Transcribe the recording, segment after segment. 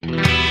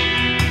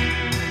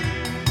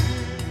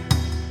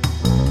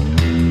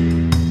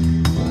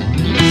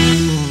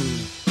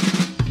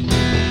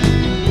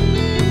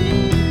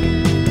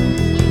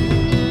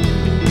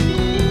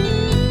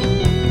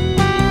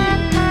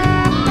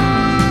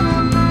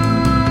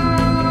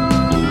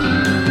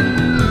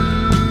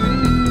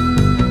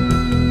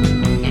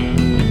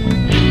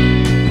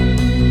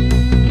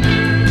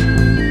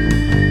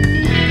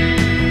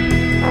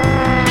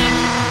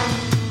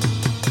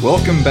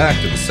Welcome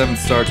back to the 7th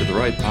Star to the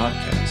Right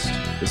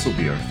podcast. This will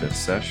be our 5th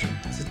session.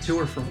 Is it 2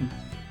 or from?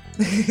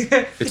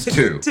 It's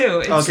 2. 2.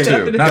 It's Okay.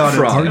 2, not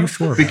from. Are you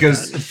sure?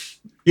 Because,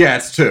 yeah,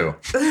 it's 2.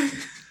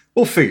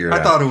 We'll figure it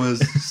out. I thought it was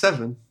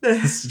 7.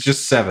 It's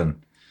just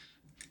 7.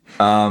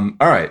 All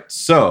right,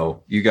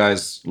 so you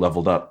guys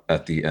leveled up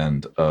at the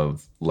end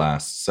of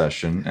last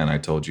session, and I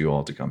told you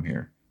all to come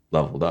here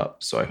leveled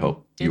up. So I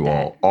hope you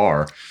all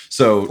are.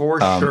 So For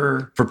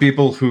sure.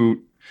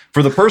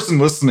 For the person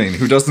listening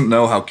who doesn't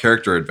know how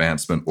character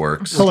advancement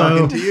works, We're Hello.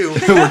 talking to you.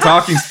 we're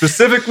talking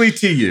specifically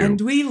to you. And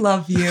we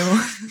love you.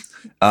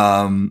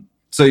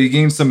 So you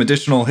gain some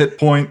additional hit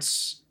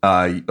points.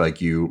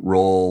 Like you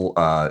roll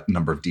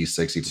number of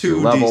d6 equal to your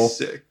level.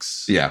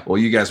 2d6. Yeah, well,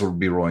 you guys will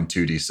be rolling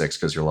 2d6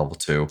 because you're level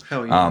 2.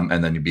 Hell yeah.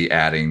 And then you'd be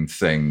adding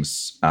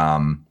things,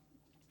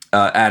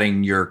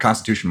 adding your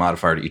constitution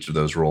modifier to each of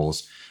those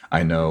rolls.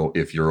 I know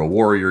if you're a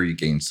warrior, you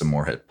gain some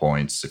more hit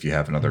points. If you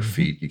have another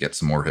feat, you get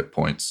some more hit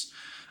points.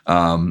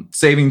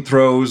 Saving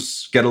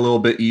throws get a little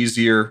bit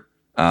easier.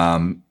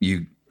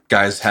 You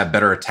guys have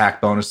better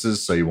attack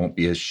bonuses, so you won't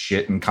be as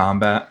shit in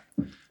combat.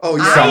 Oh,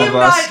 yeah. Some I of am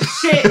us. not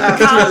shit in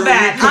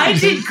combat. I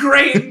did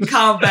great in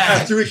combat.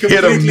 After we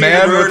Hit a completely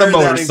man with a murdered that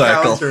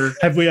motorcycle. encounter.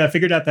 Have we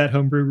figured out that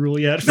homebrew rule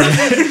yet?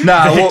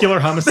 Nah, well, Vehicular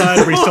homicide?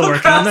 Are we still We'll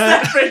working on cross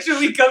that? bridge when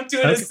we come to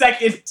it a Okay.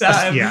 second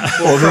time. Yeah.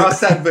 We'll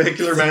cross that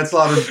vehicular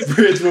manslaughter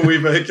bridge when we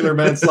vehicular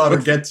manslaughter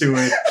get to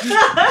it.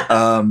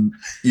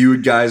 you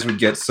guys would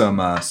get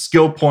some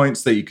skill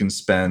points that you can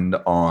spend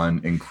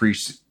on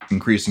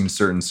increasing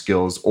certain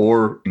skills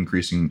or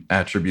increasing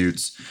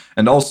attributes,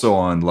 and also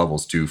on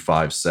levels 2,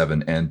 5,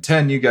 7, and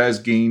 10 you guys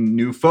gain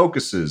new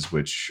focuses,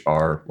 which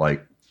are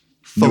like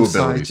new Foci,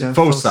 abilities. Jeff,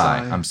 Foci. foci.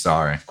 I'm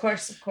sorry. Of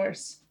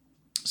course.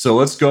 So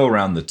let's go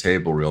around the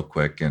table real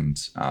quick and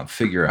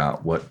figure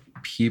out what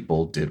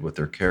people did with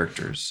their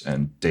characters.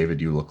 And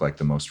David, you look like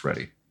the most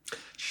ready.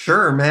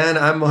 Sure, man.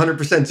 I'm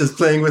 100% just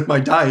playing with my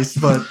dice,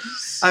 but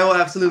I will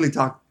absolutely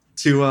talk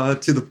to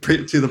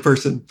the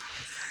person.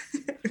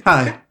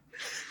 Hi.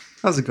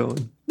 How's it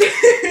going?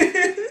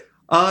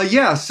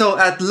 Yeah, so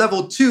at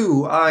level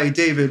 2, I,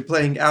 David,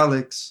 playing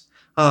Alex,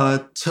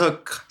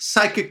 took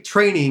psychic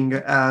training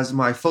as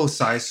my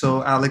foci.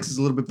 So Alex is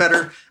a little bit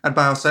better at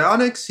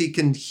biopsionics. He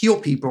can heal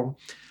people.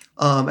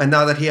 And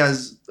now that he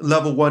has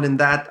level 1 in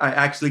that, I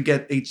actually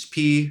get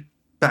HP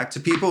back to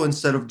people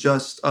instead of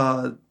just,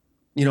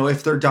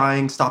 if they're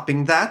dying,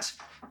 stopping that.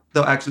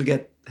 They'll actually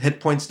get hit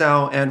points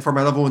now. And for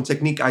my level 1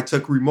 technique, I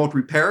took remote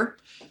repair.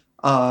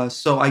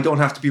 So I don't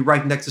have to be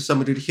right next to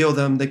somebody to heal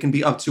them. They can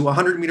be up to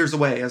 100 meters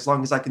away. As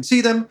long as I can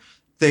see them,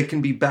 they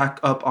can be back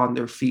up on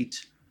their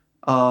feet.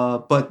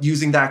 But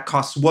using that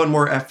costs 1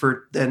 more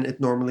effort than it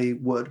normally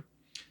would,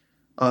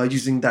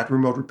 using that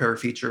remote repair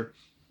feature.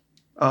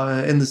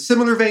 In the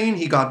similar vein,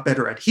 he got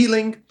better at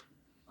healing.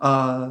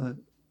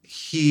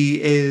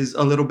 He is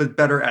a little bit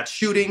better at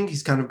shooting.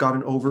 He's kind of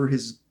gotten over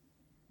his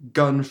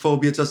gun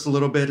phobia just a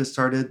little bit. Has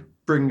started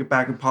bringing it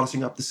back and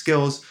polishing up the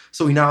skills.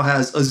 So he now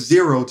has a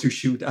 0 to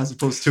shoot as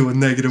opposed to a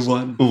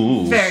 -1.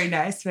 Ooh. Very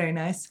nice.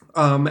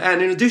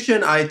 And in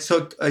addition, I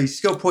took a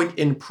skill point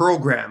in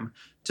program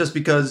just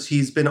because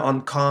he's been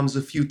on comms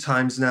a few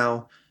times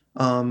now.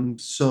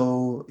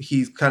 So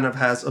he kind of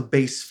has a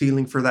base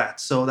feeling for that.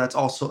 So that's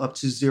also up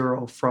to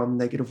 0 from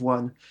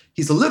 -1.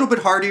 He's a little bit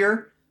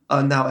hardier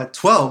now at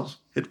 12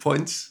 hit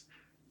points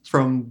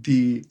from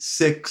the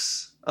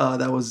 6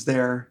 that was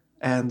there.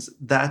 And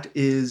that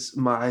is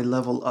my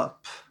level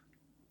up.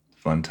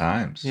 Fun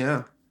times.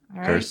 Yeah.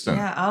 All right, Kirsten.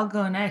 yeah, I'll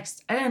go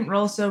next. I didn't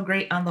roll so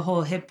great on the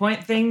whole hit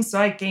point thing, so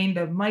I gained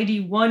a mighty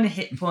 1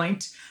 hit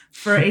point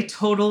for a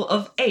total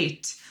of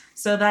 8.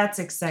 So that's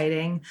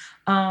exciting.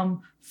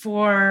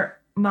 For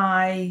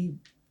my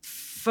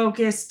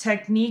focus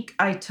technique,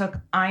 I took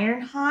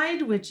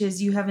Ironhide, which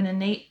is you have an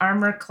innate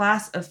armor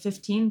class of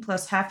 15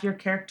 plus half your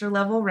character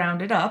level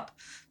rounded up.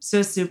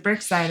 So super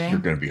exciting. You're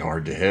going to be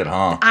hard to hit,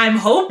 huh? I'm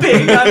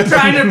hoping. I'm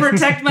trying to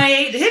protect my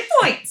 8 hit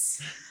points.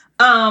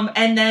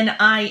 And then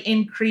I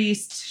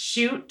increased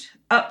shoot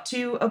up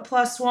to a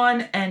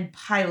 +1 and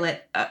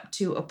pilot up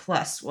to a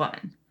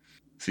 +1.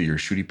 So you're a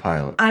shooty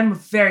pilot. I'm a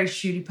very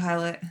shooty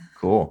pilot.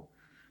 Cool.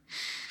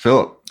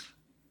 Philip.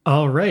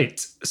 All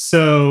right.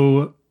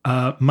 So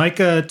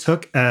Micah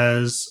took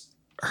as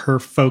her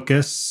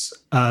focus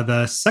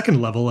the 2nd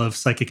level of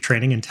psychic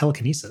training and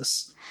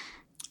telekinesis,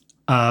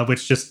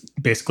 which just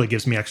basically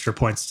gives me extra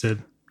points to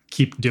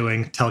keep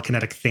doing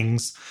telekinetic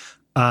things.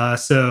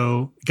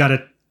 So got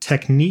a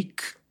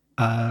technique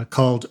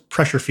called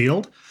Pressure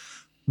Field,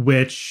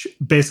 which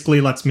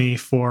basically lets me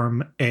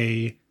form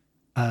a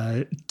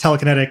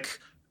telekinetic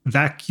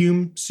vac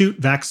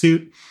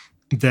suit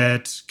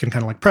that can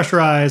kind of like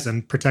pressurize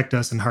and protect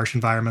us in harsh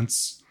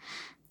environments.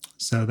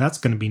 So that's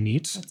going to be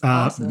neat. That's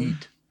awesome.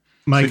 Neat.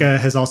 Micah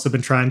has also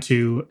been trying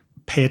to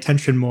pay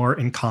attention more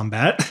in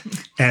combat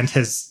and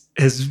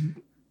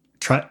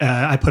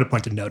I put a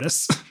point of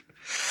notice.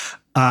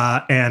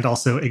 And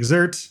also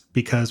exert,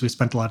 because we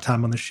spent a lot of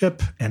time on the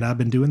ship and I've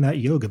been doing that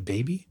yoga,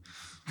 baby.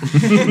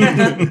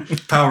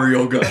 Power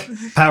yoga.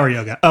 Power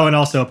yoga. Oh, and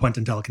also a point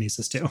in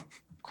telekinesis too.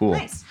 Cool.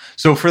 Nice.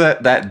 So for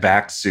that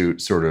back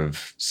suit sort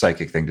of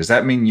psychic thing, does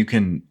that mean you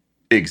can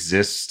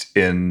exist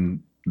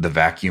in the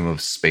vacuum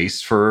of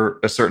space for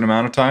a certain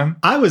amount of time?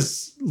 I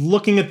was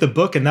looking at the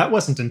book and that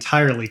wasn't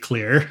entirely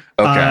clear.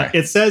 Okay.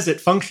 It says it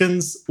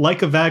functions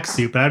like a vac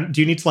suit, but do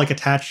you need to like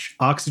attach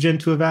oxygen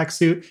to a vac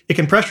suit? It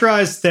can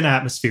pressurize thin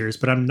atmospheres,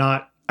 but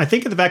I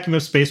think in the vacuum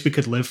of space we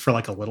could live for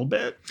like a little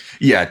bit.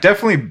 Yeah,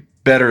 definitely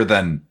better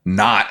than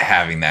not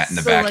having that in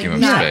the vacuum of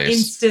not space.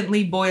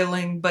 instantly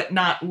boiling, but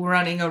not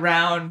running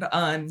around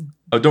on.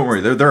 Oh, don't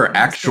worry. There are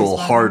actual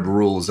space hard vacuum.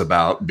 rules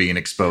about being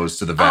exposed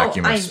to the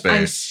vacuum of I'm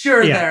space.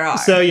 sure there are.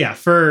 So yeah,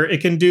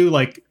 it can do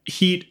like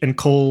heat and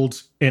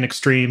cold in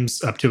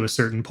extremes up to a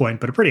certain point,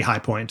 but a pretty high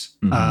point,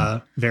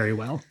 very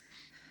well.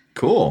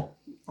 Cool.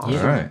 Awesome.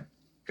 All right.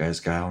 Guys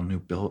got all new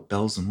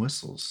bells and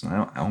whistles.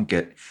 I don't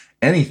get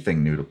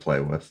anything new to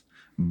play with.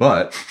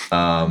 But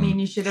I mean,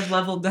 you should have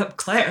leveled up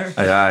Claire.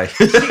 I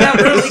She got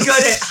really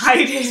good at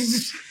hiding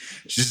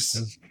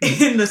she's,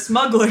 in the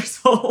smuggler's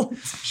hole.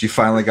 she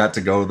finally got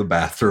to go to the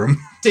bathroom.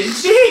 Did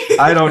she?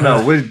 I don't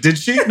know. Did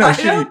she? No, I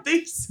she. don't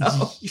think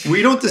so.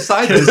 We don't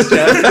decide this,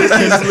 Jeff. This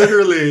is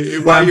literally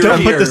why you're Don't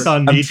here. put this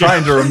on me. I'm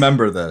trying to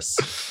remember this.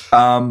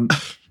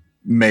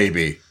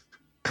 Maybe.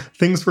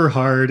 Things were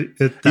hard.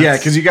 Yeah,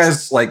 because you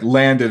guys like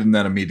landed and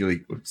then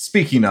immediately.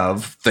 Speaking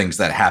of things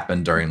that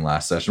happened during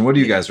last session, what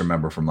do you guys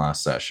remember from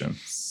last session?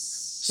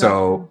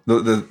 So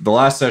the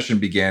last session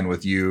began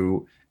with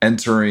you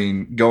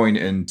going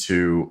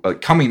into,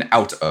 coming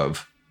out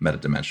of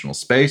metadimensional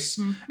space,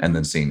 and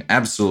then seeing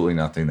absolutely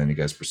nothing. Then you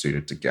guys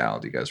proceeded to Gal.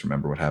 Do you guys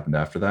remember what happened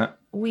after that?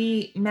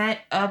 we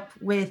met up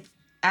with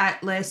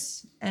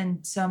Atlas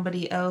and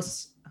somebody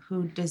else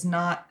who does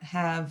not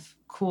have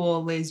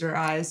cool laser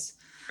eyes.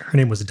 Her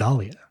name was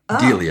Dahlia. Oh.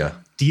 Delia.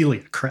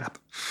 Delia, crap.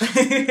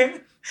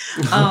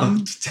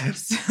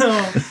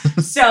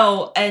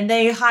 So and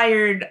they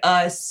hired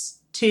us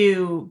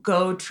to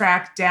go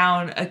track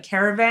down a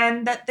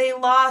caravan that they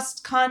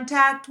lost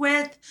contact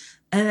with,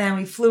 and then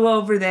we flew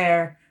over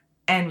there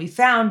and we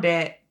found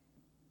it.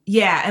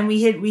 Yeah, and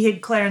we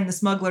hid Claire in the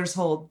smuggler's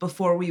hold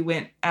before we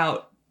went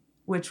out,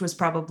 which was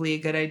probably a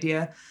good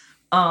idea.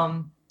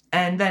 And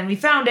then we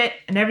found it,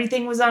 and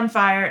everything was on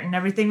fire, and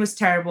everything was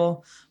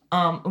terrible.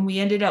 And we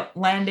ended up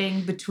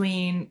landing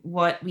between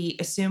what we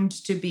assumed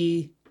to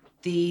be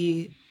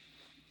the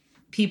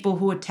people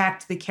who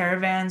attacked the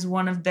caravans,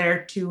 one of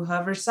their 2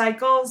 hover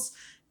cycles,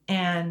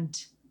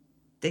 and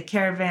the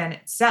caravan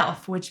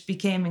itself, which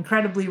became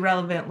incredibly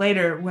relevant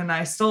later when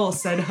I stole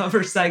said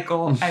hover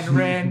cycle and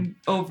ran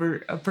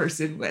over a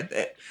person with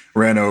it.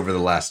 Ran over the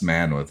last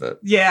man with it.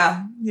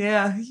 Yeah,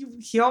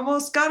 he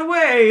almost got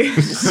away.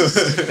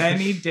 Then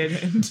he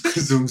didn't.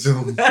 Zoom,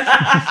 zoom.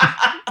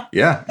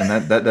 Yeah,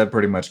 and that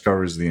pretty much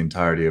covers the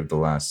entirety of the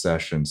last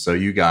session. So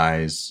you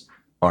guys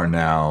are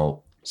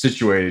now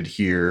situated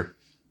here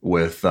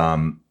with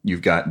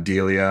you've got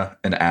Delia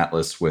and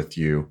Atlas with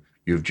you.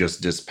 You've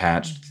just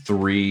dispatched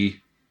 3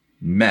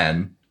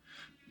 men.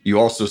 You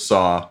also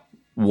saw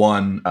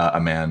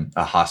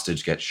a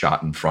hostage get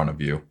shot in front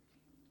of you.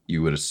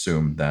 You would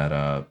assume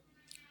that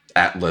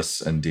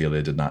Atlas and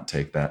Delia did not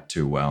take that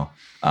too well.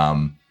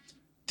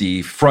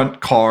 The front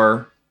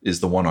car is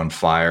the one on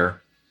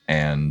fire,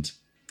 and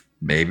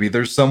maybe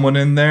there's someone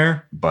in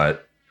there,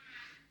 but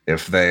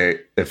if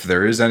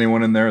there is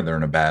anyone in there, they're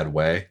in a bad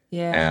way.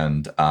 Yeah.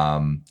 And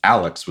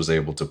Alex was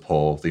able to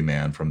pull the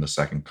man from the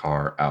second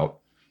car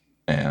out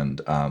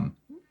and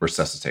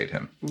resuscitate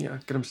him. Yeah,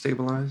 get him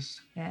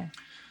stabilized. Yeah,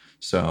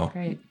 So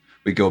great.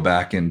 we go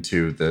back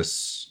into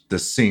this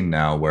scene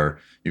now where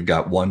you've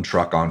got one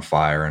truck on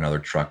fire, another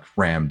truck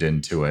rammed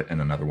into it,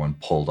 and another one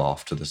pulled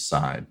off to the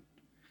side.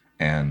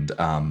 And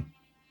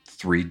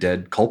 3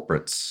 dead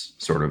culprits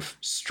sort of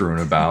strewn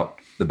about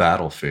the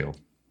battlefield.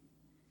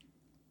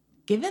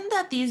 Given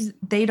that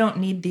they don't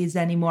need these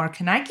anymore,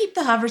 can I keep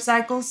the hover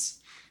cycles?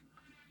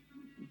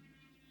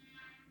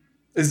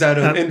 Is that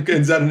an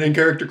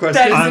in-character question?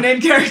 That is an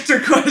in-character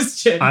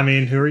question. I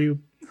mean, who are you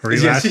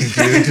Yes, asking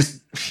to? You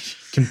just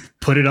can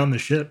put it on the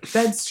ship.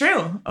 That's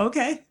true.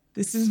 Okay.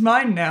 This is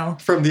mine now.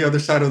 From the other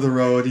side of the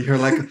road, you hear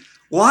like,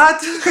 what?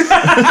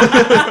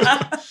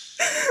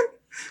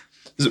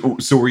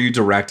 So were you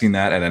directing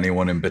that at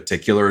anyone in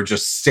particular, or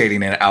just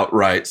stating it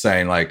outright,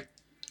 saying like,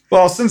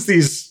 well, since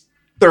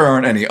there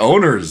aren't any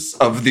owners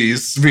of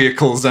these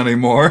vehicles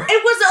anymore?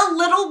 It was a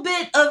little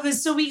bit of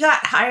so we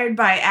got hired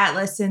by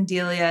Atlas and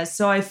Delia,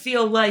 so I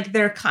feel like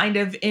they're kind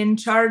of in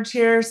charge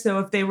here. So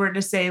if they were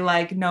to say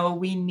like, no,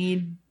 we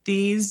need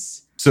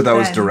these. So that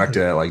was then-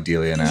 directed at like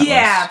Delia and Atlas.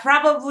 Yeah,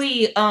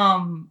 probably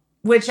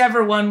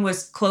whichever one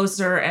was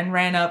closer and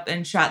ran up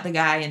and shot the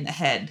guy in the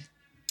head.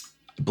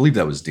 I believe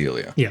that was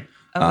Delia. Yeah.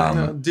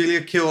 Okay. Delia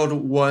killed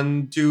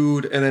one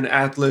dude, and then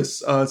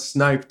Atlas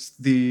sniped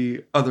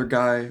the other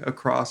guy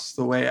across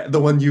the way. The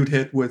one you'd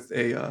hit with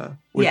your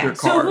car.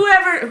 So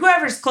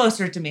whoever's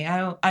closer to me,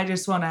 I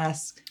just want to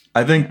ask.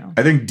 I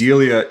think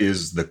Delia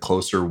is the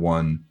closer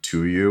one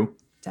to you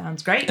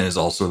Sounds great. and is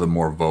also the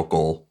more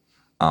vocal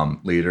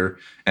leader.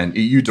 And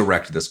you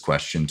direct this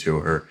question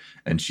to her,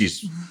 and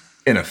she's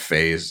in a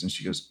phase, and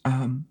she goes,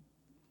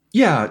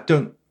 yeah,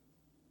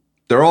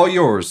 they're all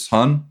yours,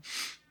 hon.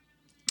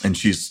 And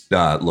she's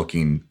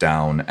looking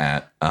down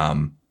at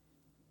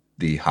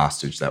the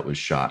hostage that was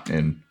shot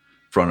in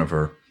front of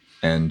her.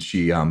 And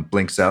she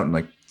blinks out and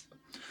like,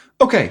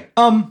 okay,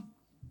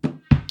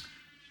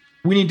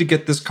 we need to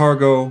get this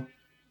cargo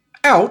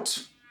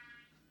out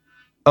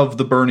of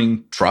the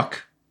burning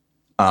truck,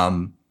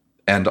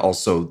 and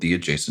also the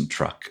adjacent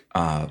truck.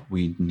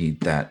 We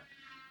need that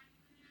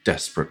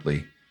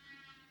desperately.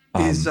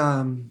 Is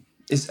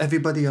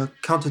everybody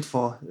accounted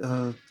for?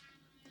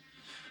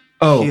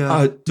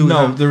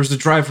 No, there was a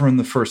driver in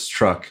the first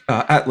truck.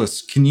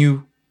 Atlas, can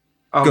you...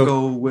 I'll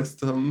go with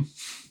them.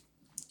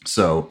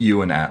 So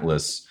you and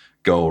Atlas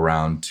go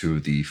around to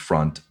the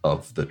front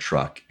of the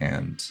truck,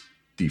 and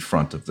the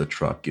front of the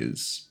truck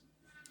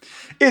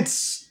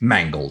it's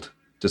mangled,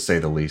 to say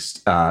the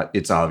least.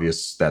 It's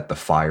obvious that the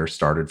fire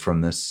started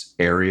from this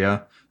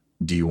area.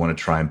 Do you want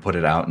to try and put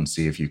it out and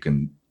see if you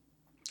can...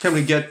 Can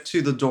we get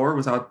to the door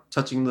without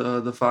touching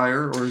the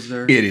fire, or is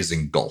there... It is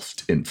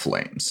engulfed in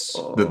flames.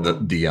 Oh.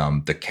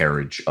 The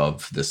carriage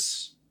of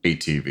this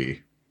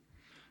ATV.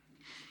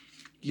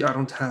 Yeah, I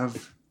don't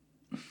have...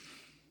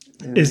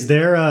 Is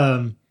there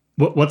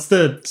what's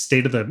the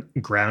state of the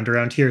ground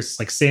around here? Is it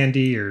like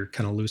sandy or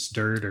kind of loose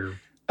dirt or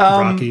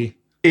rocky?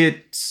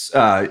 It's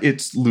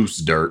loose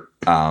dirt,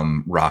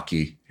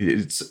 rocky.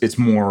 It's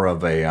more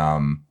of a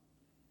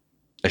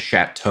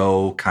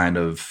chateau kind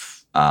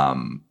of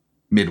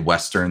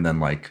Midwestern than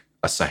like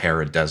a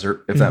Sahara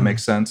desert, if that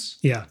makes sense.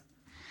 Yeah.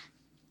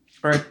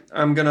 All right,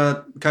 I'm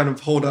gonna kind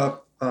of hold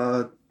up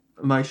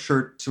my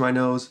shirt to my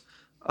nose.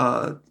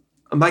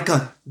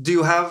 Micah, do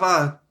you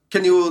have?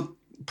 Can you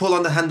pull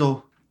on the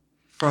handle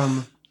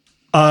from?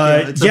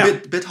 It's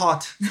a bit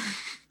hot.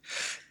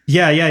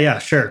 Yeah,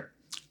 sure.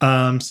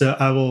 So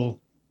I will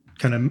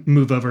kind of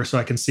move over so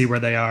I can see where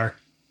they are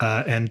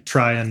and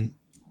try and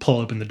pull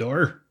open the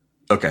door.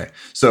 Okay,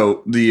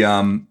 so the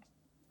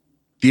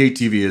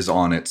ATV is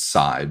on its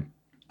side.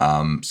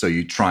 So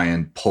you try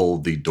and pull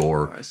the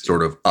door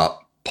sort of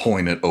up,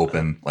 point it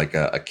open like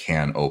a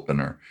can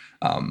opener.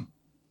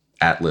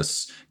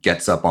 Atlas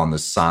gets up on the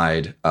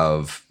side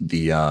of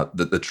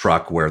the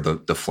truck where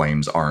the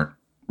flames aren't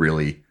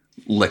really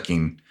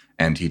licking,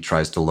 and he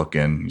tries to look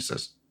in. He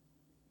says,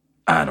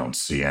 I don't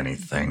see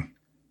anything.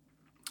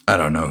 I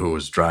don't know who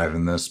was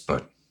driving this,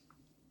 but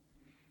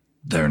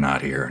they're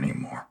not here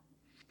anymore.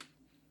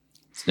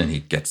 And he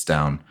gets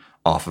down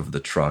off of the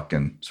truck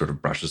and sort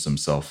of brushes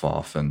himself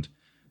off and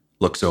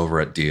looks over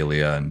at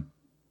Delia, and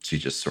she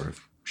just sort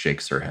of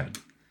shakes her head.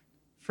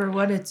 For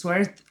what it's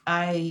worth,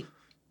 I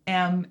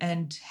am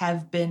and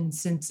have been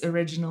since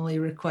originally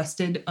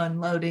requested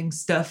unloading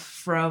stuff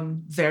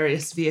from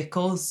various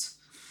vehicles.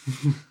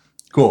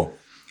 Cool.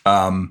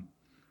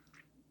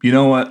 You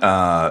know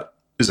what?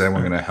 Is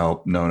anyone going to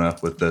help Nona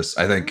with this?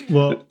 I think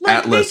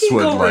Atlas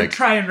would like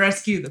try and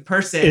rescue the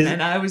person,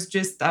 and I was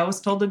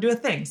told to do a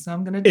thing, so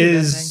I'm going to do that thing.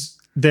 Is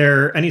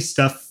there any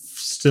stuff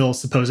still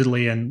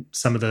supposedly in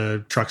some of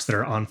the trucks that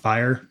are on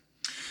fire?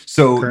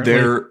 So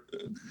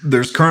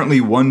there's currently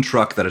one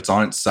truck that it's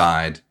on its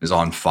side is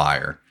on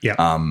fire. Yeah.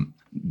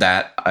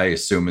 That I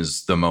assume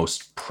is the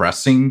most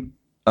pressing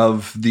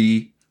of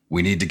the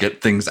we need to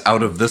get things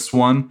out of this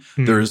one.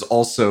 There is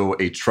also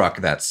a truck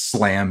that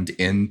slammed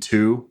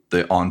into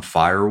the on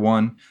fire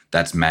one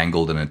that's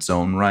mangled in its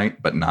own right,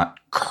 but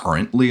not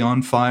currently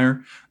on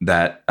fire.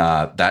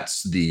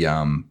 That's the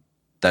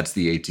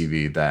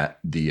ATV that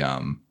the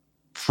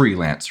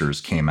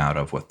freelancers came out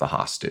of with the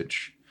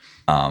hostage.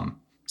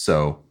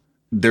 So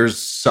there's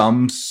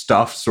some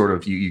stuff sort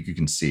of you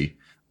can see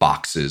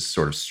boxes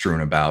sort of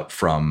strewn about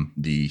from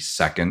the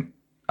second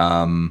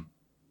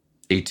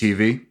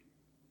ATV.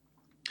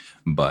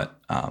 But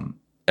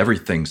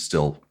everything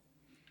still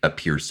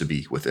appears to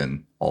be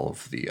within all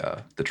of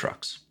the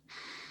trucks.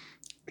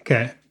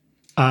 Okay.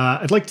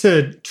 I'd like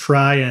to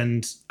try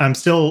and... I'm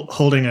still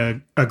holding a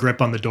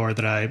grip on the door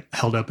that I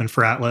held open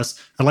for Atlas.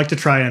 I'd like to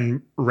try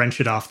and wrench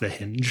it off the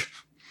hinge.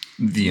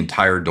 The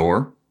entire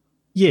door?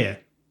 Yeah.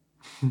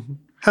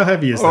 How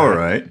heavy is that? All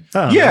right.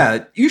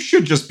 Yeah, you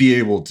should just be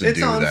able to do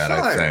that,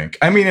 fire. I think.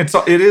 I mean, it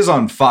is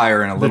on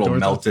fire and a little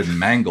melted and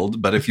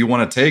mangled, but if you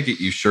want to take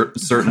it, you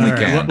certainly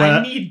can.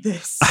 I need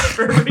this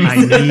for a reason.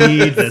 I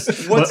need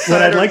this. What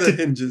I'd like to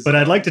hinges? But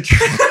I'd like to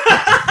try...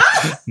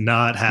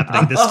 Not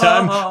happening this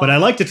time. What I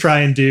like to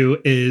try and do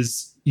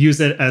is use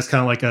it as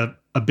kind of like a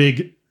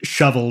big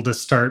shovel to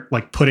start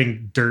like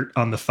putting dirt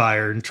on the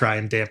fire and try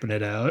and dampen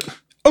it out.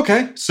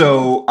 Okay,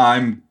 so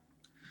I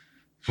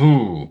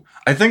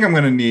think I'm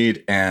going to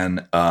need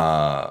an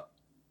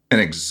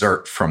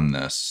exert from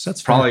this.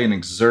 That's probably an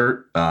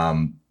exert.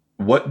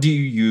 What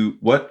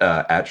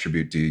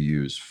attribute do you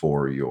use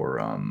for your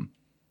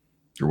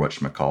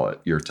whatchamacallit,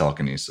 your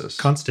telekinesis?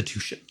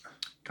 Constitution.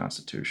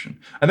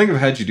 I think I've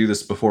had you do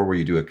this before where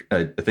you do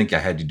I think I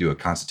had you do a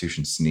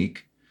Constitution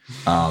sneak.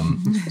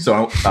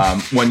 So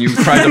when you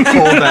tried to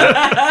pull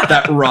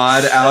that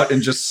rod out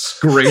and just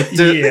scraped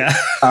it, Yeah.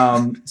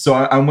 so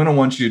I'm going to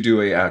want you to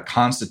do a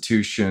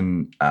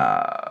Constitution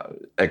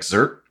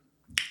exert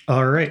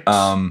All right.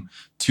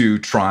 to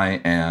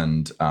try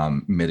and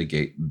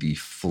mitigate the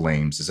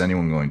flames. Is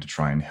anyone going to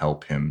try and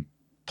help her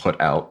put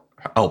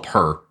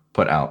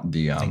out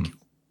the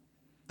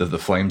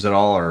flames at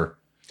all? Or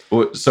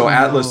so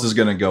Atlas is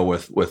going to go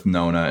with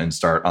Nona and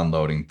start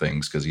unloading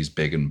things because he's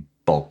big and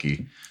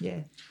bulky. Yeah.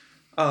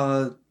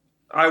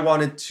 I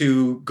wanted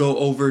to go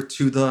over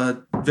to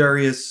the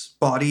various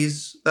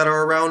bodies that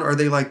are around. Are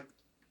they like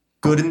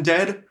good and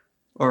dead,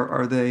 or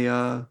are they?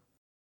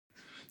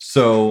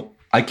 So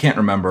I can't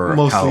remember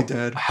Mostly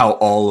dead. how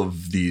all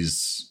of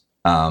these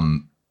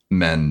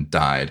men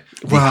died.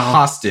 The Wow.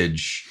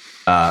 hostage.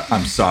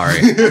 I'm sorry,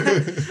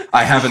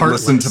 I haven't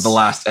listened to the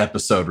last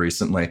episode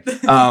recently.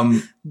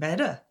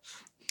 Meta.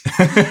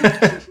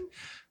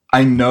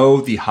 I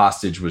know the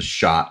hostage was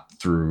shot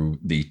through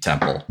the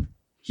temple.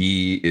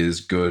 He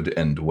is good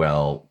and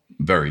well,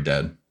 very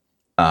dead.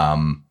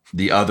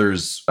 The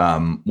others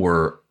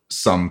were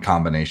some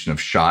combination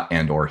of shot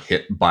and or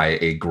hit by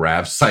a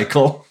grav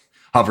cycle,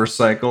 hover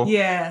cycle.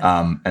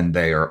 Yeah. And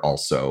they are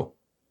also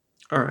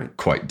All right.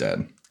 quite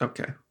dead.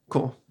 Okay.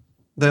 Cool.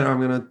 Then I'm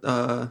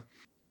gonna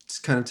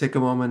just kind of take a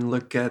moment and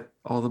look at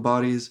all the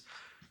bodies.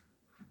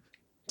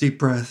 Deep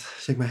breath.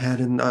 Shake my head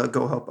and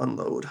go help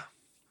unload.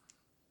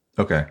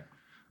 Okay.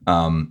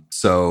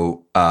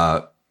 So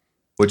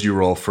what'd you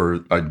roll for?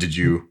 Did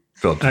you,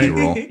 Philip, did you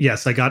roll?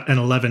 Yes, I got an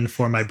 11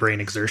 for my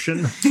brain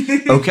exertion.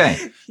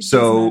 Okay. He So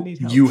does not need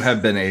help. you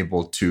have been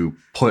able to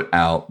put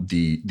out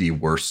the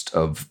worst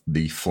of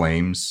the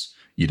flames.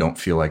 You don't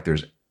feel like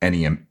there's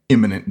any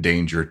imminent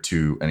danger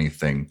to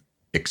anything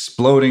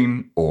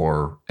exploding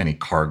or any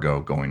cargo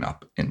going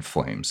up in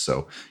flames.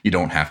 So you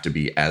don't have to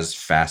be as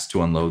fast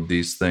to unload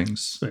these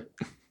things.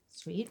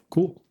 Sweet.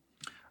 Cool.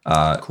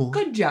 Cool.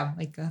 Good job,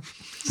 Micah.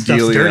 Stuff's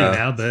Delia- dirty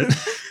now, but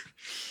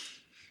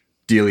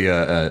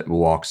Delia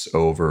walks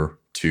over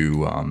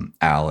to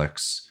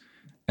Alex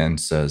and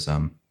says,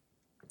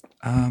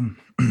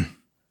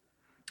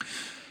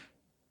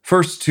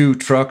 first two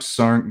trucks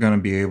aren't going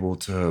to be able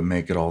to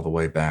make it all the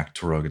way back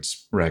to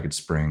Ragged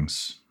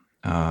Springs.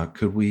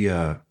 Could we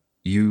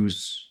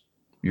use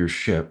your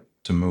ship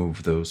to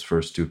move those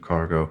first two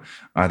cargo?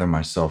 Either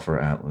myself or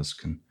Atlas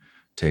can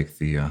take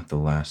the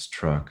last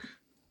truck.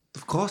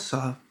 Of course.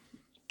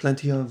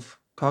 Plenty of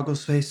cargo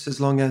space as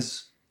long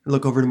as I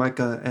look over to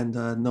Micah and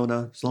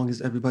Nona. As long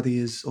as everybody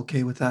is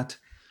okay with that.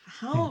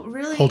 How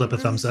really? Hold up a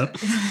really- thumbs up.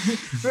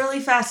 Really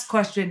fast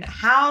question.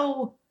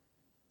 How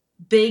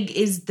big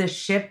is the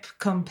ship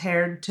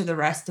compared to the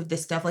rest of the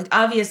stuff? Like,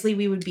 obviously,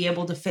 we would be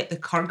able to fit the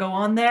cargo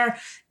on there.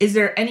 Is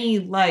there any,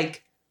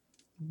 like,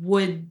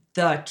 would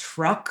the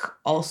truck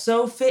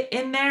also fit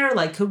in there?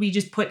 Like, could we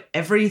just put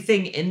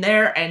everything in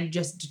there and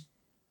just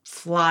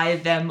fly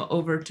them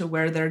over to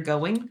where they're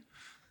going?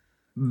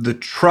 The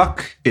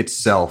truck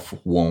itself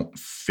won't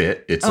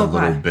fit. It's a Okay.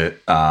 little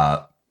bit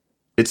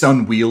it's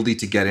unwieldy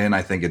to get in.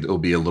 I think it'll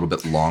be a little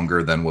bit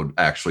longer than would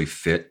actually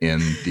fit in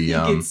the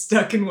You get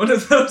stuck in one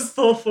of those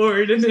pull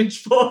forward an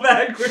inch, pull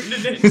backward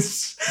an inch.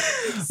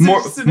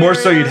 more so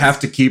scenarios. you'd have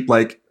to keep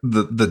like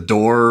the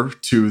door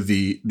to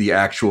the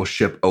actual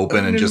ship open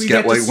And and then just we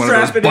get get to like one of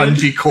those strap it in.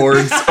 bungee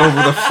cords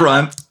over the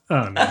front,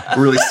 oh no.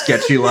 really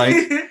sketchy like.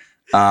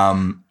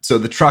 So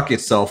the truck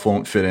itself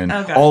won't fit in.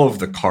 Okay. All of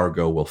the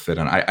cargo will fit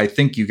in. I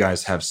think you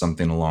guys have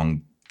something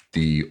along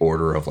the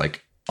order of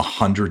like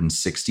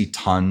 160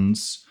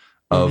 tons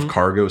of Mhm.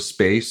 cargo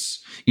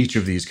space. Each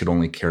of these could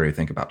only carry, I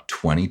think, about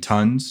 20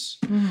 tons.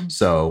 Mhm.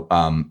 So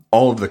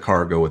all of the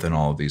cargo within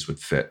all of these would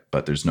fit,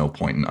 but there's no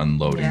point in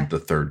unloading Yeah. the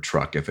third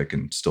truck if it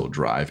can still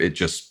drive. It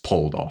just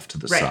pulled off to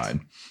the Right. side.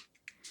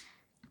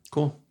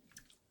 Cool.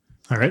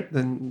 All right.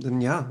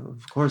 Then yeah,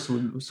 of course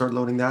we'll start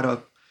loading that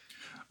up.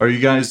 Are you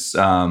guys?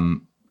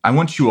 I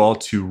want you all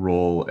to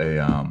roll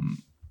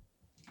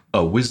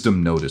a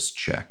wisdom notice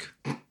check.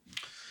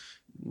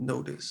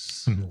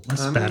 Notice. I'm less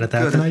I'm bad at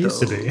that good than at I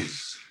used to be.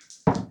 those.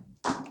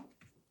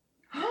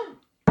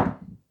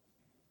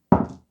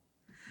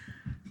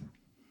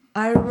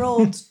 I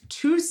rolled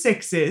 2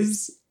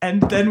 6s,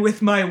 and then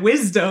with my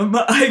wisdom,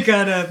 I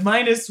got a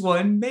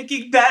 -1,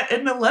 making that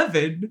an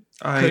 11.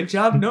 I Good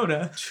job,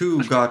 Nona.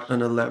 too got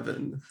an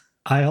 11.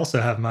 I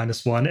also have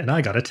 -1 and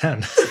I got a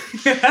 10.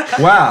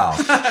 Wow.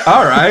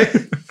 All right.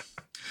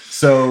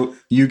 So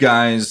you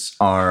guys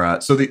are.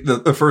 So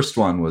the first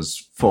one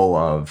was full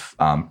of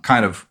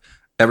kind of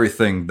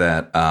everything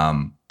that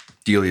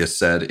Delia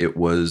said. It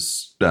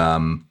was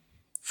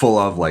full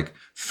of like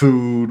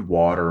food,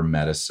 water,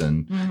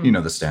 medicine. Mhm. You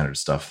know, the standard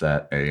stuff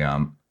that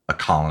a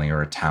colony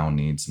or a town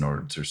needs in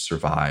order to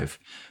survive.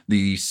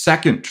 The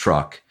second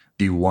truck,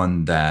 the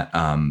one that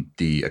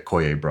the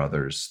Okoye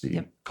brothers, the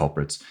Yep.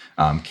 culprits,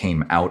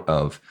 came out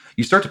of,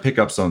 you start to pick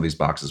up some of these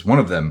boxes. One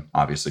of them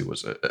obviously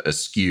was a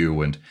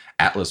skew, and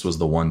Atlas was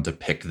the one to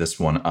pick this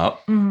one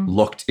up, Mhm.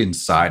 looked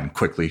inside and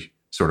quickly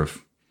sort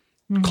of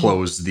Mhm.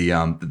 closed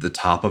the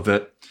top of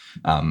it.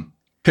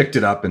 picked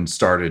it up and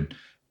started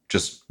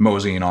just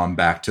moseying on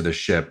back to the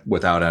ship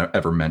without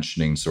ever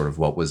mentioning sort of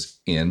what was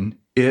in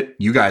it.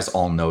 You guys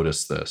all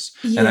notice this.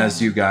 And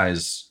as you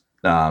guys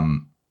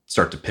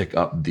start to pick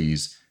up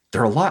these,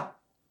 they're a lot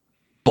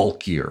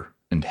bulkier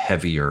and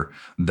heavier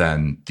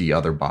than the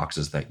other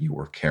boxes that you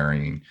were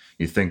carrying.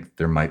 You think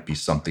there might be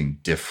something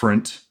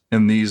different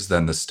in these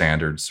than the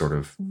standard sort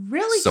of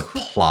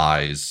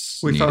supplies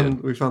We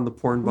needed. found the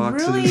porn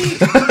boxes.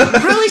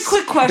 Really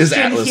quick question Is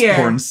Atlas here.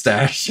 porn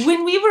stash?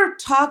 When we were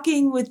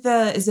talking with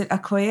is it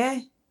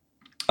Okoye?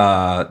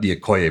 The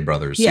Okoye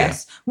brothers.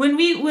 Yes. When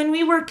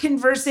we were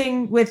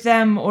conversing with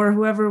them or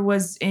whoever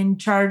was in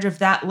charge of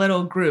that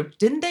little group,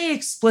 didn't they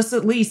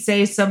explicitly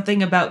say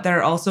something about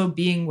there also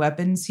being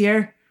weapons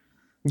here?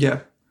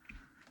 Yeah.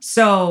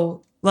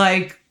 So,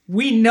 like,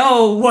 we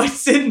know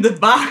what's in the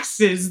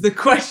boxes. The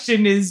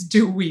question is,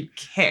 do we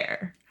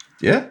care?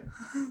 Yeah.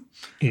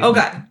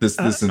 Okay.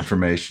 This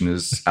information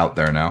is out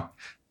there now.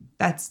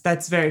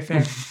 That's very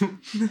fair.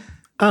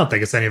 I don't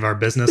think it's any of our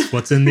business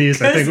what's in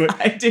these. I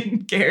think I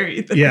didn't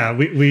carry them. yeah,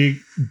 we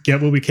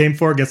get what we came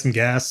for, get some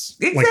gas.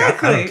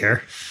 Exactly. I don't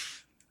care.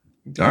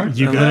 All right.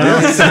 You good?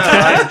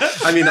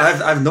 I mean,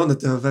 I've known that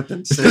there are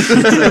weapons. So.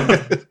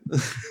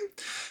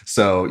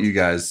 So you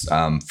guys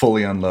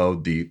fully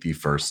unload the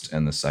first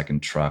and the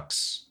second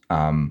trucks.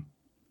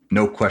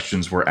 No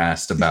questions were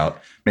asked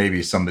about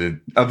maybe some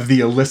of the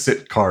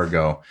illicit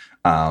cargo.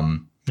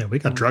 Yeah, we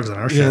got drugs on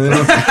our Yeah, ship. they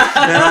don't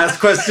ask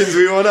questions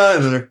we want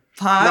either.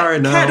 Pot, Not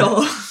right now.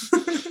 kettle.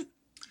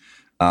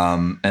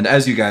 And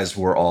as you guys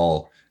were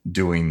all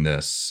doing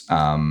this,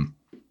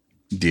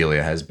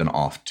 Delia has been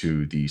off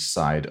to the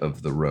side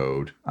of the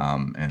road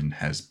and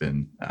has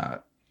been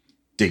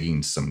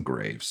digging some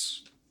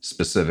graves,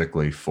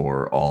 specifically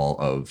for all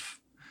of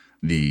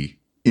the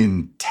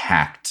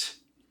intact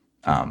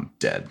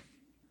dead.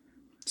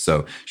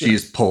 So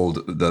she's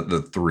pulled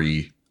the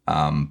three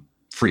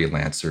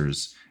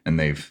freelancers, and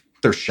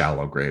they're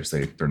shallow graves.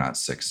 They're not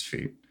 6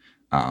 feet.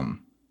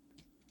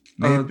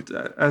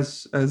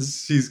 As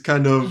she's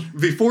kind of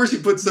before she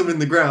puts them in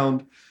the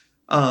ground,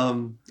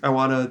 I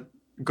want to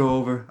go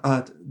over.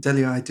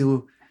 Delia, I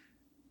do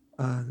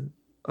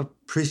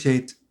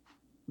appreciate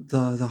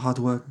the hard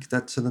work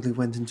that suddenly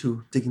went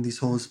into digging these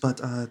holes,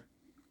 but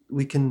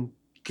we can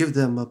give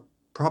them a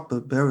proper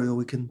burial.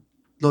 We can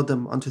load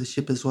them onto the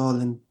ship as well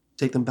and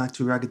take them back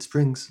to Ragged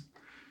Springs.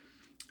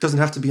 Doesn't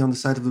have to be on the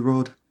side of the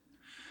road.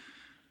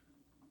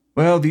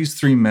 Well, these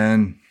 3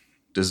 men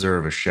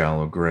deserve a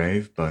shallow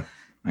grave, but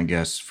I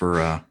guess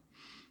for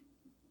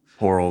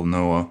poor old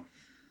Noah,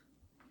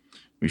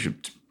 we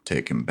should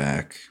take him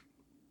back.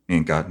 He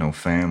ain't got no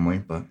family,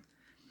 but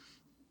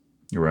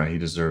you're right, he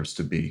deserves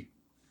to be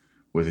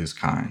with his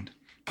kind.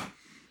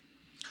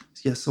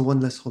 Yes, so one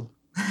less hole.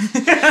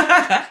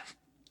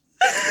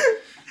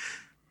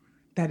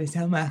 That is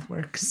how math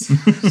works.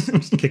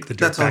 Just kick the dirt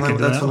That's back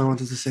into that's that. what I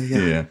wanted to say. Yeah.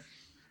 Yeah.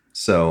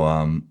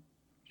 So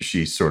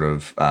she sort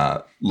of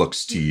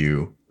looks to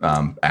you,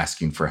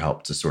 asking for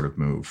help to sort of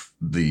move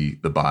the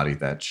body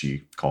that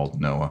she called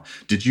Noah.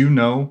 Did you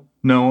know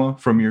Noah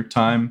from your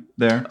time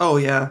there? Oh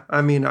yeah.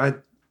 I mean,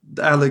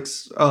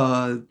 Alex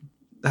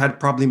had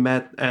probably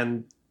met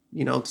and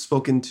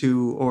spoken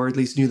to, or at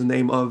least knew the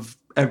name of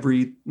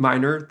every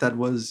miner that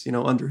was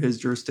under his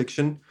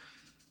jurisdiction.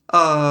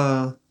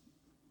 Yeah.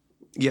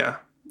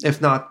 If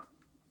not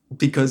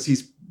because he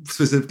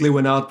specifically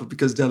went out, but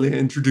because Delia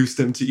introduced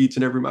him to each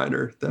and every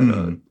miner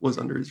that was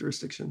under his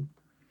jurisdiction.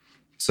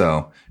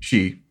 So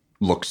she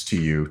looks to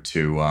you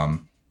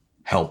to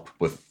help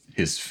with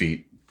his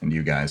feet, and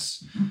you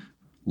guys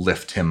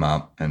lift him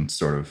up and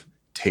sort of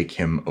take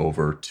him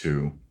over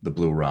to the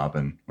Blue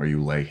Robin, where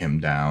you lay him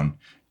down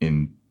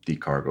in the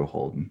cargo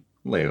hold and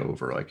lay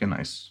over like a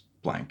nice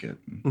blanket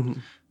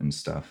and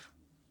stuff.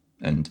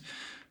 And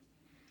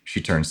she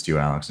turns to you,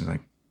 Alex, and is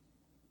like,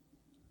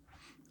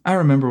 I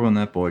remember when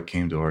that boy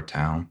came to our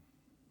town.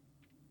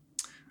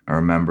 I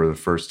remember the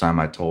first time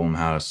I told him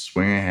how to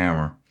swing a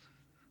hammer.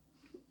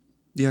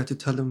 Yeah, to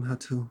tell him how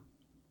to.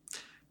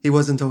 He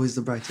wasn't always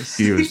the brightest.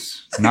 He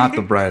was not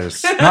the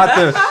brightest, not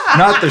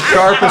the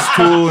sharpest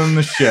tool in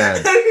the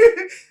shed.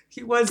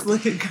 He was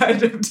looking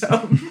kind of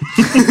dumb.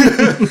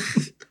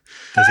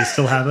 Does he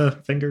still have a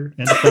finger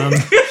and a thumb?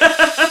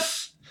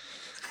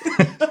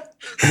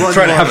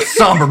 Trying to have a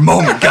somber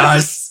moment,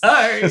 guys.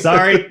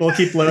 Sorry, we'll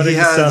keep loading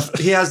stuff.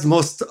 He has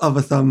most of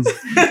a thumb.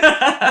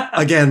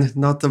 Again,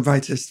 not the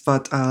brightest,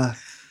 but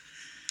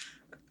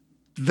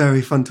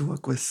very fun to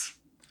work with.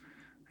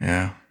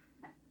 Yeah.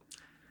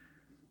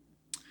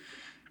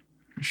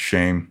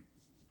 Shame.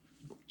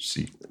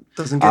 See.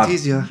 Doesn't get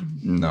easier,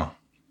 No.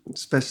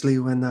 especially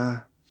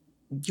when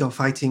you're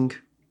fighting.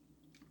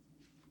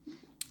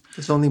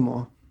 There's only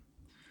more.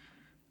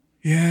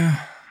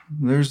 Yeah,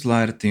 there's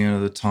light at the end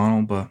of the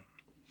tunnel, but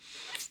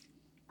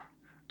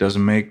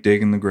doesn't make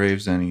digging the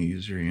graves any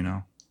easier,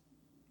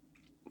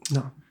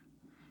 No.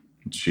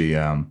 She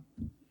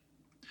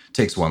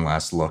takes one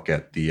last look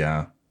at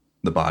the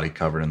body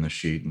covered in the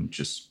sheet and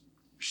just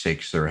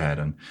shakes her head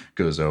and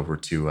goes over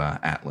to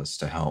Atlas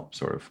to help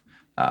sort of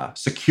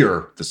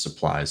secure the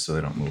supplies so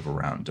they don't move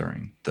around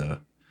during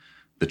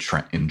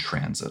in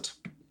transit.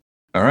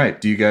 All right.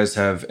 Do you guys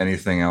have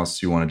anything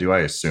else you want to do? I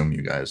assume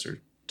you guys are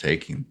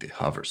taking the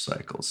hover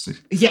cycles.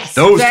 Yes,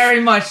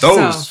 very much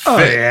those so.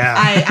 fit.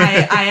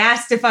 I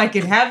asked if I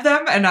could have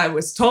them, and I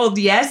was told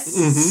yes.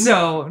 Mhm.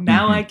 So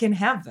now I can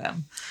have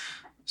them.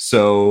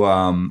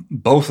 So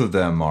both of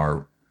them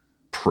are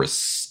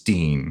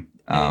pristine.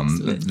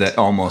 Excellent. That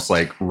almost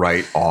like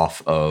right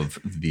off of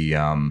the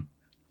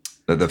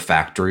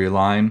factory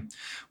line.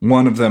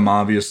 One of them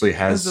obviously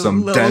has There's a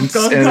some little dents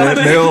gunk in on it,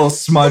 it. a little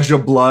smudge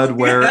of blood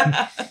where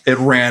it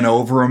ran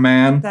over a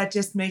man. That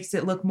just makes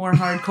it look more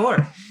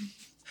hardcore.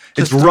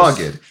 It's Just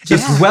rugged.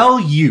 just- It's well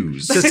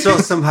used. Just throw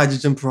some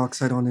hydrogen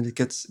peroxide on it. It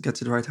gets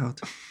it right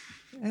out.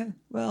 Yeah,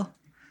 well,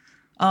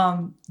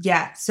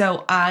 yeah.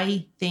 So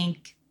I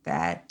think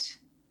that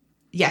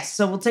yes.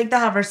 So we'll take the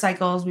hover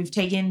cycles. We've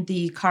taken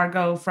the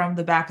cargo from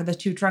the back of the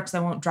 2 trucks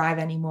that won't drive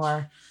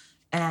anymore,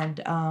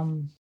 and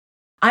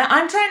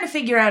I'm trying to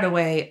figure out a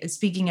way.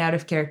 Speaking out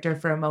of character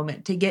for a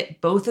moment, to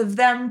get both of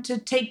them to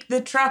take the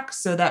truck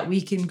so that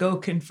we can go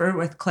confer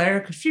with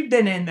Claire because she's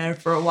been in there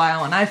for a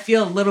while, and I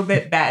feel a little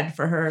bit bad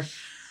for her.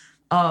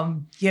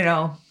 You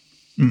know.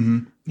 Mm-hmm.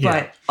 Yeah.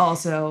 But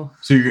also,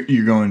 So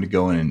you're going to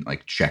go in and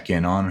like check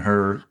in on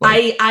her?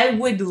 Like, I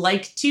would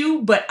like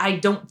to, but I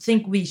don't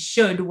think we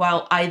should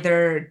while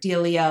either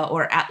Delia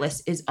or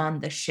Atlas is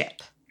on the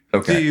ship.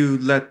 okay. Do you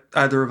let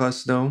either of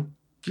us know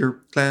your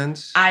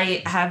plans?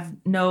 I have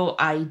no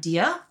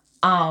idea.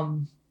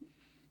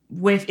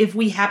 If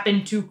we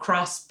happen to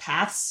cross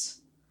paths,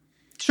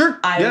 Sure.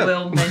 I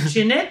will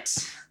mention it.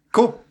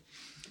 Cool.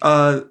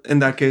 In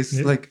that case,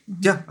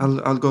 Yeah.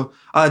 I'll go.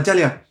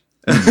 Delia,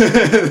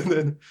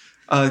 can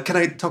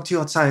I talk to you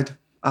outside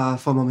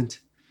for a moment?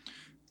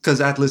 Because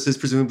Atlas is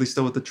presumably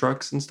still with the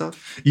trucks and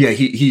stuff. Yeah,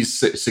 he's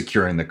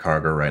securing the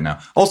cargo right now.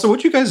 Also,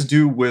 what'd you guys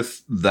do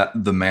with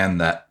the man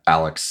that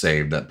Alex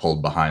saved that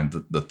pulled behind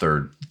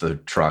the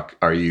truck?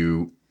 I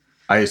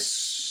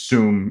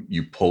assume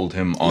you pulled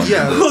him on.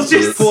 Yeah, We'll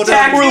just pulled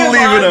stack We're him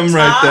leaving on him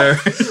right top there.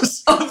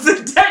 of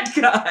the dead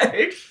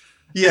guy.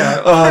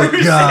 Yeah. Oh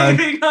We're God.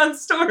 saving on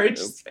storage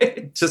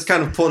space. Just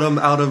kind of pulled him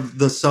out of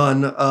the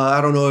sun. I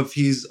don't know if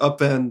he's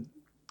up and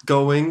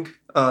going.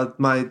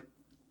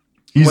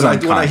 He's when I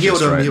unconscious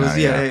healed him, right he was now,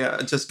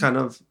 yeah. Just kind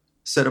of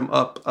set him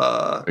up.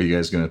 Are you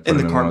guys gonna put In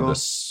him the in one of cargo. the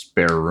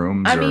spare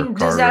rooms? I or mean,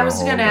 cargo I was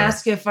hold, gonna or-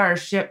 ask if our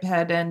ship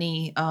had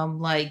any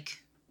like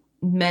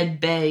med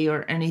bay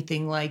or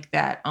anything like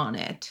that on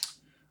it.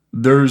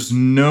 There's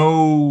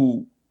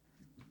no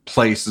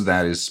place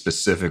that is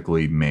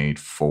specifically made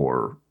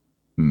for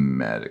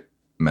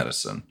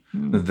medicine.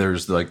 Hmm.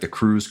 There's like the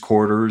crew's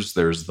quarters,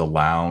 there's the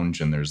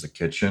lounge, and there's the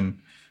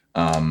kitchen.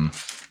 I'd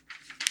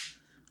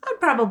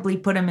probably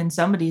put him in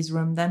somebody's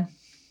room then.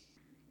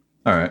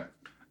 All right.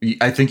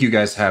 I think you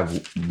guys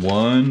have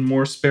one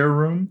more spare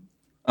room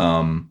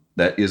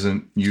that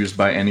isn't used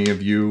by any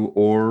of you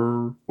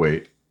or...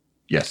 Wait.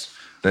 Yes.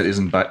 That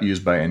isn't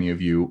used by any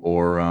of you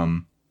or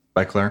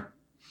by Claire.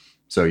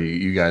 So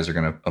you guys are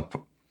going to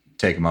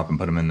take him up and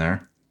put him in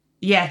there?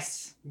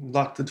 Yes.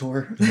 Lock the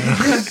door.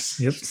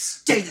 Yep.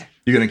 Stay there.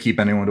 You going to keep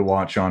anyone to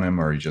watch on him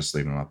or are you just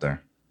leaving him up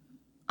there?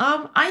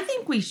 I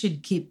think we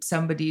should keep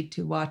somebody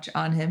to watch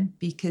on him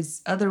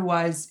because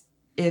otherwise,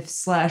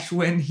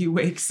 if/when he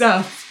wakes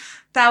up,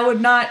 that would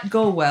not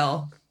go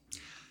well.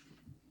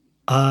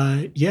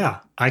 Yeah,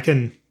 I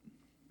can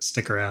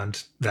stick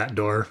around that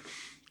door,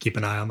 keep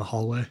an eye on the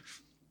hallway.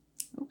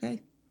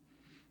 Okay.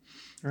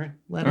 All right.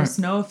 Let us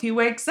know if he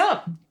wakes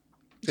up.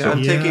 Yeah, I'm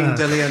Yeah. taking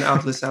Delia and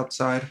Atlas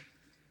outside.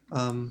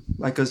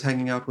 Micah's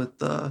hanging out with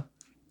the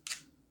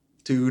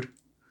dude,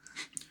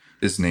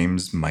 His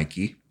name's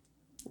Mikey.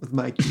 with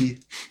Mikey.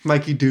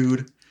 Mikey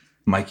dude.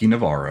 Mikey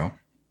Navarro.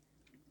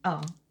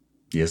 Oh.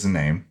 He has a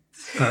name.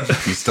 Uh,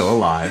 He's still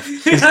alive.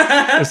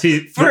 is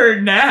he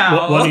For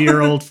now. one of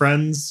your old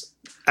friends,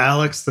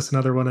 Alex? That's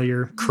another one of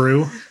your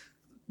crew.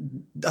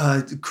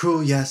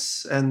 Crew,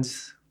 yes. And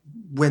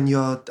when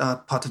you're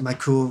part of my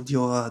crew,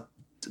 you're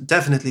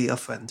definitely a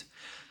friend.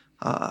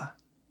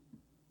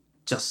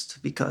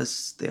 Just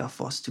because they are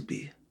forced to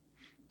be.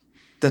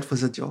 That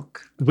was a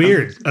joke.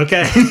 Weird.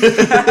 Okay.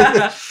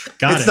 Got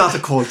It's it. not a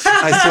cult.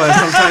 I swear.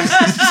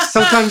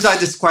 Sometimes I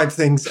describe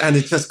things and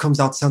it just comes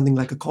out sounding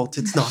like a cult.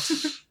 It's not.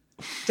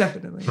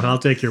 Definitely. Well, I'll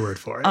take your word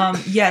for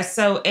it. Yes,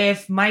 so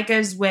if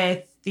Micah's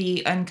with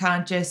the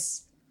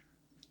unconscious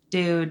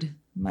dude,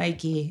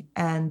 Mikey,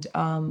 and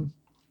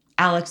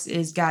Alex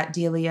is got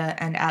Delia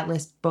and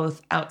Atlas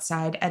both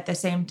outside at the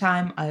same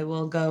time, I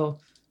will go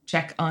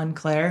check on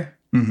Claire.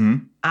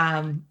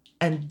 Mm-hmm.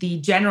 And the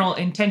general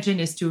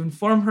intention is to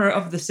inform her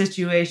of the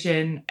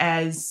situation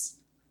as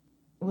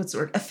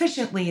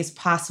efficiently as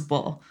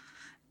possible,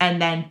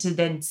 and then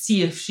to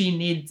see if she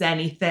needs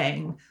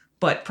anything,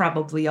 but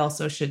probably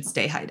also should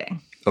stay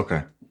hiding.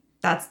 Okay.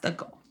 That's the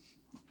goal.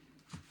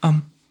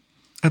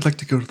 I'd like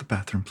to go to the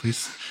bathroom,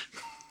 please.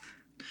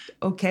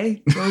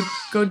 Okay,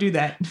 go do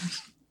that.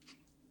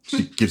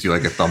 She gives you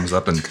like a thumbs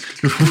up and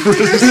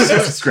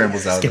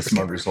scrambles out of the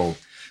smuggler's hold.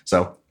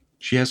 So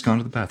She has gone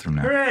to the bathroom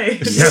now. Hooray.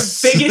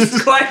 Yes. The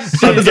biggest question.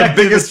 That was the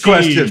biggest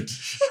question.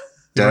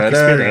 You work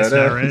experience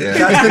now, right? Yeah.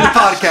 That's been the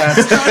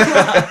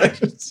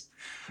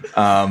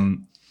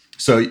podcast.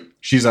 So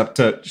she's up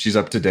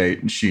to date,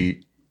 and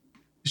she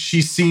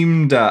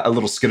seemed a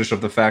little skittish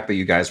of the fact that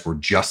you guys were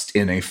just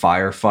in a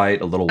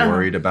firefight, a little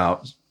worried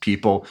about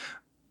people.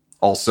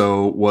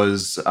 Also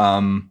was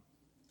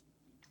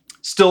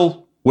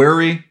still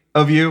wary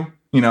of you,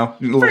 you know,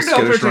 a little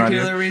skittish around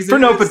you. reason. For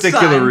no It's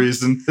particular fine.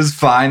 reason. It's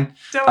fine.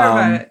 Don't worry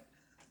about it.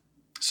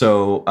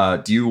 So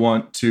do you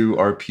want to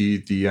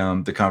RP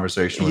the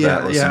conversation with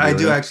Atlas? Yeah, and I do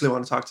Delia? actually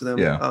want to talk to them.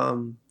 Yeah.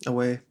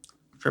 Away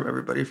from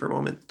everybody for a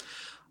moment.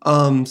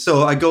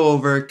 So I go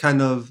over,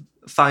 kind of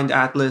find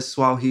Atlas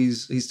while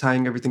he's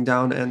tying everything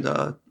down,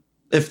 and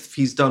if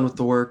he's done with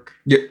the work.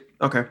 Yeah.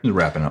 Okay. Just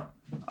wrapping up.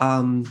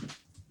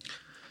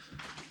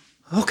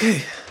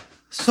 Okay.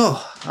 So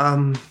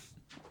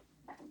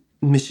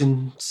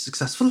mission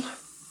successful,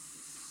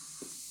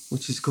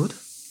 which is good.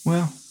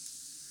 Well,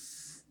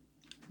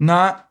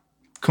 not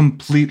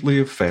completely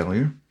a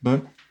failure,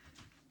 but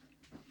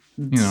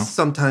you know.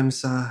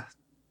 Sometimes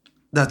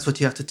that's what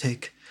you have to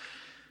take.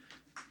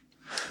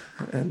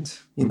 And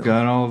you We know,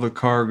 got all the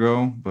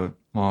cargo, but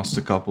lost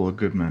a couple of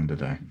good men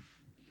today.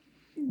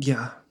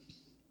 yeah,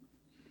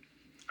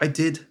 I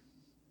did.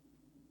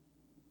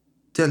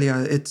 Delia,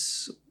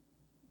 it's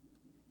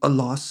a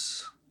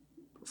loss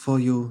for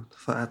you,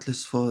 for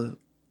Atlas, for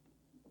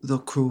the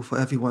crew, for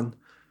everyone.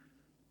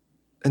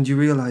 And you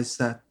realize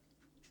that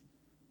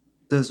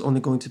there's only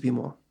going to be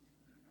more.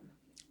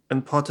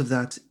 And part of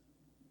the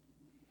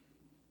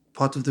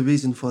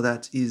reason for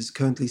that is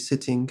currently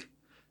sitting,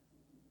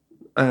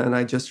 and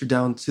I gesture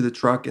down to the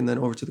truck and then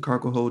over to the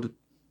cargo hold,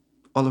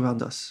 all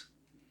around us.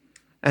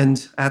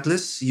 And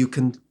Atlas, you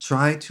can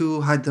try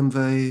to hide them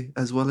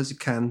as well as you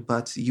can,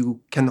 but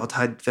you cannot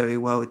hide very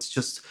well. It's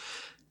just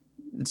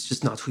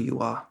not who you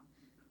are.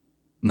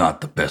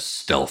 Not the best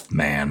stealth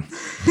man.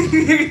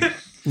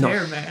 No.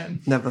 Fair, man.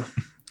 Never.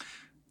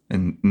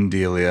 And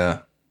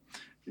Delia,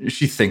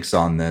 she thinks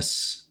on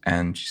this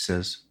and she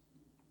says,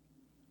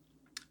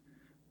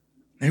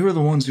 they were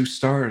the ones who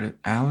started it,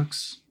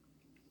 Alex.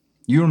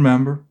 You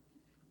remember,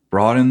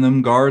 brought in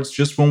them guards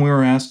just when we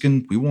were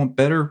asking, we want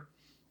better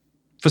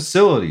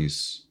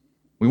facilities.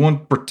 We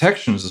want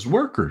protections as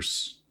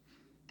workers.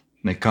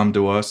 And they come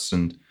to us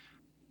and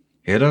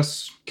hit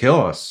us, kill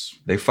us.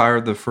 They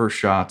fired the first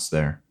shots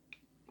there.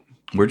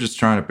 We're just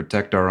trying to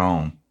protect our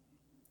own,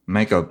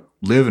 make a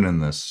living in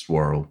this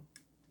world.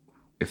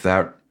 If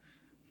that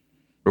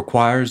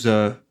requires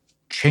a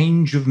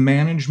change of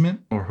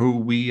management or who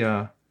we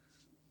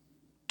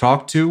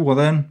talk to, well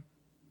then,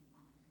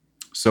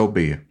 so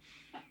be it.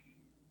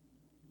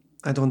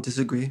 I don't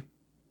disagree.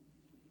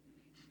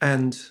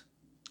 And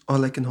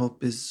all I can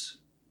hope is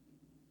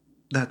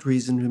that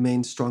reason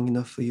remains strong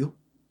enough for you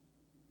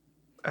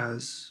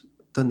as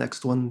the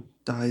next one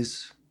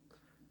dies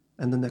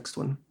and the next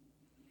one.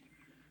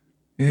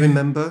 Yeah.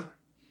 Remember,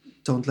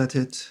 don't let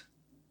it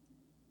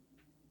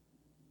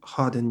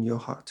harden your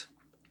heart.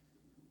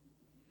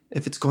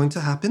 If it's going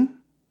to happen,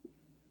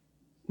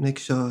 make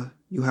sure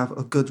you have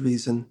a good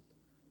reason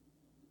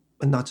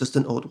and not just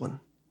an old one.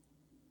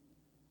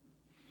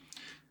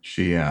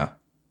 She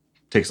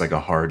takes like a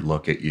hard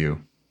look at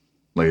you,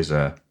 lays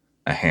a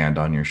hand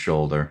on your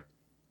shoulder.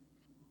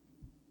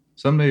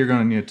 Someday you're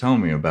going to need to tell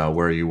me about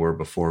where you were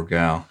before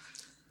Gal.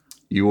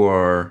 You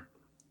are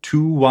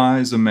too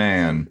wise a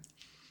man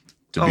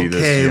to be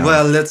this Okay, young.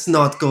 well, let's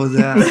not go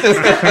there.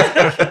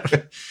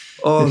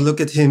 Oh,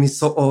 look at him, he's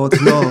so old.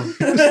 No.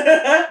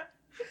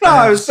 No,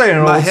 I was saying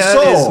an my old hair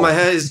soul.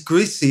 is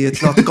greasy,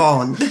 it's not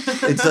gone.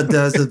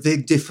 There's a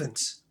big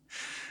difference.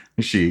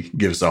 She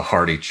gives a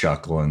hearty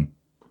chuckle and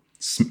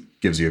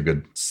gives you a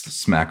good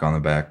smack on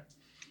the back.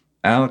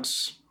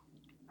 Alex,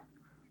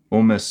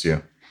 we'll miss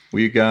you.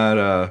 We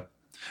got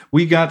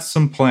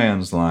some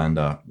plans lined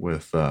up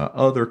with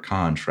other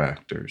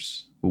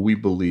contractors who we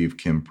believe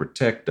can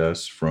protect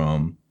us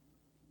from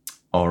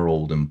our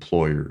old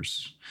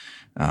employers.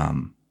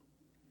 You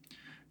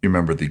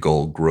remember the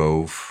Gold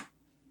Grove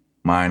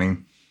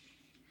mining?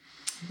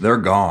 They're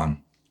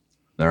gone.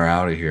 They're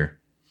out of here.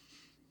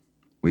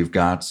 We've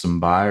got some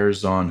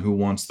buyers on who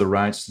wants the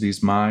rights to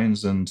these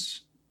mines and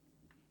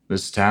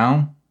this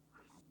town.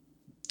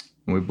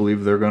 We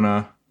believe they're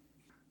gonna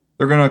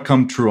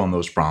come true on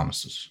those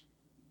promises.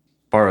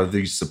 Part of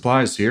these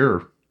supplies here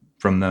are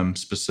from them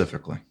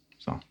specifically.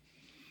 So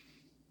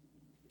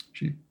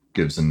she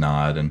gives a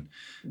nod and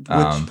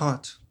Which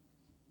part?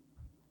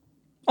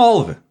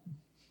 all of it.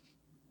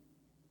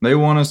 They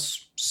want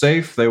us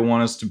safe. They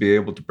want us to be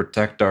able to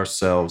protect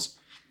ourselves.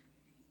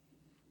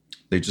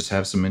 They just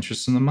have some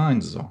interest in the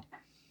mines is all.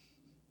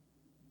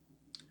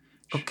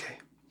 Okay.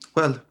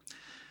 Well,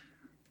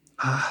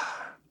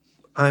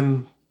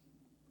 I'm,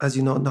 as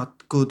you know,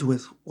 not good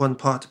with one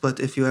part, but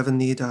if you ever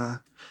need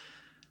a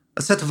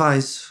set of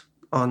eyes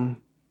on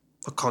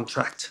a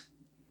contract,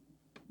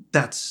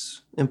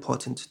 that's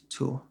important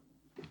too.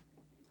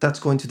 That's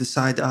going to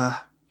decide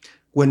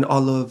when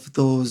all of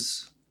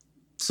those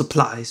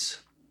supplies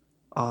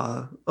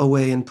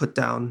away and put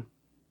down.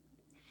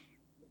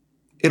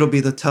 It'll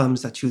be the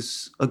terms that you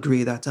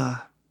agree that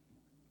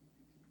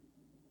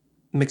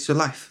makes your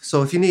life.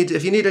 So if you need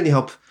any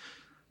help,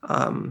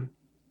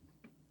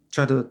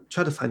 try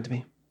to find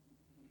me.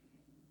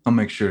 I'll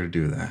make sure to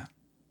do that.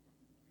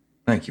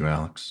 Thank you,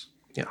 Alex.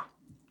 Yeah.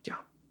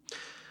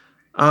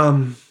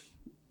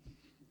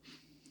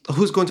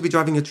 Who's going to be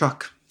driving your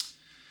truck?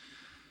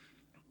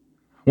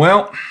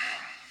 Well,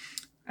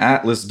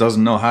 Atlas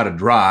doesn't know how to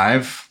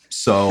drive,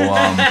 so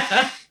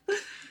I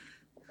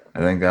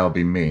think that'll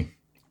be me.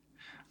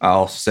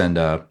 I'll send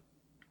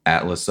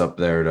Atlas up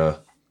there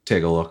to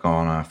take a look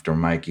on after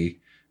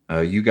Mikey.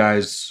 You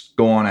guys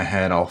go on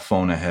ahead. I'll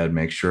phone ahead,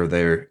 make sure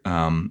they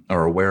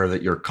are aware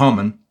that you're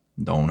coming.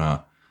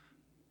 Don't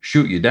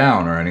shoot you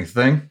down or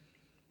anything.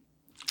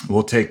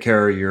 We'll take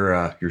care of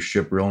your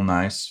ship real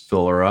nice,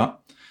 fill her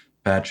up,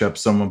 patch up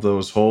some of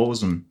those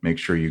holes, and make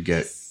sure you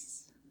get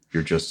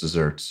your just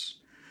desserts.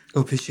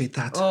 Appreciate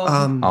that.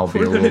 I'll be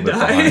a little bit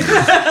behind you.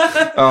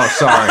 Oh,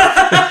 sorry.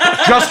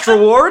 Just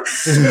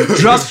rewards?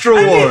 Just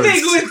rewards.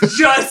 Anything with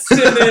just in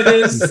it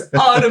is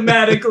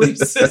automatically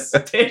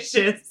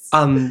suspicious.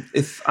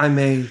 If I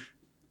may,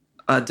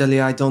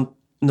 Delia, I don't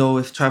know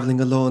if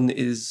traveling alone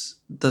is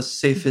the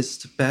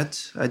safest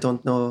bet. I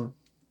don't know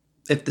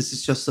if this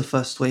is just the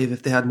first wave.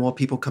 If they had more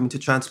people coming to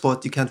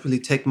transport, you can't really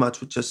take much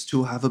with just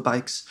 2 hover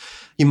bikes.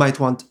 You might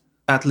want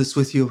Atlas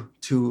with you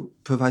to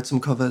provide some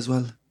cover as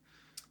well.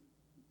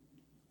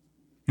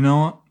 You know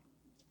what?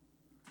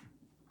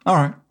 All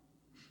right.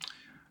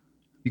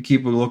 You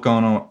keep a look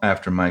on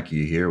after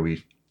Mikey here.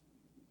 We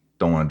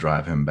don't want to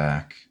drive him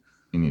back.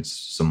 He needs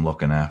some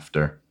looking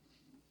after.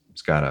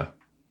 He's got a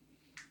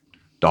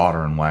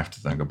daughter and wife to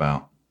think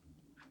about.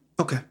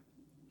 Okay.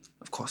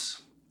 Of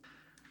course.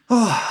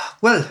 Oh,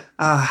 well,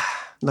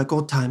 like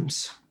old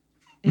times.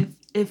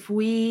 If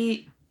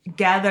we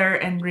gather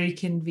and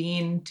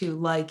reconvene to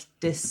like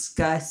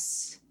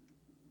discuss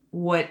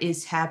what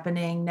is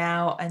happening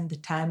now and the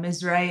time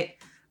is right,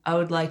 I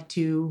would like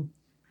to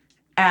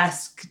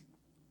ask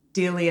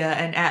Delia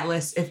and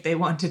Atlas if they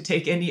want to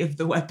take any of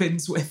the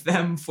weapons with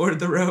them for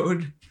the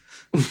road.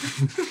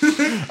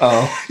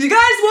 Oh. You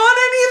guys want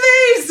any of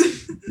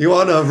these? You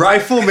want a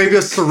rifle, maybe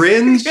a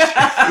syringe?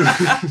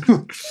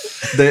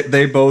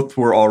 They both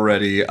were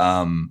already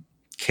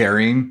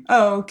carrying.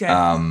 Oh, okay.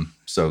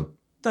 So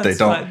That's they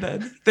don't. fine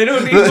then. They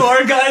don't need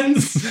more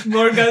guns.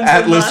 More guns.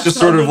 Atlas just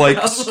sort of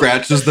like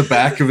scratches the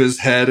back of his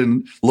head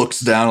and looks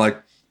down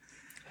like,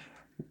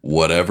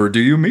 whatever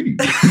do you mean?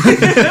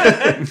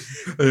 the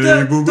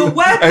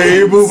weapons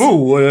Hey, boo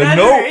boo. that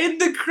No. are in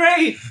the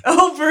crate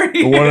over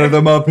here. One of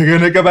them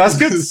picnic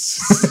baskets.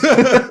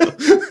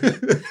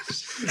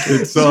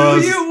 It's Do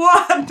you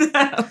want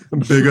them?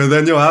 bigger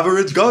than your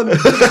average gun.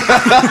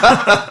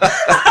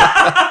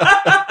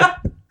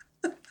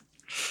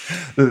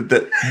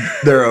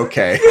 They're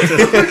okay.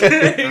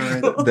 Okay,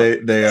 cool.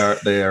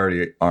 They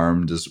already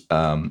armed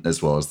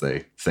as well as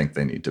they think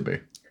they need to be.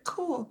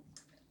 Cool.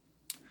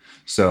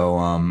 So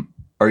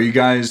are you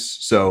guys?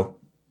 So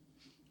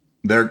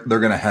they're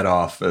gonna head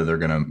off. They're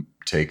gonna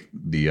take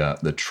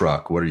the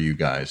truck. What are you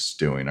guys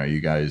doing? Are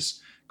you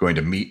guys going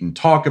to meet and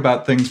talk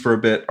about things for a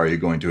bit? Are you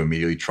going to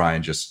immediately try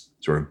and just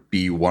sort of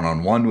be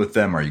one-on-one with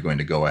them? Are you going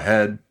to go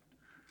ahead?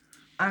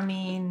 I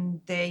mean,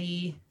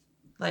 we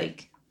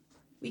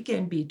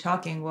can be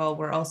talking while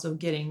we're also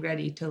getting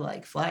ready to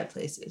like fly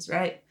places,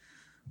 right?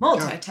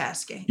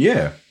 Multitasking.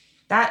 Yeah.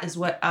 That is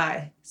what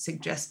I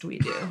suggest we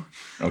do.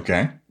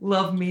 Okay.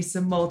 Love me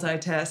some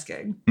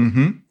multitasking.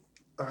 Mm-hmm.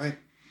 All right.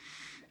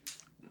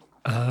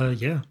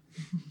 Yeah.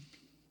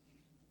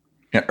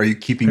 Yeah. Are you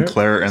keeping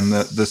Claire in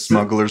the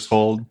smuggler's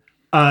hold?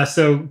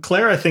 So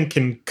Claire, I think,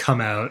 can come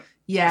out.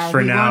 Yeah, For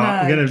we now, I'm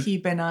want to gonna-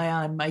 keep an eye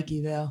on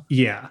Mikey, though.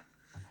 Yeah.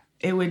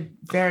 It would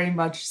very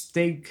much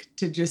stink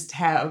to just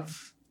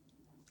have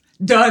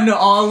done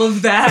all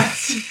of that.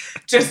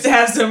 Just to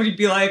have somebody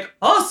be like,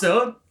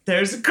 also,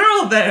 there's a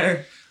girl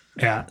there.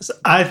 Yeah. So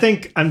I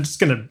think I'm just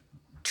going to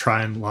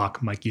try and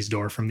lock Mikey's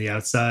door from the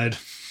outside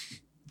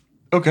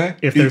Okay.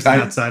 if there's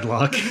an outside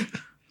lock.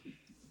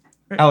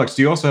 Alex,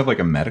 do you also have like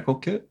a medical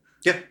kit?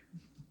 Yeah.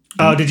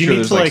 Oh, did you Sure need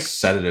there's to like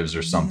sedatives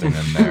or something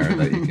in there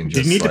that you can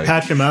just did you need like, to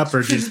patch him up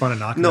or do you just want to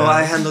knock him No, out?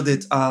 I handled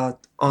it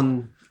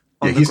on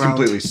Yeah, the he's ground.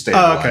 completely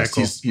stabilized. Oh, okay,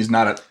 cool. He's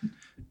not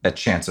at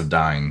chance of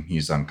dying.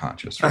 He's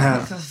unconscious I right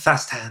have now.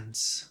 fast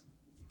hands.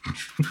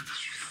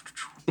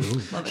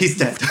 Love it. He's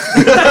dead.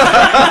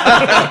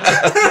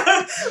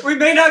 We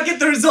may not get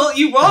the result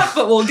you want,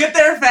 but we'll get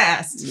there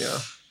fast. Yeah.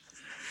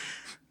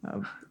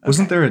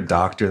 Wasn't there a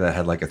doctor that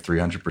had like a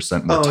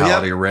 300%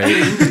 mortality rate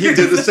He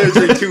did the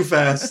surgery too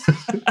fast.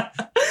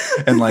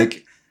 and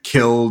like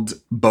killed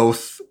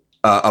both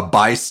a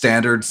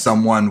bystander,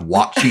 someone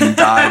watching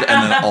died,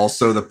 and then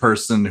also the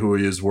person who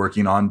he was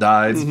working on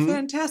died? Mhm.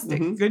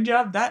 Fantastic. Mhm. Good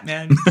job, that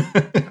man.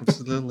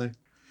 Absolutely.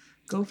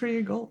 Go for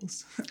your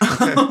goals.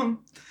 Okay.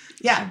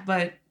 Yeah,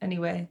 but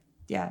anyway,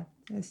 yeah.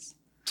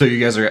 So you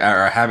guys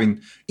are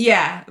having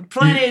Yeah,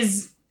 plan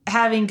is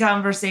having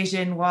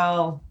conversation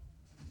while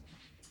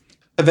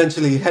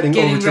eventually heading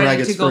getting over to ready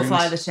Ragged to Springs. go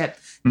fly the ship.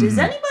 Does Mhm.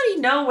 anybody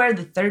know where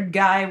the third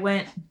guy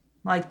went?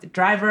 Like the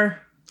driver?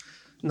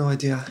 No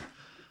idea.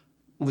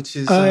 Which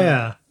is Oh,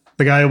 yeah.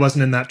 The guy who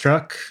wasn't in that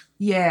truck.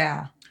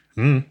 Yeah.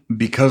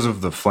 Because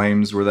of the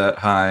flames were that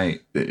high,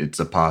 it's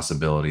a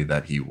possibility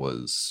that he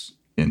was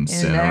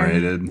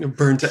incinerated.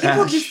 burned to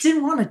People ash. just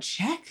didn't want to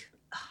check.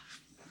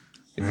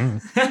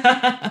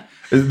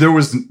 There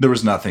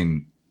was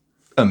nothing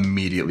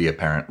immediately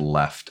apparent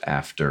left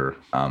after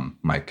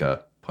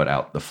Micah put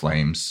out the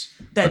flames,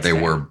 but That's they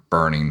fair. were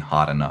burning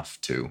hot enough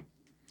to.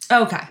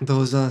 Okay.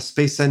 Those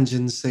space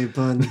engines, they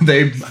burn.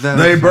 They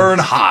burn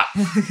hot.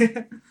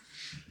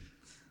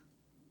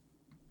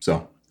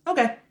 So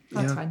Okay.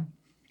 That's Yeah. fine.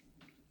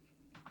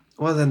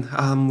 Well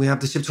then, we have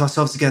the ship to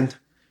ourselves again,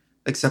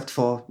 except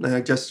for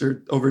I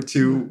gestured over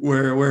to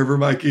wherever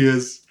Mikey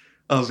is,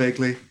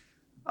 vaguely.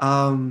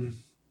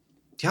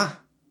 Yeah.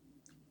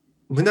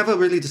 We never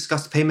really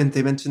discussed payment.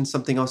 They mentioned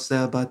something else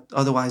there, but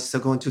otherwise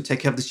they're going to take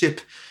care of the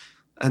ship,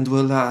 and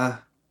we'll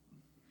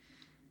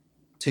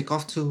take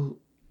off to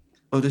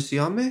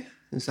Odysseame.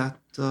 Is that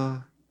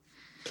the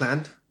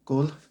plan,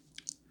 goal?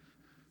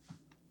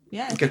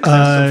 Yeah. Get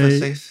somewhere Uh,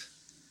 safe.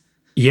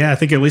 Yeah, I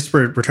think at least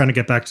we're trying to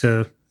get back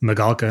to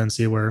Magalka and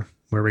see where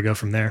we go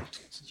from there.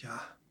 Yeah.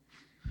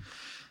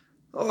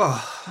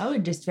 Oh, I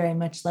would just very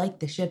much like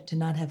the ship to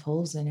not have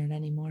holes in it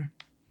anymore.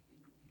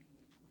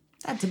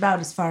 That's about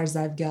as far as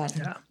I've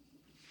gotten. Yeah.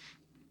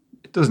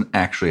 it doesn't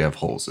actually have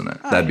holes in it.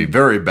 Oh, That'd be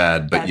very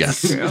bad, but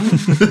That's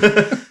yes.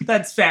 true.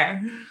 That's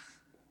fair.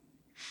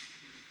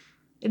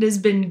 It has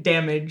been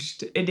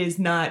damaged. It is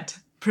not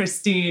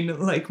pristine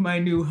like my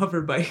new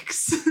hover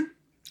bikes.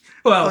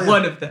 Well, Oh, yeah.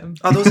 one of them.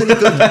 are those any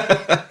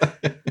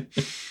good?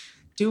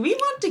 Do we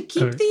want to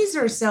keep Okay. these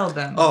or sell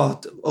them?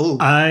 Oh.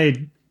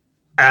 I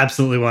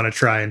absolutely want to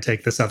try and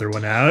take this other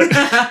one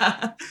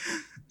out.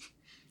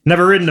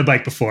 Never ridden a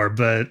bike before,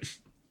 but it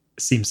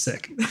seems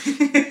sick.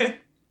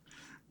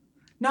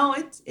 No,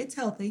 it's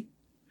healthy.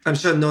 I'm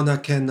sure Nona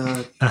can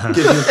Uh-huh.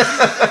 give you.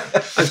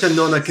 I'm sure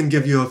Nona can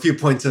give you a few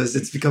pointers.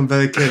 It's become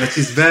very clear that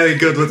she's very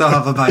good with a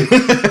hover bike.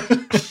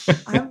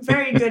 I'm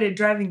very good at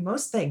driving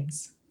most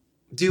things.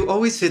 Do you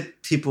always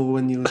hit people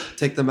when you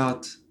take them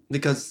out?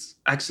 Because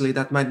actually,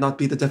 that might not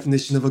be the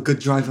definition of a good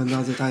driver.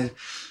 Now that I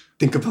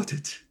think about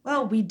it.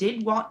 Well, we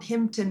did want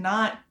him to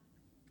not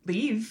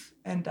leave,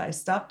 and I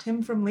stopped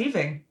him from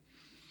leaving.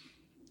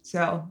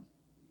 So,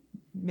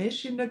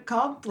 mission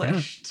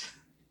accomplished.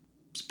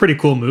 It's a pretty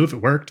cool move.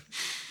 It worked.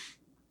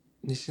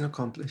 Mission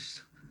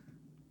accomplished.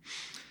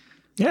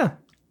 Yeah.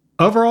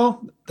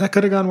 Overall, that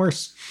could have gone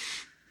worse.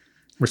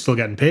 We're still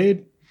getting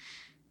paid.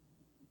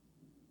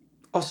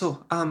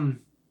 Also,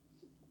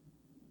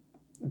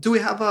 do we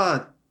have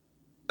a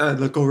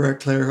look over at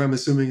Claire, who I'm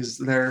assuming is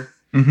there?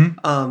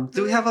 Mm-hmm.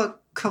 Do we have a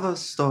cover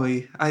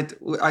story? I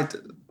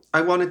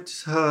wanted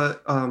her.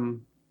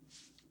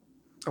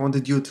 I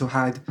wanted you to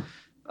hide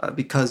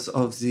because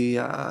of the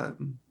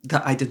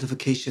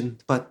identification.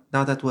 But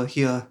now that we're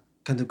here,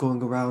 kind of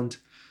going around,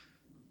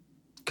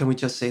 can we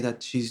just say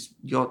that she's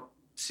your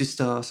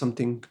sister or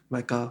something,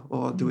 Micah?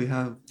 Or do we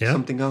have Yeah.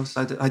 something else?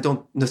 I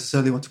don't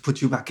necessarily want to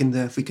put you back in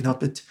there if we can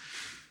help it.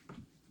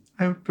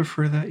 I would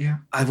prefer that, yeah.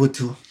 I would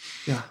too.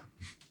 Yeah.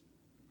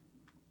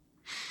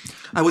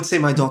 I would say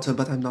my daughter,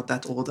 but I'm not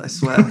that old, I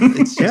swear.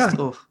 It's just,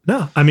 Yeah. oh.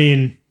 No, I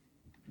mean,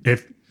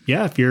 if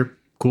you're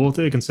cool with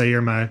it, you can say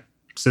you're my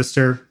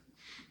sister.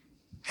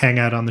 Hang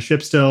out on the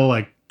ship still,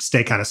 like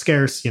stay kind of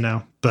scarce,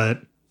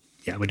 But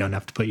yeah, we don't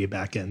have to put you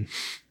back in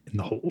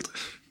the hold.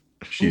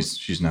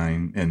 She's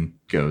 9 and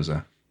goes,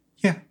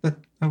 yeah, that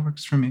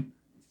works for me.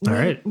 All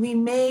right. We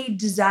may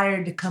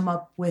desire to come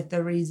up with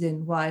a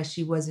reason why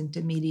she wasn't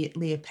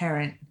immediately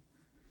apparent.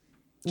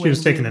 She was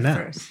when taking we a nap.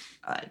 First,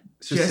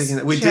 Just just taking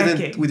it. We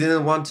checking.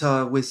 didn't want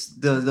her with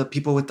the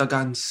people with the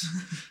guns.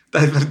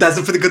 That's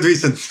a pretty good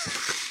reason.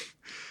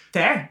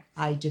 Fair.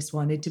 I just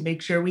wanted to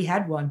make sure we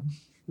had one.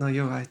 No,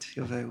 you're right.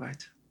 You're very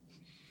right.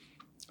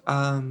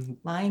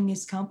 Lying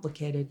is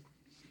complicated.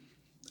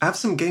 I have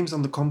some games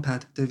on the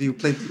compad. Have you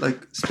played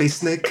like Space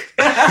Snake?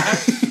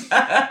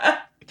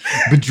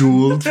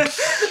 Bejeweled.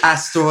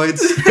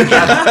 Asteroids.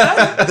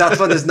 That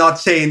one is not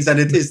changed and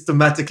it is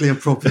thematically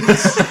appropriate.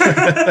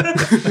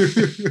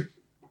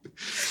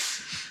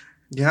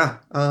 Yeah.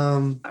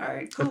 All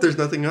right, cool. If there's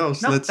nothing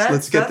else, Nope,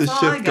 let's get this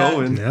that's all I ship got.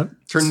 going. Yep.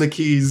 Turn the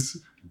keys.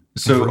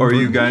 So are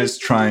you guys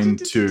trying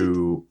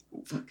to...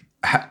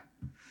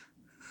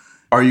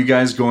 Are you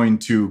guys going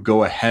to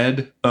go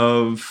ahead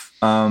of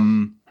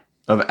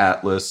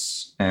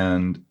Atlas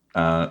and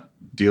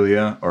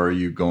Delia, or are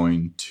you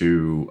going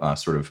to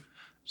sort of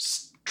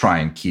try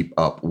and keep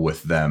up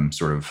with them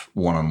sort of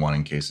one-on-one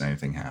in case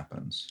anything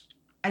happens?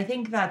 I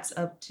think that's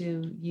up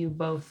to you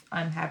both.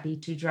 I'm happy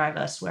to drive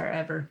us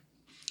wherever.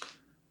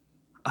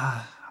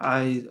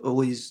 I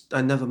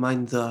never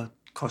mind the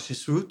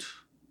cautious route.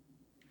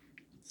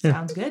 Yeah.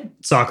 Sounds good.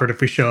 It's awkward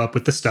if we show up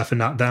with the stuff and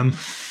not them.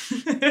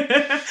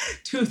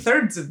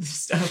 2/3 of the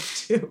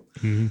stuff too.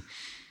 Mhm.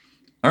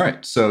 All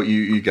right, so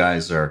you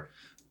guys are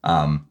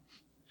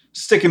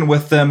sticking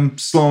with them,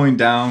 slowing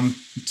down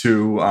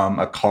to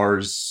a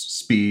car's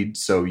speed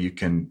so you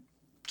can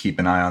keep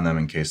an eye on them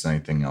in case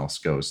anything else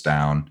goes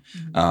down.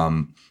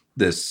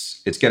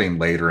 It's getting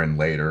later and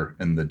later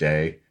in the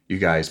day. You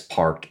guys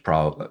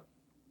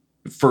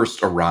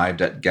first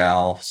arrived at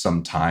Gal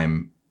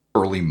sometime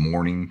early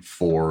morning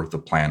for the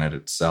planet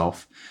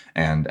itself.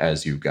 And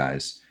as you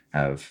guys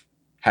have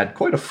had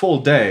quite a full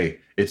day,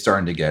 it's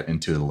starting to get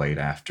into the late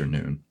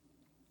afternoon.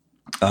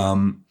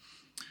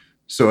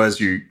 So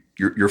as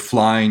you're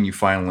flying, you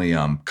finally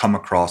come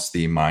across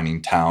the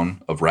mining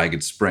town of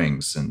Ragged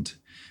Springs, and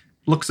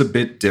looks a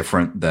bit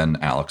different than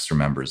Alex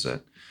remembers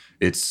it.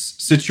 It's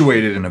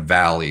situated in a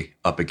valley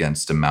up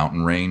against a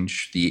mountain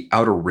range. The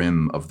outer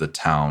rim of the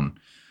town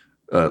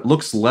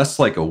looks less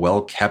like a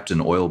well-kept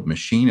and oiled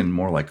machine and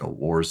more like a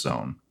war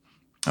zone.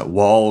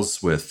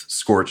 Walls with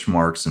scorch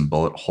marks and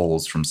bullet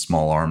holes from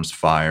small arms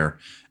fire,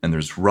 and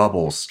there's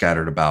rubble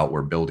scattered about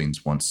where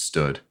buildings once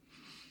stood.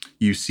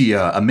 You see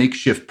a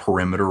makeshift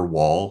perimeter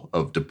wall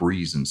of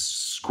debris and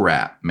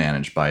scrap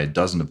managed by a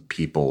dozen of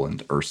people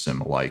and Ursim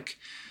alike.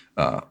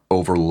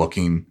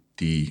 Overlooking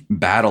the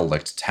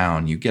battle-licked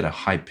town, you get a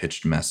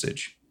high-pitched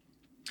message.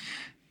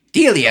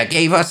 Delia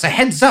gave us a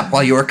heads up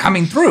while you were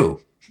coming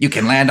through. You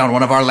can land on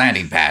one of our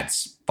landing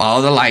pads.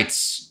 Follow the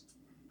lights.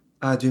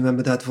 I do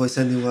remember that voice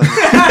anyway.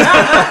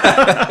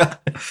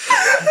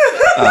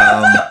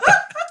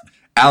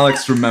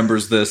 Alex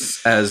remembers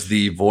this as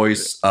the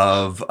voice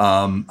of,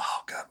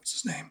 what's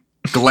his name?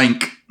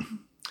 Glenk.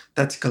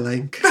 That's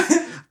Galenk.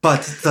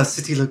 But the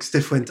city looks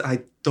different.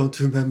 I don't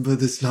remember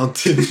this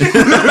mountain.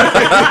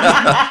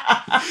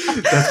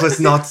 That was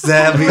not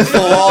there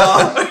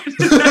before.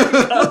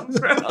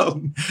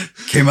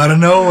 Came out of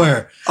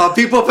nowhere. Are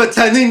people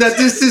pretending that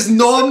this is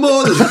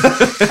normal?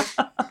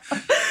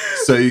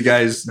 So you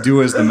guys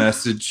do as the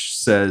message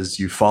says.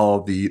 You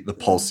follow the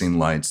pulsing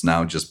lights,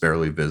 now just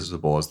barely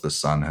visible as the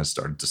sun has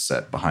started to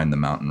set behind the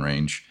mountain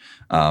range.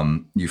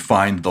 You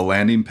find the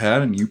landing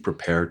pad and you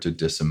prepare to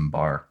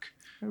disembark.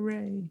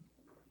 Hooray.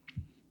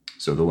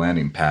 So the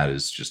landing pad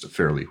is just a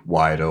fairly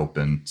wide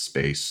open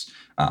space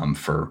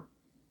for,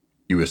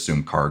 you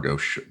assume, cargo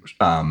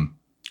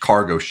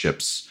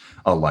ships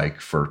alike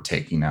for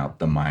taking out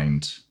the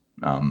mined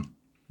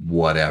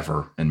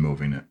whatever and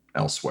moving it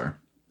elsewhere.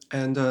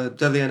 And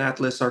Delia and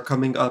Atlas are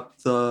coming up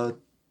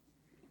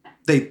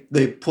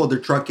They pulled their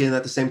truck in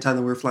at the same time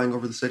that we were flying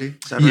over the city?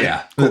 Is that right?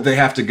 Yeah. Cool. They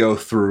have to go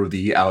through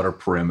the outer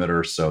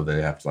perimeter, so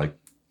they have to,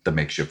 the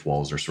makeshift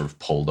walls are sort of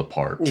pulled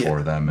apart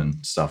for them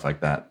and stuff like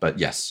that. But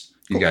yes,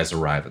 you guys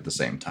arrive at the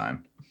same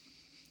time.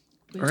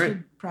 We All right.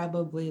 should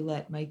probably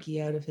let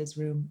Mikey out of his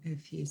room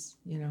if he's,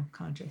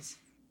 conscious.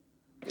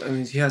 I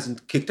mean, he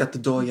hasn't kicked at the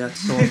door yet,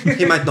 so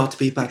he might not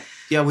be, but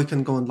yeah, we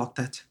can go and lock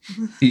that.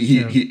 He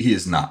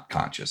is not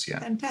conscious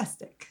yet.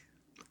 Fantastic.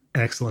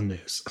 Excellent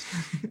news.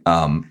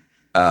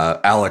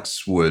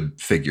 Alex would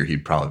figure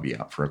he'd probably be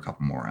out for a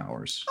couple more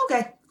hours.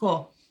 Okay,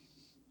 cool.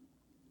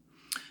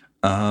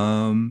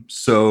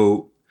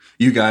 So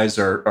you guys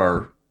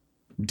are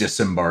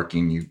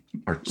disembarking. You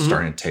are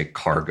starting to take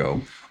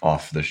cargo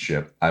off the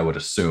ship, I would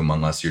assume,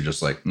 unless you're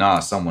just like,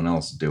 nah, someone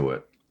else do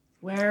it.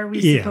 Where are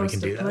we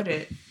supposed to put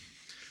it?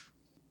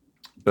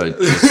 But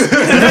That's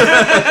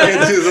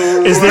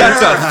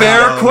a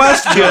fair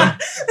question.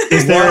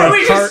 Is there Are a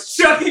we just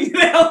chucking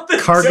it out the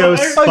cargo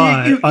door?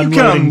 spot you can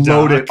unloading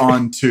unload dock? it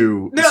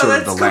onto No, sort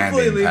that's of the landing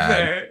completely pad.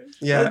 fair.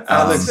 Yeah,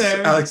 That's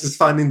fair. Alex is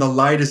finding the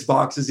lightest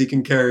boxes he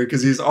can carry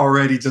because he's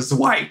already just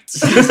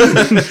wiped.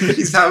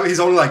 he's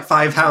only like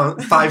 5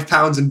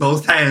 pounds in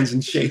both hands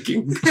and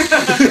shaking.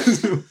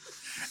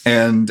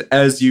 And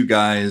as you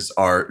guys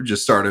are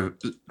just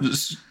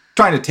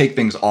trying to take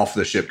things off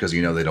the ship because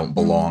they don't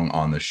belong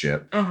on the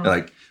ship,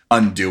 like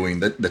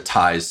undoing the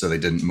ties so they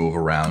didn't move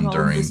around All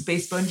during the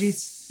space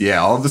bungees.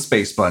 Yeah, all of the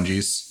space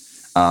bungees.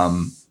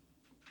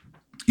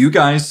 You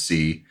guys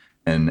see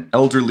an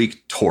elderly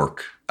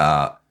Torque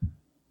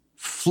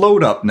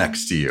float up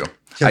next to you.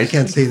 I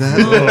can't say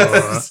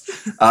that.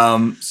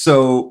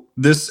 So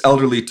this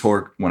elderly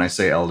Torque, when I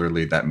say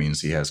elderly, that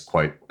means he has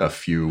quite a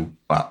few.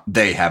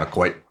 They have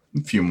quite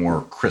a few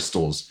more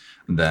crystals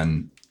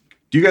than.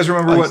 Do you guys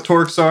remember what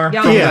Torques are?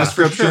 Yeah. From the Yeah,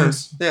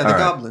 descriptions? Sure. Yeah, All the right.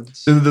 goblins.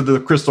 So the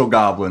crystal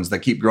goblins that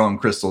keep growing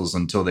crystals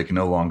until they can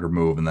no longer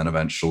move, and then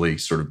eventually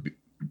sort of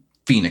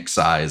phoenix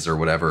size or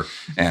whatever,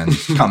 and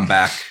come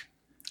back.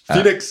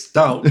 Phoenix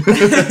down.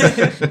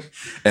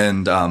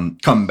 And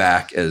come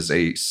back as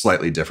a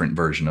slightly different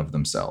version of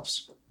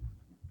themselves.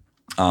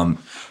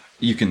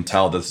 You can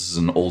tell this is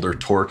an older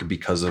Torque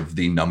because of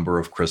the number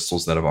of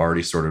crystals that have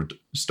already sort of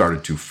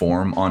started to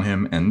form on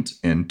him. And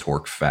in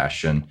Torque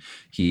fashion,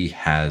 he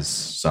has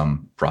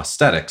some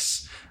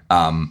prosthetics.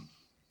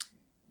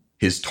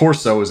 His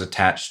torso is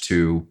attached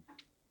to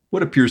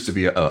what appears to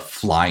be a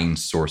flying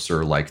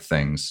saucer-like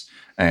things.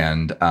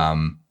 And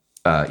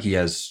he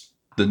has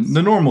the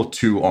normal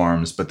 2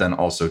 arms, but then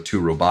also 2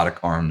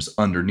 robotic arms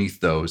underneath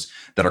those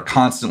that are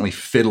constantly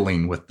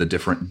fiddling with the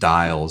different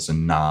dials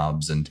and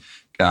knobs and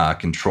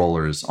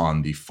controllers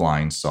on the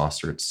flying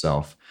saucer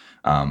itself.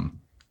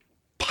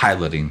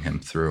 piloting him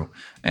through,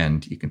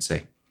 and you can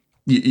say,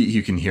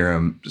 you can hear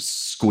him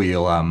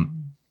squeal,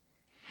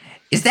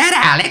 Is that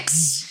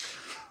Alex?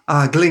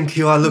 Glink,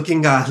 you are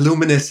looking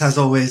luminous as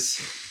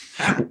always.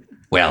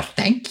 Well,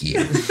 thank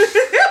you.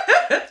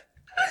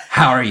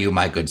 How are you,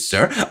 my good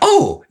sir?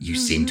 Oh, you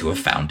seem to have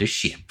found a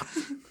ship.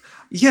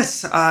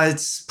 Yes,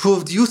 it's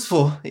proved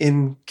useful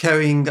in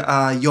carrying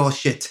your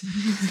shit.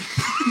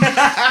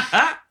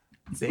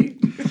 See?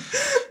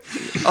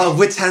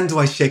 Which hand do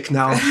I shake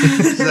now?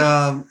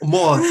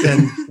 More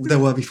than there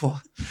were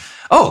before.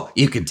 Oh,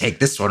 you can take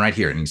this one right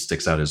here. and he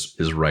sticks out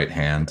his right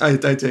hand. I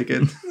take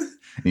it.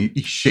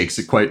 He shakes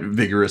it quite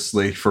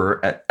vigorously,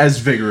 for as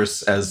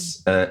vigorous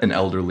as an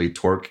elderly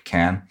Torque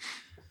can.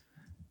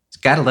 It's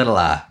got a little,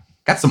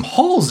 got some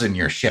holes in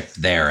your ship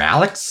there,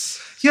 Alex.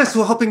 Yes,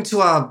 we're hoping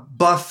to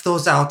buff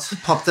those out,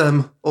 pop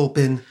them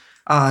open.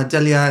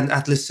 Delia and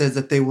Atlas said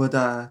that they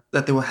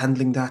were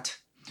handling that.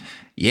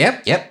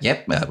 Yep.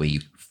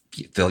 We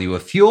fill you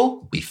with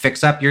fuel, we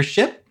fix up your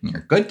ship, and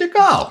you're good to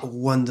go.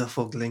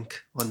 Wonderful, Glink.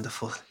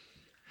 Wonderful.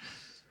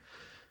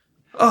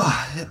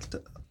 Oh,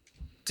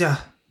 yeah.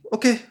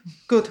 Okay,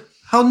 good.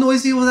 How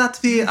noisy will that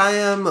be? I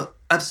am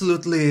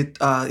absolutely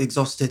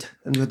exhausted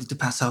and ready to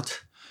pass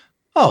out.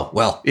 Oh,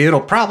 well,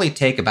 it'll probably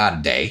take about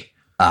a day.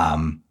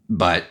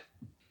 But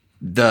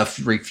the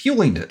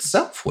refueling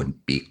itself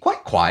wouldn't be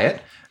quite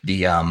quiet.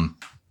 The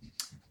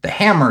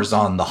hammers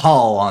on the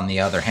hull, on the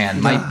other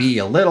hand, might be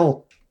a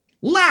little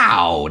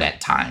loud at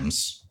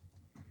times.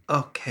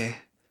 Okay.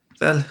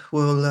 Well,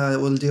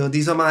 we'll deal.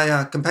 These are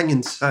my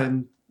companions.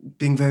 I'm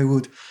being very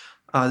rude.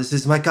 This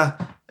is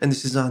Micah, and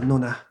this is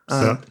Nona.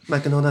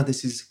 Micah, Nona,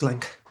 this is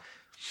Glink.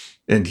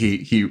 And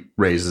he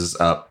raises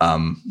up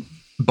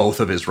both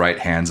of his right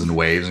hands and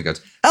waves and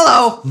goes,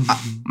 Hello,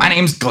 my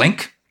name's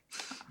Glink.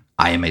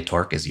 I am a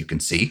Torque, as you can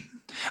see.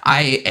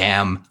 I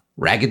am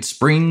Ragged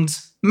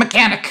Springs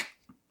mechanic.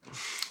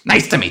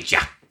 Nice to meet you.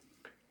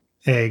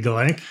 Hey,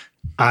 Glenk.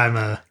 I'm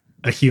a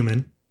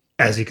human,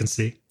 as you can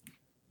see.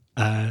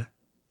 I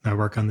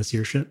work on this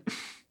year ship.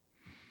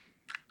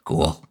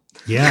 Cool.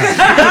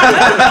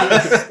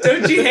 Yeah.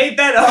 Don't you hate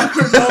that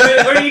awkward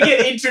moment where you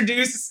get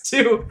introduced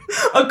to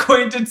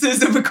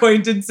acquaintances of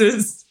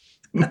acquaintances?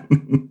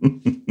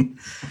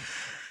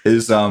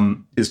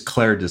 Is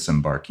Claire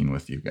disembarking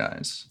with you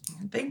guys?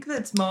 I think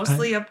that's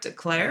mostly up to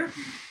Claire. I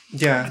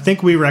Yeah.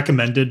 think we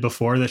recommended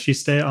before that she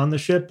stay on the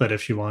ship, but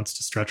if she wants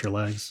to stretch her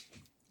legs.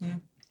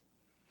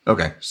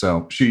 Okay,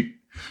 so she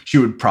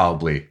would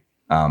probably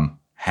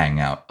hang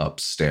out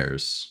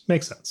upstairs.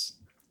 Makes sense.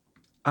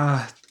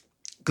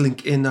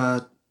 Glink, in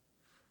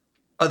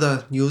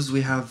other news,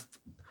 we have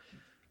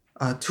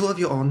two of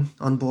your own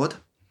on board.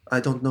 I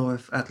don't know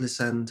if Atlas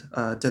and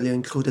Delia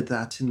included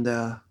that in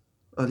their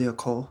earlier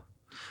call.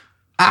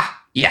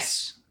 Ah,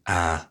 yes.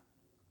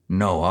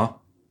 Noah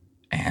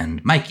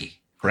and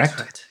Mikey, correct?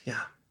 That's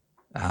right,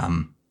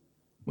 yeah.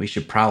 We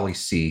should probably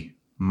see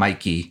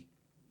Mikey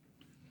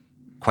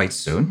quite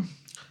soon.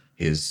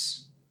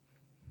 His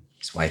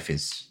wife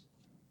is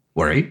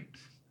worried.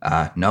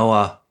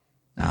 Noah,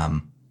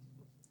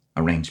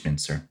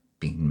 arrangements are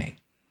being made.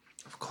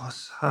 Of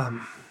course.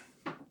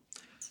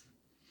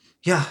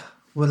 Yeah,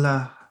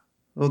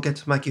 we'll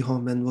get Mikey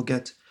home and we'll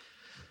get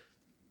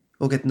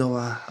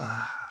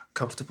Noah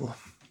comfortable.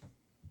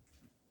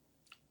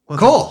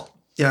 Cool.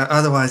 Yeah,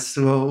 otherwise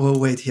we'll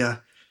wait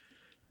here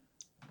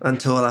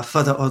until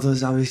further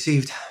orders are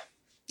received.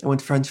 I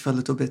went French for a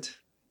little bit.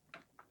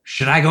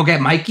 Should I go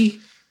get Mikey?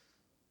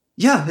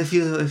 Yeah, if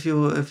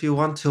you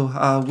want to,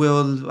 I'll go.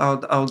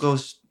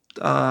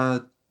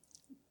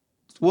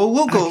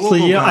 We'll go.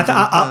 Actually, we'll go grab him.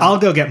 I'll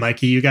go get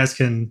Mikey. You guys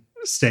can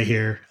stay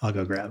here. I'll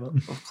go grab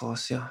him. Of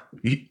course, yeah.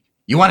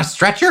 You want a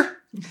stretcher?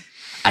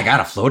 I got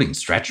a floating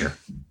stretcher.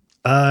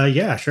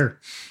 Yeah, sure.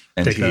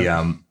 And Take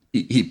that.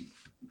 he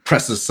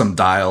presses some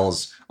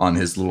dials on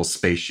his little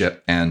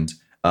spaceship, and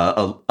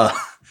a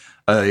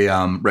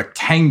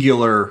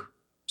rectangular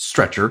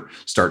stretcher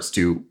starts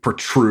to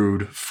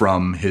protrude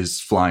from his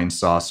flying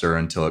saucer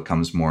until it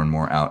comes more and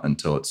more out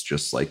until it's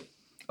just like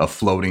a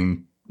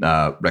floating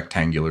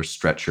rectangular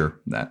stretcher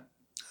that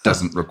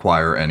doesn't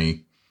require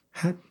any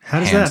How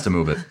does hands that to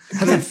move it.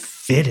 how does that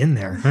fit in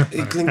there? Huh.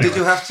 Glink, did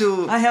you have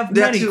to? I have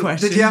did many you-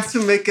 questions. Did you have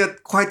to make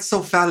it quite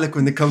so phallic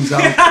when it comes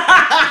out?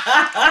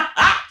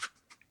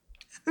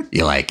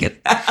 You like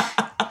it?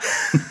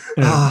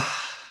 Ah,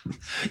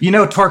 You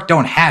know, Torque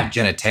don't have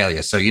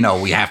genitalia, so,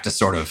 we have to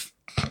sort of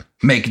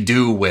make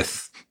do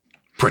with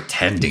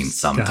pretending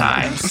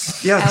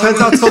sometimes. yeah,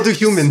 turns out so do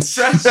humans.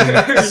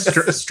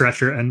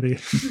 Stretcher envy.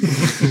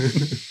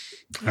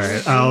 All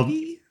right,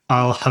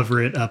 I'll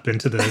hover it up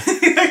into the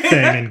thing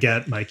and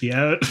get Mikey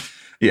out.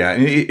 Yeah,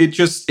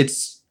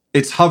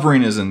 it's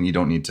hovering as in you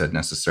don't need to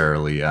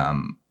necessarily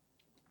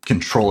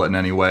control it in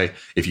any way.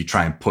 If you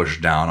try and push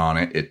down on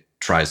it, it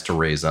tries to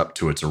raise up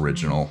to its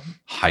original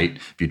height.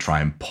 If you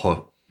try and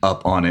pull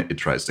up on it, it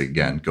tries to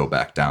again go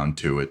back down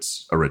to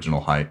its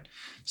original height.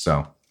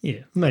 So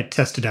Yeah, might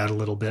test it out a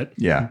little bit.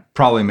 yeah,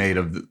 probably made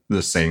of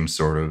the same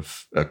sort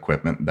of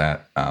equipment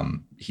that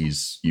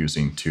he's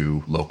using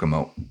to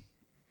locomote.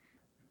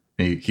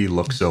 He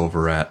looks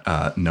over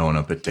at Nona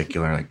in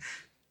particular, like,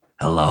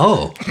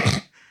 Hello.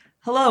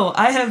 Hello,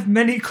 I have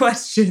many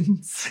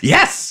questions.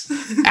 Yes,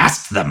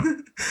 ask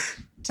them.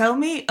 Tell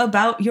me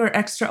about your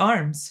extra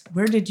arms.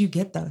 Where did you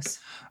get those?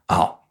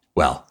 Oh,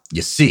 well,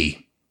 you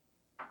see,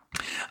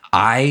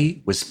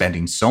 I was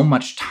spending so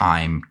much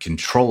time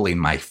controlling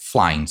my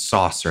flying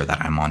saucer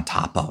that I'm on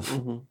top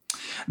of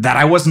that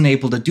I wasn't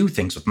able to do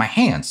things with my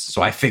hands.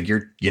 So I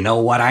figured, you know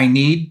what I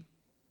need?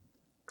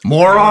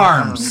 More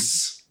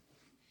arms.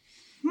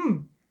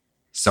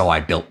 So I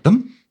built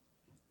them,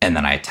 and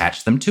then I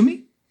attached them to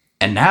me.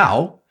 And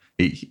now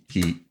he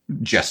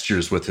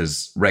gestures with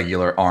his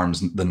regular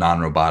arms, the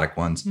non-robotic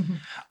ones.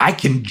 I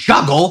can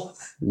juggle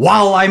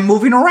while I'm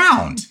moving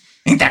around.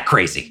 Ain't that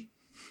crazy?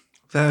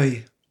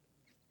 Very.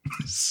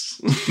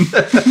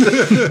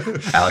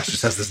 Alex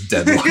just has this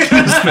dead look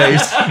on his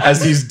face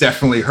as he's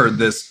definitely heard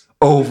this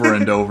over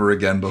and over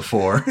again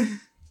before.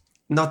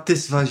 Not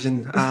this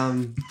version,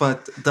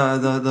 but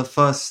the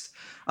first.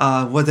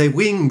 Were they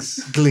wings,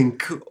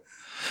 Glink,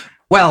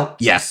 Well,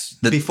 yes.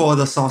 before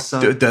the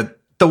saucer?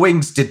 The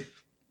wings did.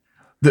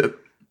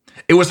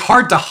 It was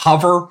hard to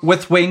hover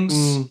with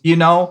wings, you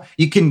know?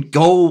 You can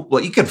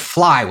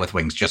fly with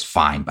wings just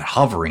fine, but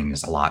hovering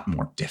is a lot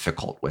more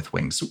difficult with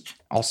wings.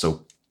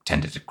 Also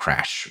tended to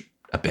crash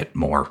a bit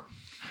more.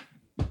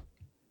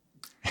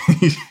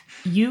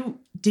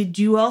 Did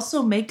you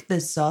also make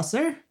this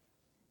saucer?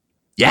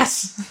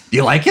 Yes. Do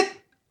you like it?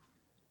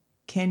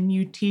 Can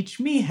you teach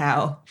me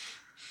how?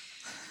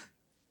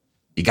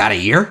 You got a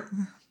ear?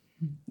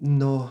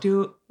 No, we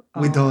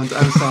Oh. don't.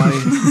 I'm sorry.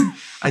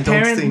 I don't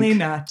Apparently think.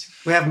 not.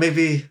 We have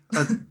maybe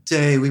a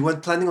day. We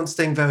weren't planning on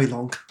staying very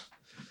long.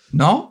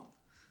 No?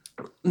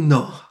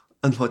 No,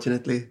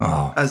 unfortunately.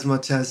 Oh, As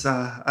much as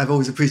I've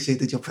always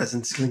appreciated your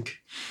presence, Glink.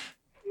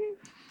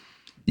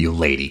 you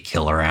lady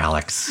killer,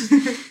 Alex.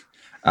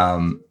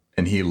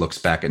 And he looks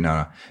back at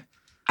Nona.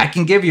 I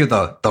can give you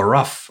the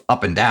rough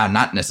up and down,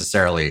 not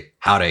necessarily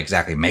how to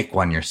exactly make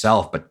one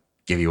yourself, but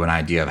give you an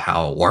idea of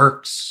how it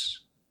works.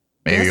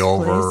 Maybe Yes,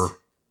 over please.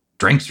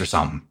 drinks or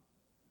something.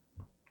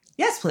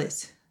 Yes,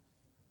 please.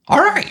 All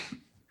right.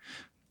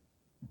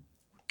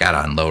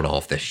 Gotta unload all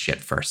of this shit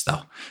first,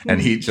 though.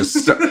 And he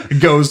just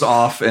goes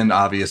off and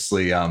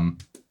obviously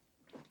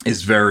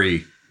is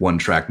very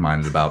one-track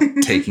minded about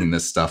taking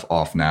this stuff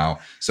off now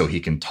so he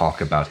can talk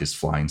about his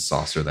flying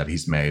saucer that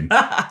he's made.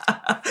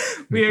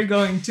 We are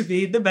going to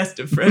be the best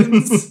of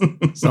friends.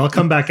 So I'll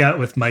come back out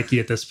with Mikey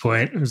at this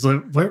point. It was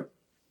like,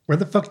 where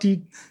the fuck do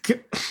you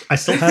get? I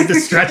still have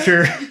this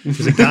stretcher.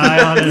 There's a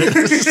guy on it.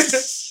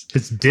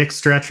 His dick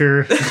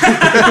stretcher.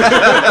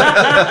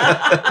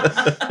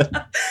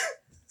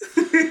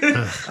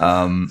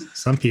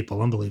 Some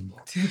people, unbelievable.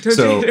 Don't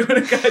So- you hate it when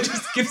a guy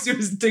just gives you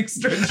his dick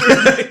stretcher?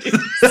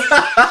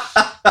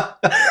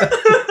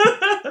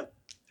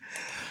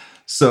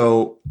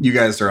 So you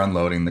guys are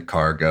unloading the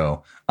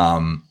cargo.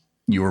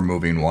 You were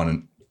moving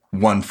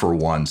one for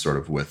one, sort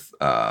of with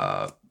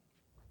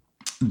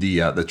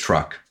the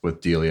truck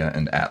with Delia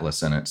and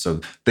Atlas in it.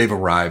 So they've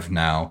arrived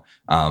now.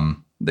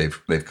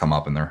 They've come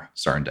up and they're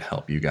starting to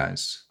help you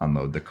guys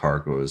unload the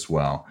cargo as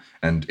well.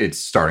 And it's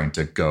starting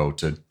to go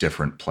to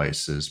different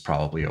places.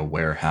 Probably a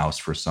warehouse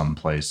for some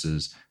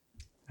places,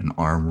 an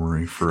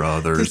armory for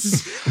others.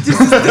 This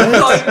is the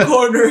gun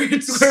corner.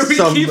 It's where we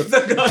keep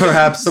the guns.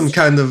 Perhaps some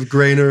kind of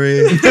granary,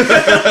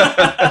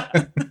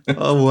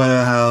 a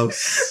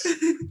warehouse,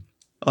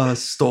 a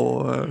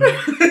store.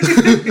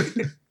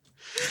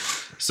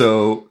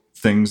 So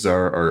things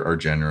are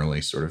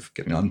generally sort of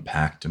getting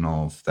unpacked and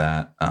all of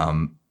that.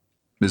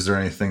 Is there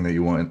anything that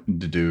you want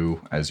to do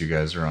as you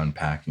guys are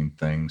unpacking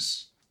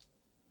things?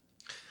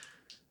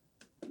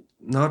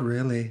 Not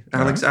really.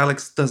 All right.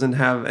 Alex doesn't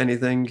have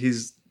anything.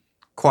 He's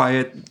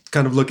quiet,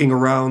 kind of looking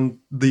around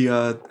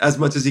the as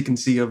much as he can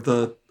see of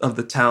the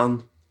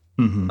town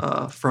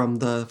from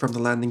the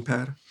landing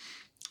pad.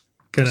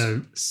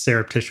 Gonna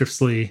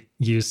surreptitiously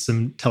use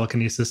some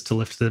telekinesis to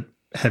lift the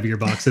heavier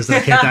boxes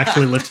that I can't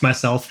actually lift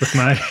myself with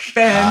my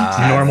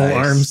Fantastic. normal nice.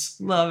 arms.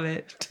 Love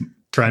it.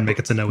 Try and make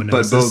it so no one But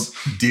notices.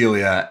 both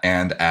Delia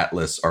and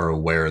Atlas are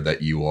aware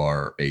that you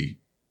are a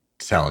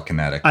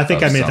telekinetic. I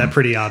think I of made some- that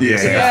pretty obvious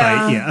in the Yeah.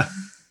 fight. Yeah.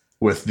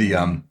 with the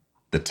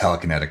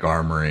telekinetic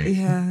armory.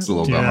 Yeah. It's a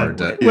little bit Yeah, hard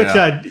to. which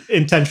yeah. I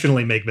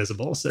intentionally make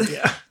visible. So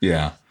yeah.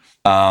 Yeah.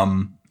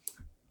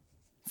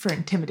 For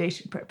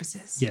intimidation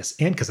purposes. Yes,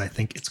 and because I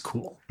think it's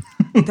cool.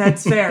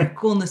 That's fair.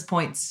 Coolness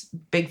points.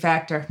 Big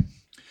factor.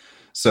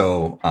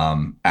 So,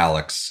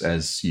 Alex,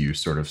 as you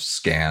sort of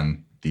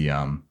scan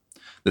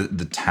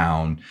the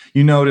town,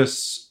 you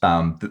notice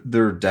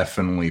there are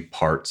definitely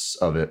parts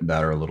of it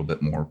that are a little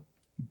bit more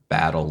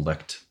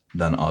battle-licked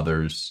than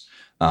others.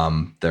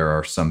 There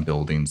are some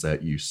buildings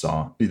that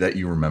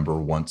you remember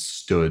once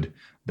stood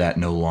that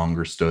no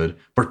longer stood.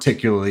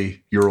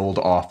 Particularly, your old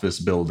office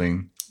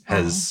building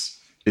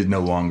it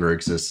no longer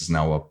exists. Is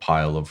now a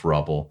pile of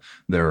rubble.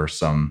 There are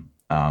some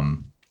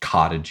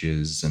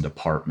cottages and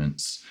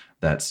apartments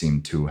that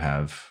seem to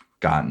have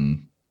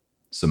gotten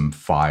some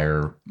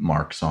fire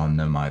marks on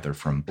them, either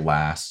from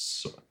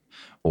blasts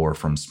or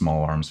from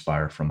small arms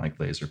fire from like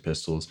laser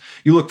pistols.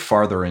 You look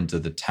farther into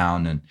the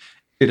town and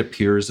it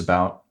appears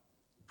about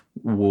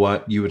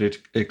what you would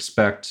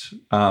expect,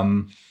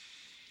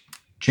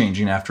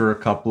 changing after a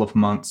couple of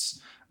months.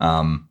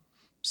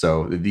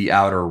 So the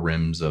outer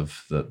rims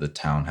of the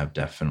town have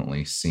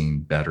definitely seen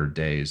better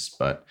days,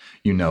 but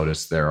you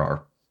notice there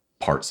are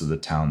parts of the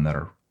town that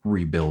are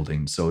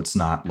rebuilding. So it's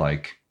not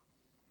like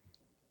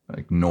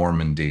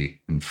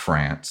Normandy in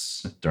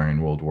France during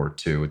World War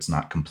II. It's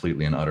not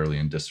completely and utterly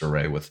in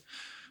disarray with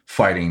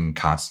fighting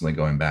constantly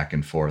going back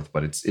and forth,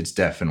 but it's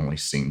definitely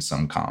seen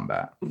some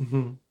combat.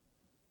 Mm-hmm.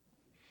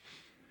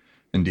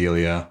 And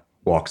Delia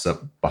walks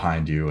up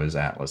behind you as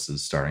Atlas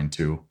is starting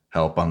to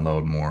help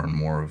unload more and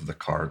more of the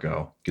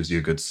cargo. Gives you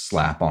a good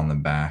slap on the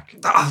back.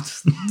 Oh,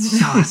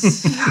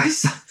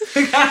 yes.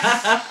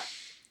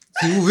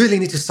 You really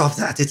need to stop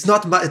that. It's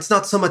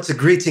not so much a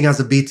greeting as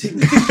a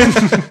beating.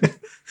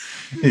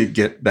 You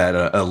get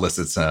that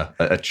elicits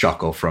a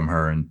chuckle from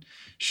her, and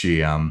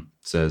she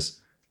says,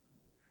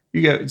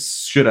 "You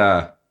guys should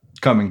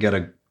come and get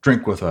a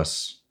drink with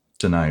us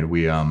tonight.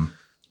 We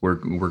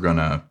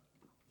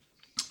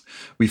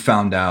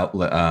found out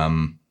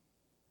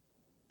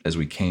as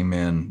we came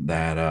in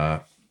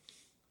that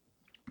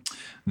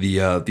the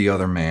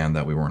other man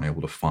that we weren't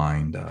able to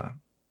find,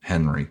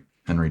 Henry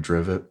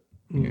Drivet,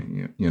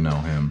 you know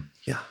him.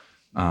 Yeah.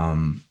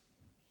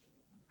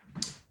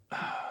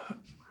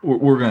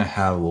 We're going to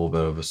have a little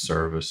bit of a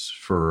service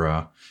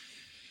for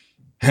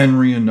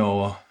Henry and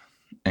Noah,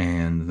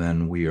 and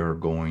then we are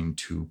going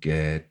to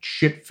get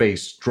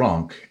shit-faced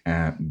drunk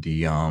at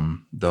the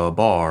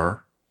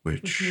bar,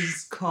 which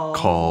is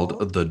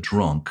called the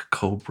Drunk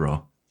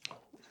Cobra.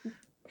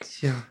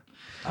 Yeah.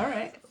 All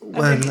right.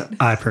 Well,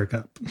 I perk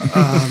up.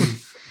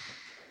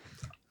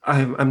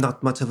 I'm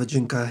not much of a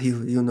drinker,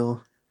 you know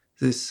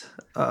this,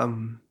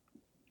 and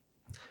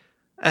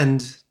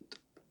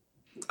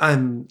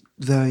I'm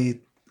very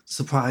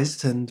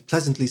surprised and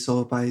pleasantly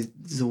so by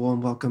the warm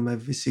welcome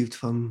I've received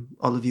from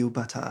all of you,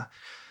 but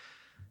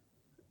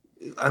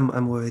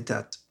I'm worried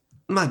that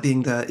my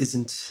being there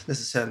isn't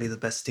necessarily the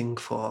best thing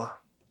for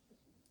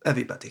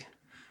everybody.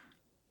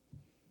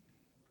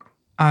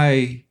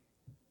 I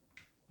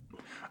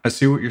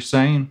see what you're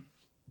saying,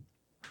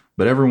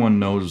 but everyone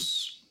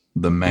knows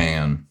the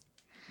man,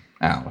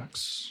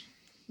 Alex.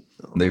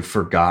 They've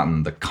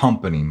forgotten the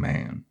company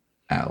man,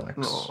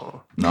 Alex.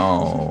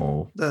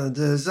 No.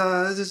 There's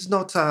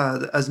not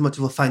as much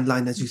of a fine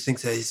line as you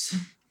think there is.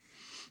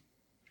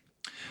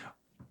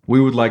 We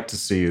would like to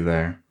see you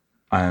there.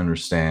 I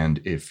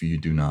understand if you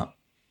do not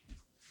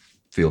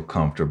feel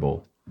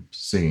comfortable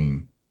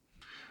seeing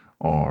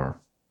our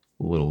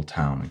little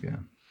town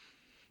again.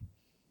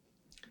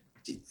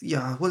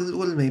 Yeah, well,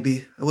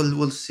 maybe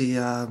we'll see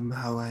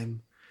how I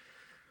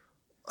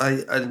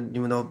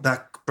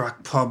back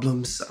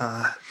problems,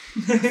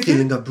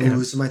 feeling a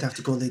bruise. Might have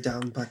to go lay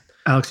down, but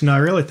Alex, I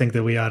really think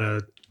that we ought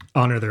to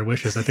honor their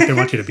wishes. I think they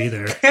want you to be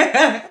there.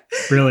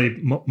 Really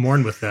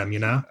mourn with them,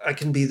 I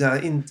can be there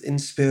in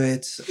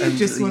spirit. You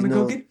just want to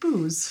go get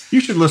booze. You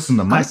should listen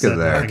to Micah said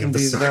there. I can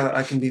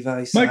be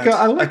very sad. Micah,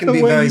 I can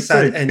be very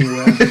sad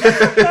anywhere.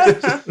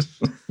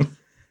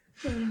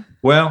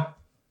 Well,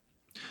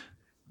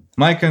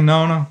 Micah and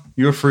Nona,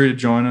 you're free to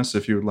join us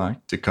if you would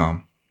like to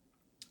come.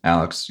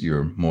 Alex,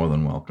 you're more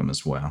than welcome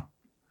as well.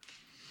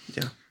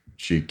 Yeah.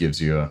 She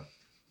gives you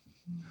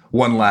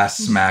one last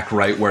smack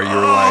right where you're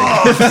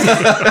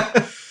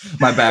like,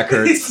 my back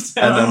hurts,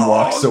 and then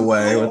walks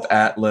away with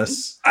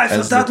Atlas. I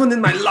felt that one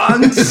in my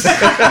lungs.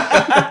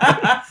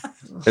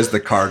 As the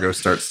cargo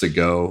starts to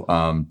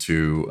go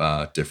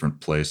to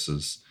different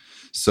places.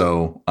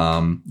 So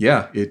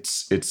yeah,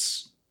 it's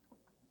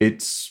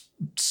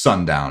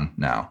sundown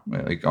now.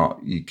 Like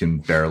you can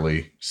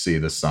barely see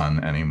the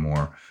sun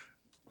anymore.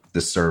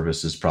 The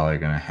service is probably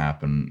going to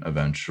happen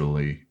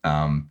eventually.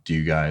 Do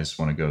you guys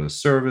want to go to the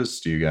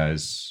service?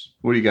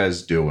 What are you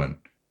guys doing?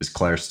 Is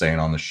Claire staying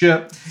on the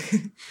ship?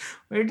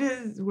 Where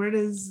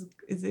does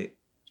is it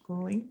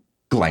going?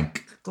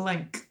 Glenk.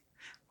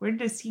 Where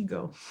does he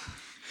go?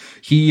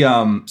 He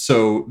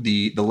so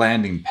the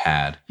landing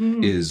pad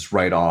is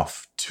right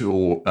off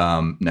to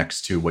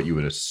next to what you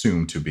would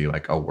assume to be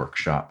like a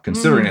workshop,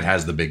 considering it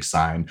has the big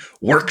sign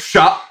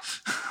workshop.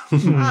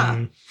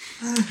 But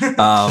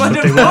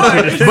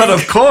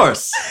of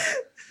course,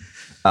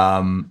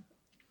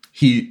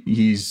 he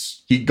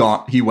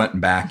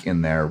went back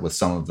in there with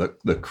some of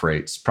the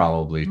crates,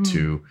 probably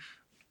to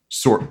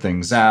sort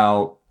things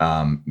out,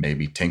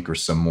 maybe tinker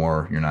some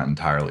more. You're not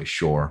entirely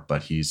sure,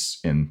 but he's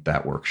in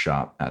that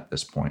workshop at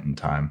this point in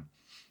time.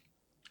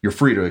 You're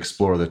free to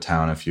explore the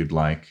town if you'd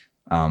like.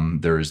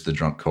 There is the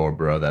Drunk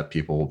Cobra that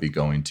people will be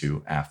going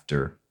to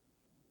after.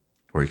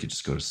 Or you could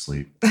just go to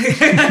sleep.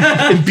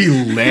 It'd be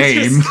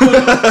lame.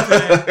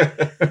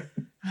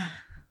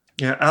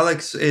 Yeah,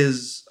 Alex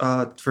is,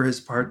 for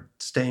his part,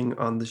 staying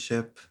on the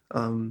ship,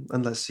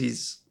 unless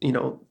he's,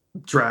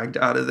 dragged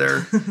out of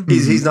there.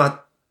 He's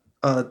not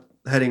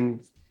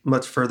heading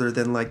much further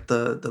than like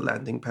the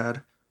landing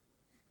pad.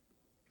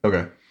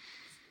 Okay.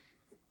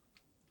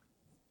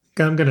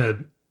 I'm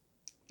gonna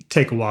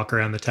take a walk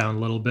around the town a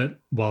little bit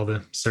while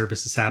the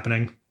service is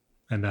happening,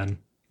 and then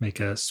make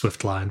a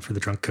swift line for the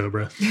drunk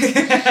cobra.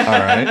 All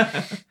right.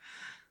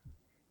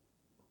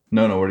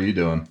 No, what are you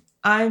doing?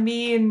 I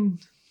mean,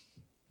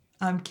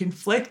 I'm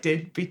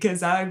conflicted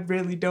because I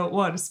really don't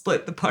want to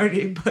split the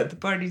party, but the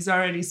party's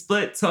already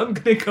split, so I'm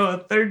going to go a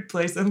third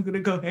place. I'm going to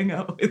go hang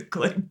out with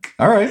Clink.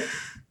 All right.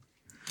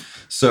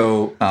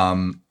 So,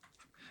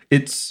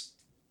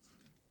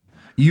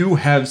 you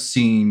have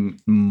seen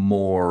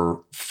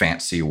more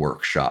fancy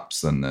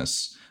workshops than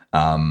this.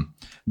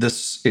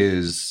 This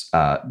is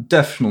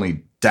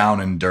definitely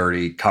down and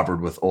dirty, covered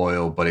with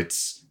oil, but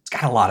it's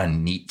got a lot of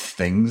neat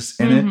things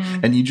in it.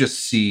 And you just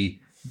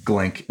see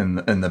Glink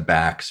in the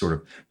back sort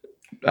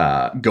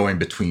of going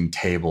between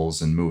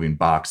tables and moving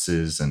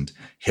boxes and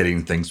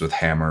hitting things with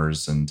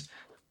hammers and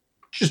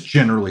just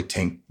generally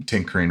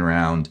tinkering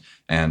around.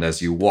 And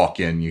as you walk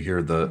in, you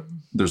hear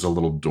there's a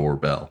little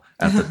doorbell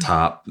at the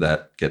top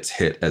that gets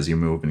hit as you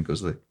move, and it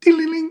goes like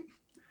ding.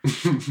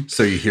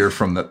 So you hear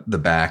from the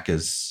back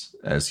as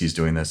he's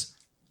doing this.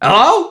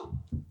 Hello?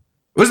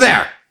 Who's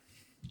there?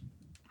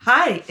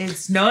 Hi,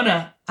 it's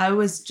Nona. I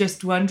was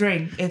just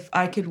wondering if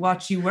I could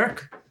watch you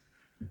work.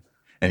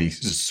 And he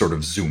just sort of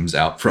zooms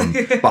out from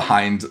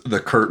behind the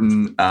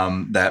curtain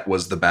that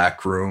was the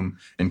back room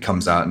and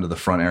comes out into the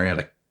front area.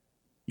 Like,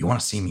 you want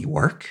to see me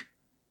work?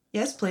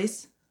 Yes,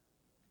 please.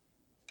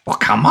 Well,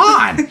 come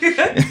on.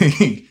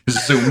 He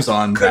zooms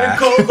on back.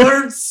 Gonna go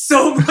learn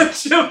so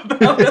much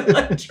about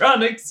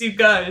electronics, you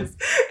guys.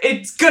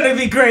 It's gonna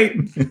be great.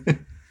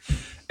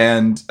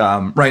 And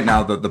right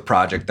now, the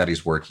project that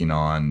he's working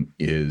on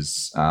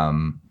is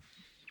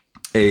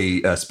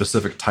a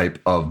specific type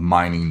of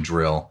mining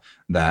drill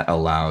that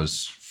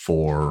allows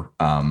for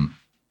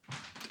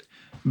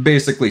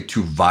basically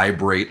to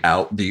vibrate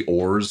out the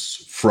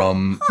ores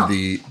from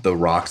the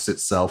rocks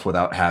itself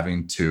without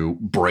having to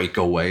break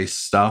away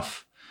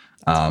stuff.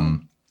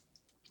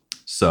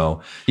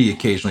 So he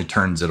occasionally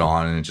turns it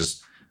on and it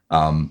just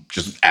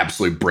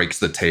absolutely breaks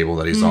the table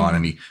that he's on,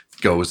 and he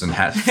goes and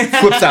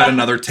flips out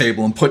another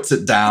table and puts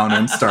it down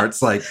and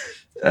starts like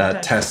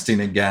testing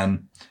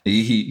again.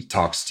 He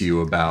talks to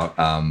you about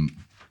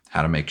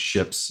how to make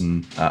ships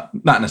and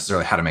not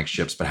necessarily how to make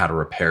ships, but how to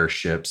repair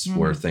ships,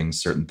 where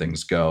certain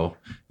things go.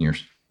 You're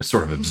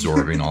sort of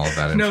absorbing all of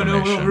that information.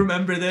 No, we'll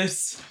remember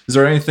this. Is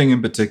there anything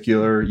in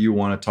particular you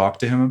want to talk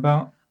to him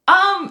about?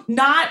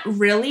 Not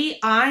really.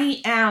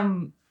 I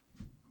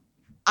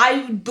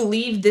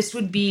believe this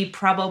would be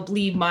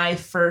probably my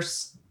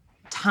first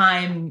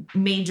time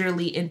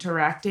majorly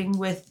interacting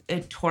with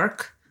a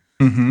Torque.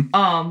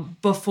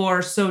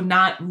 Before, so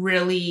not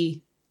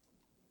really.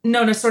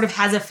 Nona sort of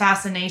has a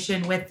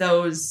fascination with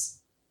those,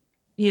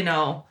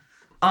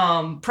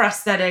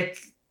 prosthetic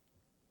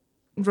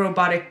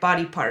robotic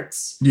body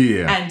parts.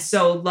 Yeah. And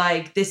so,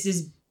 like, this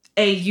is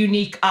a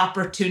unique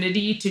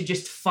opportunity to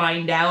just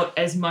find out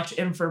as much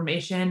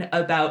information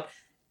about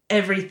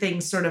everything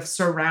sort of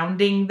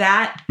surrounding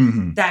that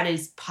that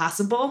is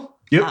possible.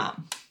 Yep.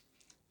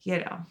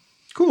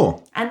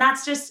 Cool. And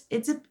that's just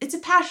it's a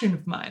passion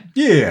of mine.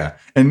 Yeah.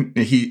 And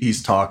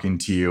he's talking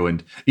to you,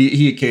 and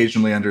he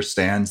occasionally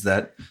understands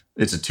that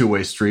it's a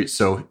two-way street,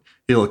 so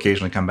he'll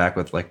occasionally come back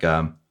with like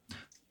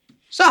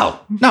So,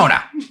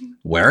 Nona,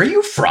 where are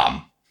you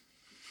from?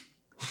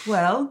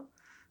 Well,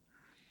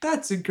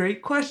 that's a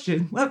great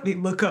question. Let me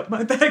look up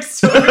my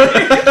backstory.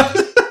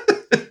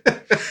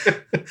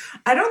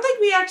 I don't think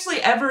we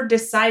actually ever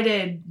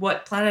decided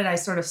what planet I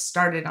sort of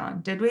started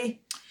on, did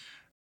we?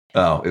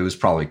 Oh, it was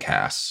probably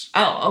Cass.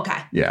 Oh,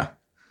 okay. Yeah.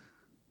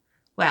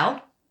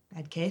 Well, in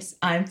that case,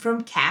 I'm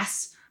from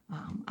Cass.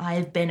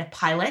 I've been a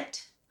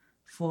pilot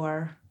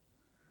for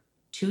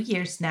 2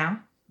 years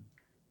now,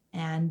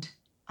 and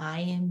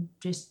I am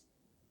just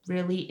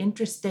really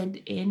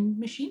interested in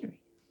machinery.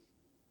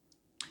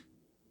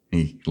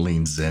 He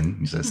leans in.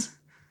 He says,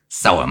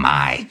 So am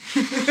I.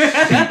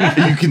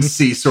 you can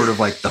see sort of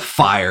like the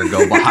fire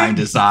go behind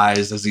his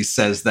eyes as he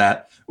says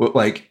that.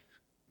 Like,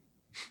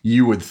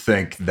 you would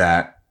think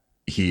that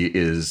he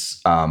is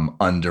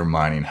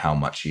undermining how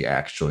much he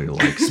actually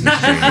likes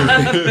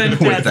machinery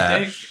with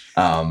that.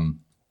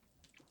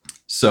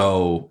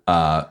 So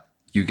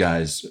you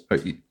guys,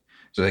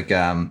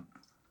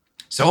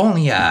 So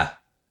only a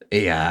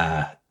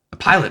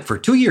pilot for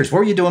 2 years. What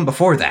were you doing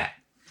before that?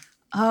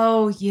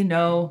 Oh,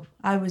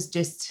 I was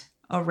just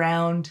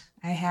around.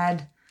 I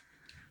had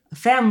a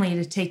family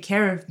to take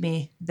care of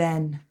me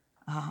then.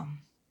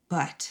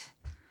 But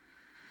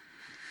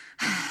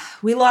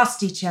we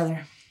lost each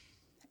other.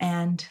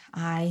 And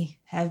I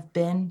have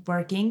been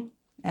working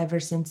ever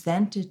since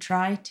then to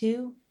try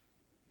to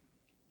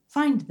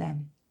find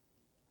them.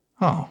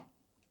 Oh.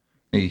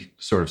 He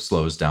sort of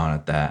slows down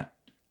at that.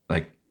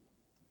 Like,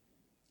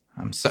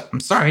 I'm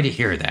sorry to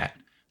hear that.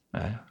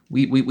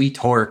 We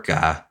Torque,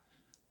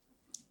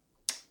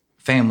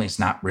 family's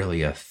not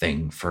really a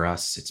thing for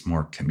us. It's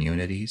more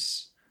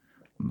communities.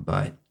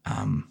 But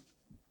I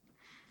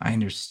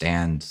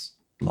understand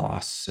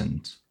loss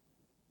and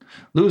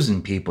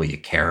losing people you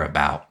care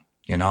about,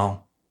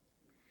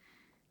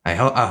 I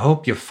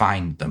hope you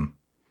find them,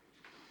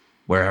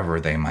 wherever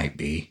they might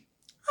be.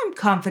 I'm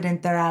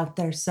confident they're out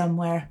there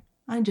somewhere.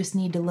 I just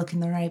need to look in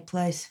the right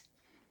place.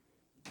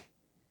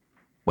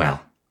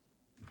 Well,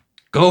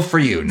 go for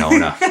you,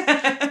 Nona.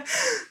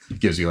 He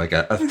gives you like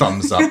a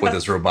thumbs up with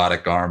his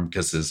robotic arm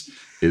because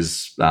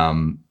his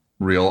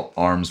real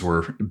arms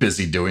were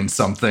busy doing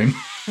something.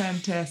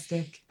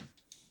 Fantastic.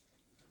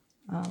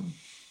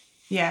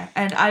 Yeah,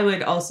 and I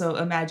would also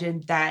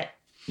imagine that,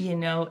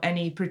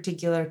 any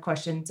particular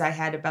questions I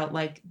had about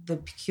like the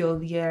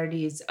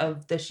peculiarities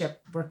of the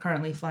ship we're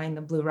currently flying,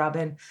 the Blue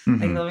Robin. Like,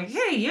 they're like,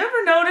 hey, you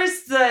ever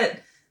notice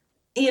that,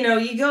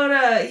 you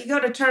go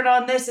to turn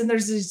on this and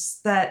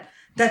there's that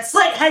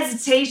slight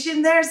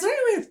hesitation there. Is there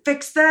any way to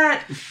fix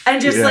that?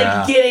 And just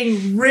like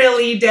getting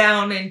really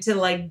down into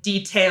like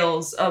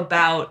details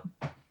about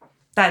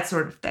that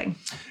sort of thing.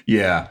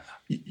 Yeah.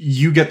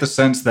 You get the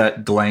sense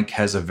that Glenk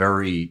has a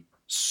very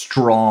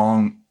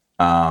strong,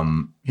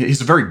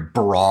 he's a very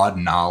broad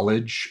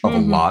knowledge of a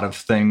lot of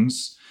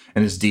things.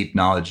 And his deep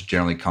knowledge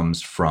generally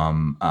comes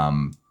from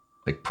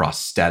like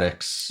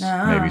prosthetics,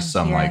 maybe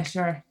some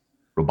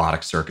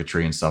robotic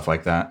circuitry and stuff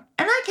like that.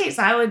 In that case,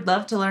 I would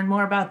love to learn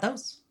more about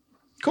those.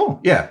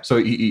 Cool. Yeah. So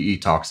he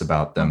talks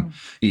about them.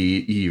 He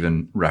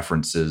even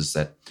references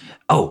that,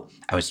 I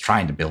was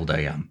trying to build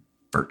a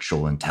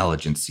virtual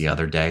intelligence the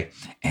other day,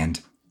 and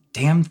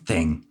damn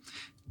thing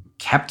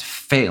kept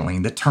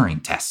failing the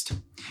Turing test.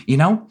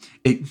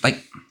 It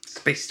like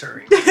Space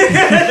Turing.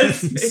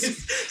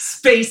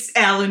 Space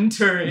Alan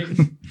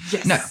Turing.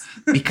 Yes. No,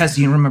 because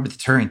you remember the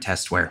Turing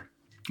test where,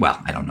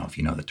 well, I don't know if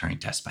you know the Turing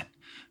test, but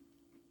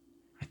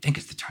I think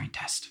it's the Turing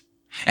test.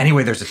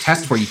 Anyway, there's a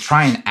test where you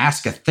try and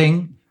ask a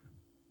thing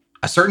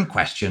a certain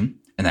question,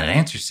 and then it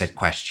answers said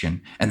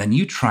question, and then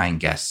you try and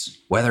guess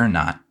whether or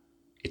not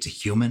it's a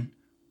human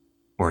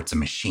or it's a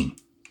machine.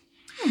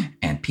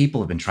 And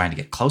people have been trying to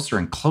get closer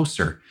and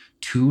closer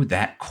to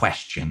that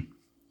question,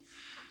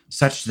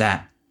 such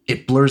that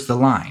it blurs the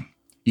line.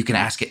 You can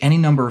ask it any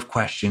number of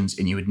questions,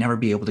 and you would never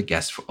be able to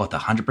guess with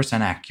 100%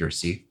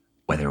 accuracy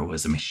whether it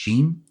was a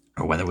machine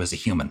or whether it was a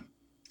human.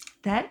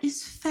 That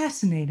is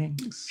fascinating.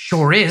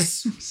 Sure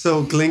is.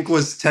 So Glink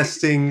was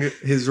testing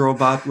his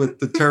robot with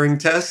the Turing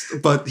test,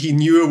 but he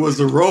knew it was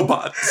a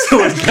robot, so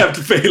it kept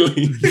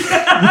failing.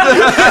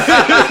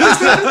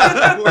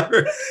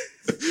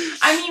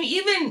 I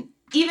mean,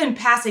 even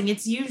passing,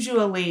 it's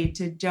usually,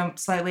 to jump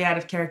slightly out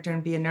of character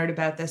and be a nerd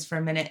about this for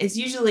a minute, it's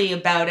usually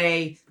about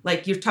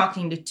you're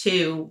talking to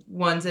two,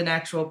 one's an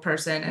actual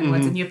person and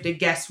and you have to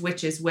guess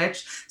which is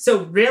which.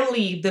 So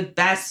really the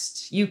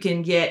best you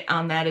can get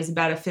on that is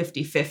about a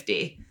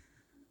 50-50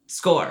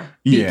 score.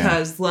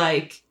 Because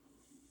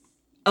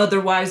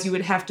otherwise you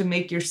would have to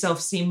make yourself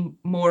seem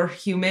more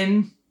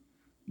human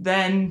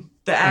than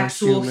the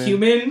actual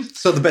human.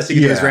 So the best you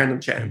can do is random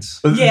chance.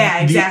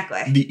 Yeah,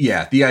 exactly.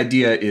 The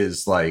idea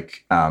is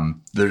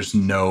there's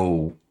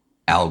no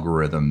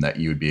algorithm that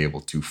you would be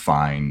able to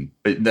find,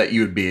 that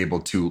you would be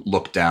able to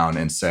look down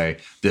and say,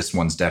 this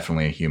one's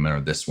definitely a human or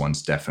this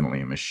one's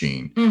definitely a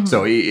machine.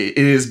 So it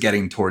is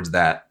getting towards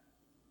that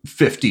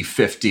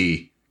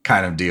 50-50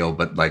 kind of deal,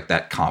 but like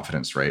that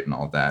confidence rate and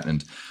all that.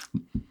 And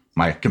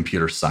my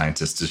computer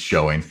scientist is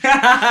showing.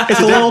 It's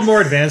a little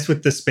more advanced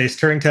with the Space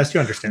Turing test, you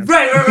understand.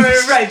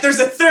 Right. There's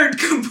a third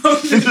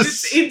component.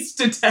 It's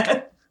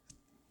Insta-test.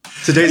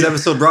 Today's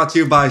episode brought to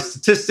you by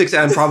Statistics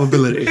and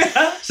Probability.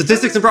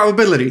 Statistics and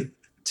Probability.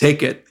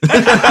 Take it.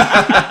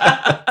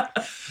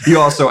 You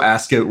also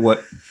ask it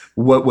what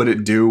would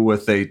it do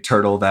with a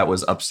turtle that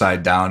was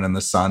upside down in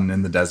the sun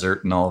in the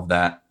desert and all of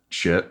that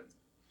shit.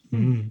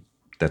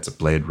 That's a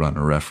Blade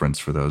Runner reference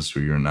for those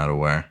who you're not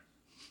aware.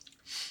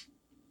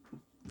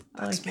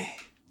 That's me.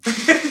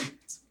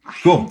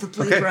 Cool. The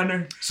Blade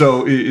Runner.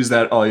 So is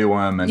that all you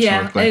want to mention?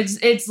 Yeah,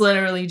 it's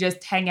literally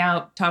just hang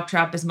out, talk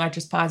shop as much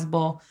as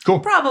possible. Cool.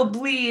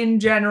 Probably in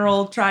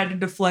general, try to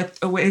deflect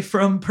away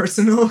from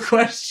personal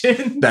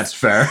questions. That's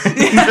fair.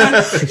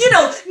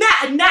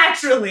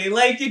 Naturally,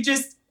 you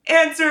just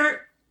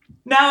answer,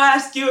 now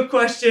ask you a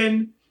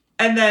question,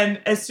 and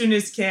then as soon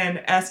as can,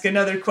 ask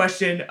another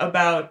question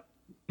about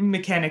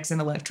mechanics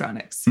and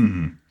electronics.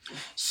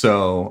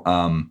 So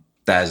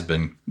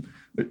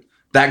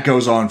that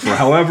goes on for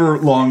however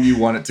long you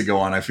want it to go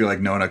on. I feel like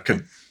Nona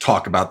could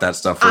talk about that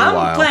stuff for a while.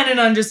 I'm planning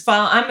on just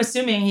following. I'm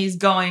assuming he's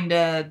going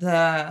to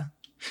the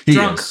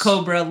Drunk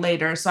Cobra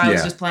later, so I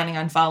was just planning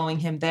on following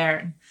him there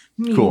and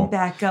meeting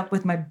back up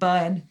with my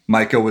bud.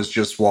 Micah was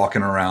just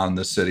walking around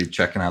the city,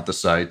 checking out the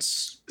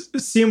sights.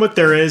 Seeing what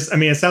there is. I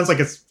mean, it sounds like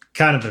it's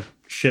kind of a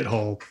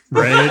shithole,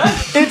 right?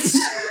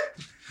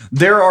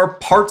 There are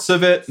parts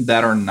of it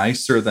that are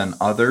nicer than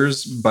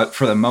others, but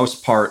for the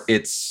most part,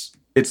 it's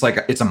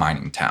a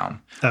mining town,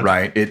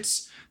 right?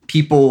 It's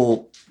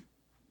people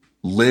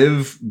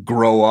live,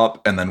 grow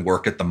up, and then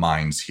work at the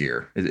mines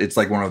here. It's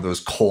like one of those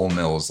coal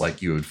mills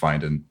like you would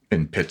find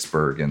in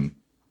Pittsburgh in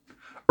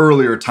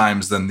earlier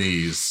times than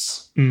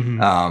these, which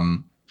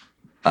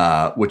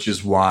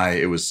is why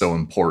it was so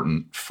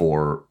important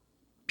for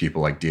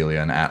people like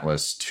Delia and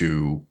Atlas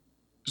to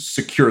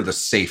secure the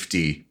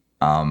safety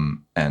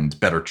and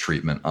better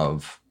treatment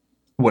of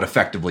what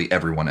effectively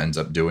everyone ends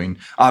up doing.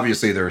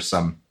 Obviously, there are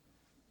some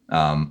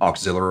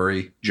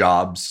auxiliary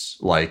jobs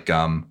like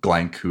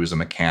Glenk, who's a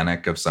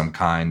mechanic of some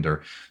kind,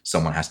 or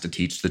someone has to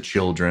teach the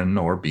children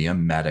or be a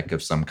medic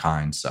of some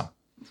kind. So,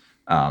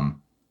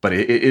 but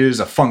it is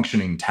a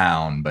functioning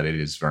town, but it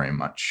is very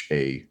much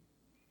a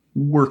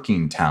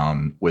working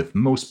town with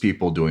most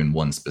people doing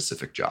one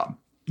specific job.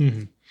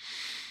 Mm-hmm.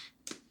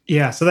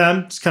 Yeah, so then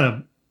I'm just kind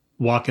of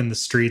walking the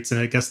streets, and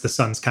I guess the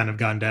sun's kind of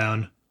gone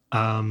down.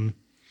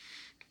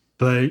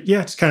 But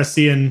yeah, just kind of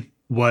seeing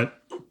what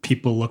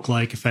people look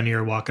like, if any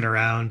are walking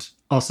around.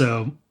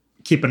 Also,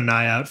 keeping an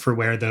eye out for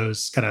where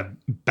those kind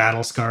of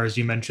battle scars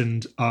you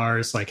mentioned are.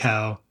 It's like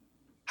how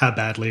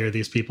badly are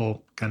these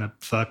people kind of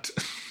fucked?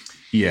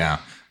 Yeah.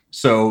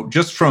 So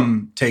just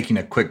from taking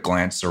a quick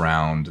glance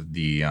around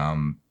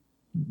the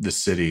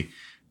city,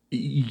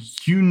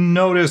 you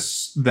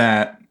notice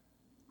that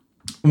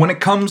when it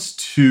comes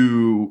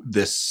to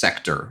this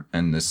sector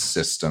and this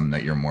system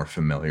that you're more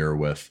familiar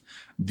with,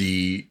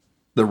 the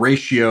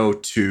ratio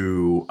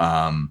to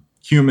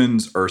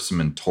humans, Ursum,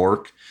 and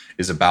Torque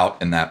is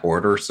about in that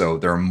order. So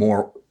there are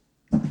more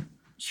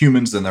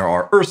humans than there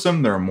are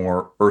Ursum. There are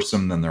more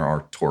Ursum than there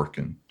are Torque,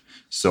 and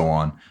so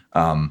on.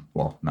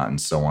 Well, not and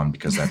so on,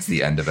 because that's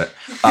the end of it.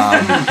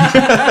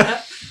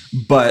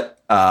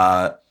 But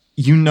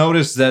you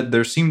notice that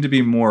there seem to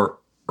be more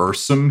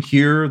Ursum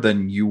here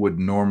than you would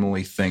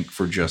normally think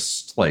for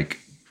just like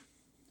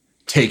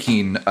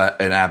taking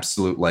an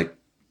absolute like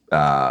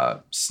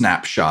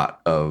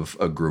snapshot of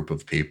a group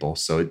of people.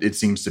 So it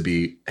seems to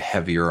be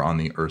heavier on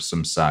the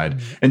Ursum side.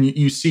 Mm-hmm. And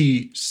you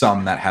see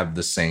some that have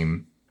the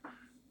same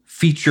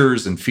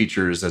features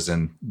as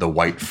in the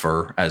white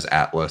fur as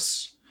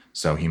Atlas.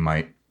 So he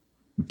might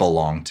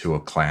belong to a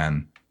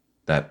clan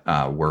that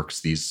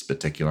works these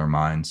particular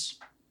mines.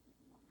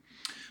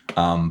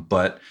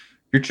 But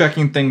you're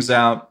checking things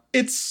out.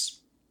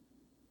 It's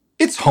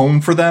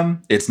home for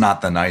them. It's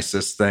not the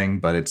nicest thing,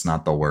 but it's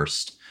not the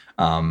worst.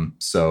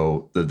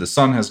 So the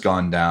sun has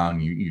gone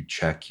down. You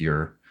check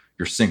your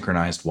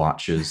synchronized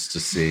watches to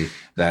see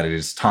that it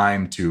is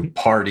time to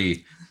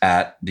party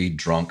at the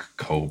Drunk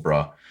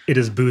Cobra. It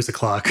is booze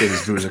o'clock. It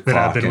is booze o'clock that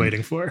I've been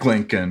waiting for.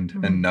 Glink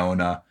and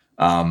Nona.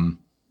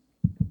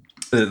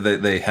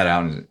 They head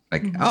out and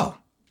like, oh,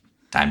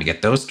 time to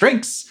get those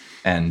drinks.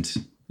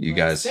 And you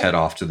guys head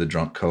off to the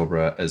Drunk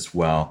Cobra as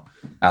well.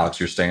 Alex,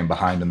 you're staying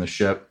behind in the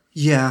ship.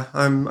 Yeah,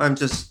 I'm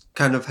just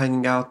kind of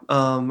hanging out.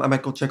 I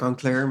might go check on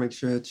Claire, make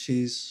sure that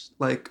she's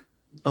like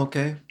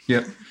okay.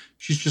 Yep,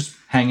 she's just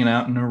hanging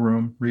out in her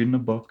room, reading a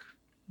book.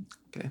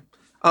 Okay.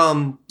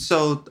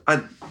 So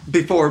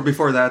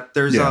before that,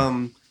 there's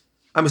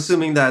I'm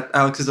assuming that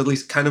Alex is at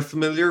least kind of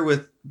familiar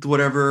with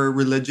whatever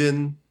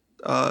religion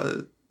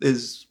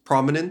is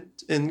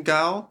prominent in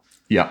Gao.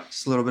 Yeah,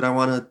 just a little bit. I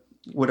want to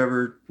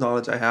whatever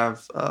knowledge I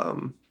have.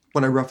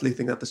 When I roughly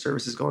think that the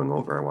service is going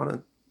over, I want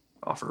to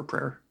offer a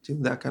prayer, do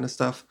that kind of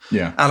stuff.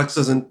 Yeah. Alex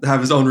doesn't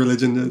have his own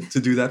religion to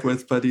do that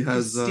with, but he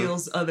has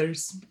steals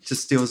others.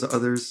 Just steals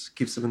others,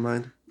 keeps them in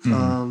mind.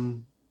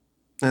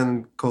 Mm-hmm.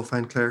 And go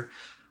find Claire.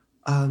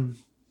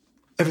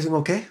 Everything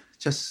okay?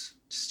 Just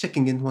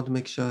checking in. Want to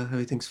make sure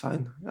everything's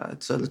fine.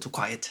 It's a little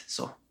quiet,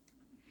 so.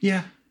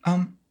 Yeah.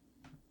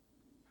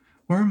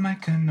 Where are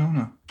Micah and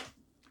Nona?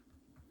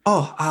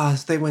 Oh,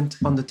 they went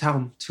on the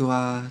town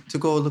to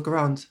go look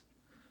around.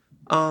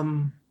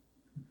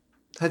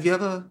 Have you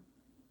ever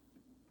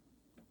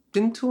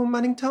been to a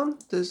mining town?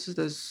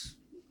 There's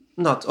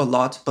not a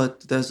lot,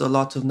 but there's a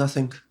lot of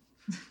nothing.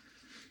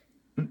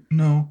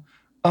 No.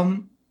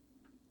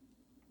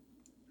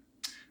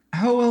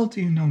 How well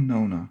do you know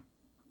Nona?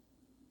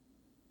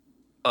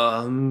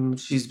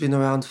 She's been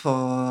around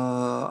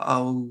for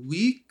a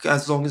week,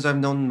 as long as I've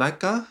known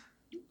Micah.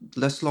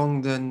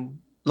 Longer than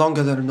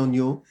I've known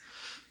you.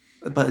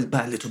 But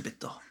by a little bit,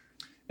 though.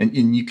 And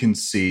you can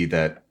see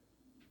that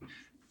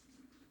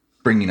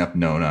bringing up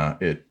Nona,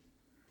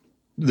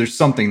 there's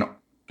something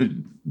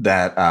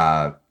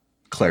that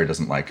Claire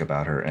doesn't like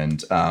about her,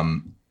 and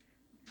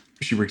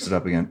she brings it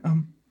up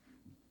again.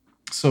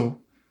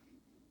 So,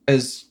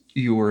 as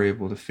you were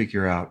able to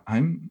figure out,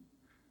 I'm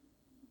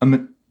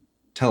a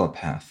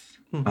telepath.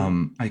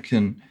 Mm-hmm. I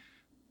can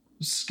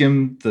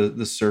skim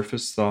the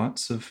surface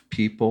thoughts of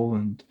people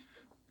and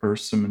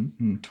Ursum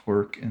and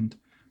Torque, and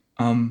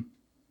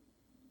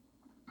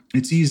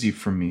it's easy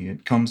for me.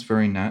 It comes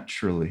very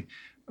naturally.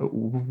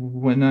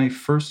 When I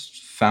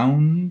first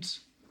found,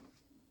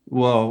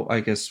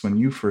 I guess when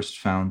you first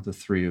found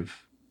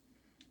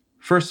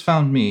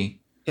found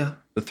me, yeah,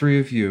 the three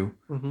of you,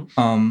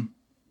 mm-hmm.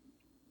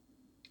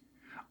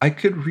 I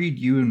could read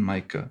you and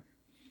Micah.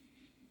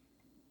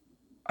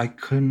 I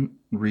couldn't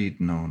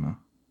read Nona.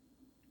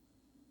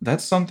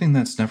 That's something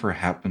that's never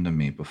happened to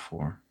me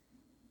before.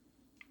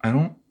 I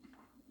don't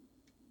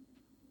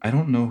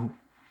know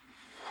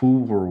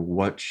who or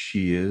what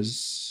she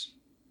is,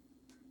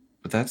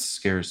 but that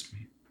scares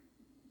me.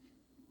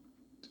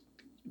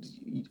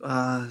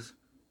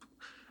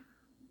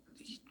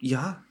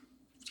 Yeah,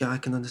 I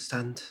can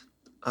understand.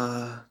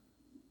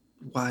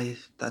 why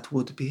that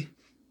would be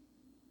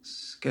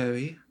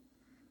scary.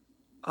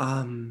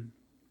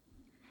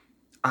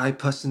 I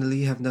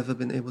personally have never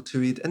been able to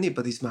read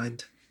anybody's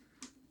mind.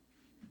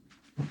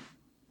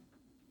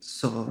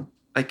 So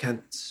I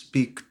can't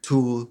speak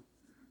to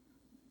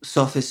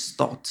surface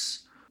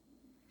thoughts.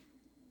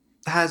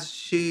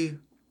 She's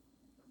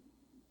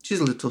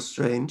a little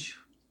strange,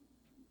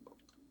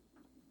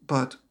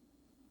 but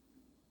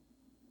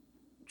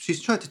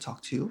she's tried to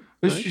talk to you.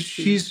 But Right?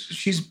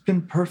 she's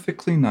been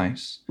perfectly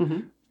nice.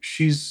 Mhm.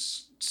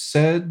 She's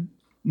said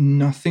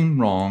nothing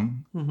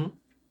wrong, Mhm.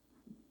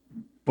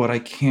 but I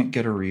can't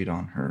get a read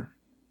on her.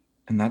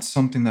 And that's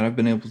something that I've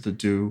been able to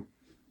do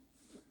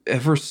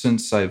ever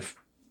since I've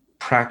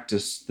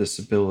practiced this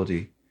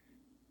ability.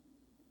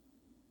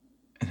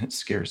 And it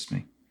scares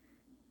me.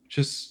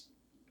 Just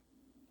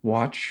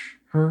watch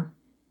her,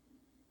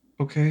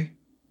 okay?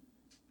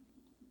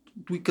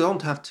 We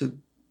don't have to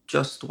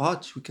just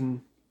watch. We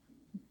can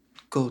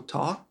go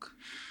talk.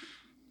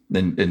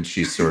 And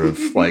she sort of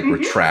like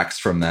retracts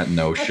from that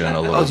notion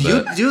a little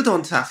bit. You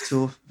don't have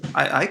to.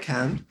 I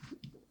can.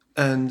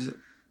 And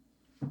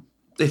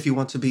if you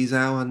want to be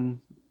there,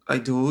 and I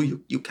do,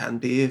 you can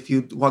be. If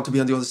you want to be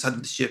on the other side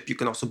of the ship, you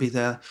can also be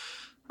there.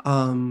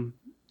 I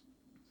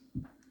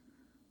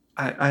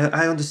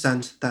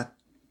understand that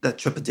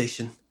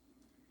trepidation.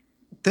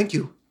 Thank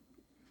you,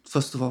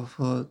 first of all,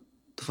 for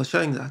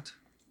sharing that.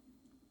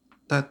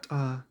 That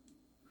I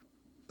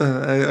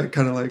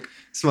kind of like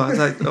smile.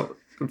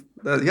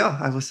 Yeah,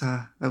 I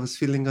was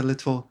feeling a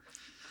little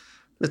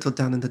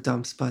down in the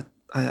dumps, but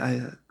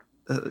I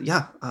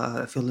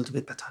feel a little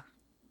bit better.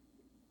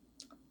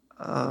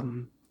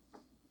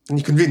 And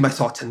you can read my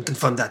thoughts and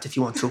confirm that if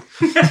you want to.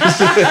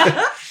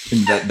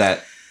 And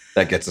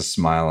that gets a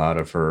smile out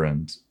of her,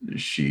 and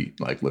she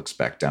like looks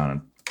back down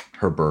at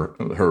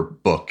her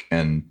book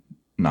and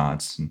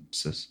nods and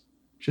says,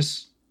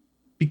 "Just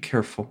be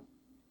careful,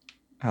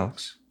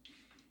 Alex."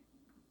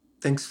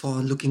 Thanks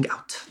for looking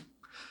out.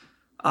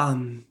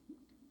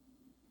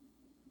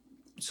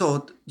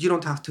 So you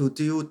don't have to.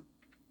 Do you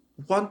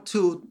want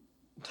to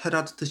head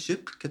out to the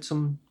ship, get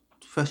some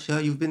fresh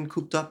air? You've been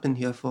cooped up in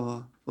here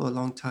for a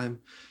long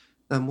time.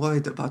 I'm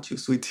worried about you,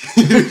 sweetie.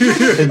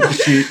 And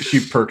she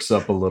perks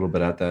up a little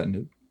bit at that.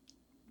 And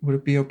would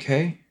it be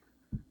okay?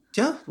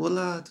 Yeah,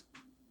 we'll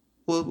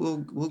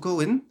go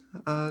in.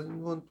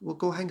 We'll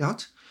go hang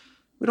out.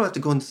 We don't have to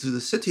go into the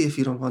city if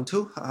you don't want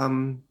to.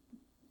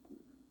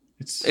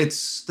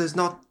 There's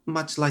not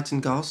much light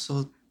in Gauss,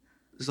 so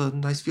there's a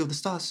nice view of the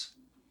stars.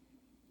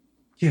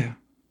 Yeah,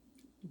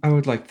 I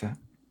would like that.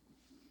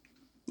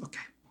 Okay.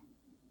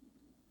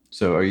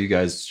 So are you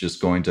guys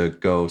just going to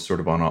go sort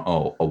of on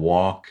a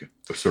walk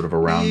sort of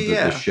around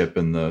the ship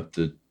and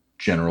the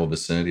general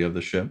vicinity of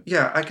the ship?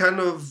 Yeah, I kind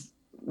of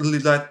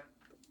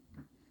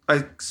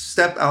I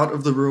step out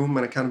of the room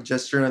and I kind of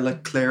gesture and I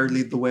let Claire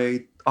lead the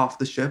way off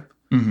the ship.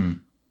 Mm-hmm.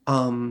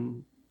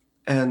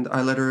 And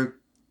I let her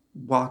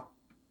walk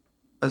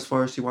as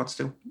far as she wants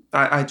to.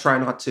 I try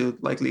not to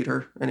like lead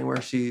her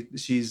anywhere.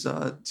 She's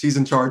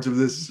in charge of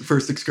this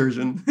first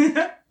excursion.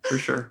 For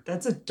sure.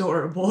 That's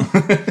adorable.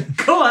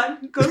 Go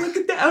on. Go look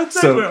at the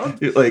outside world.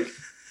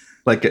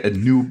 Like a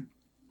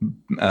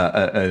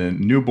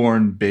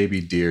newborn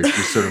baby deer,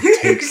 she sort of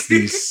takes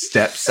these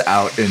steps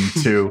out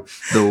into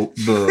the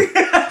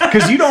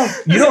because you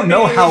don't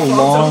know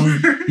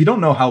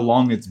how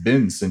long it's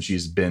been since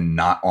she's been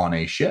not on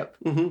a ship,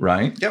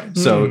 right? Yep.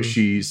 So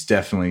she's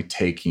definitely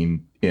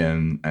taking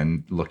in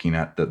and looking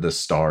at the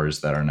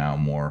stars that are now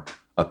more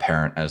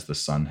apparent as the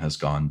sun has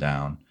gone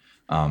down.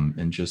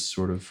 And just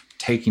sort of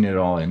taking it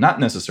all in, not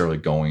necessarily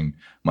going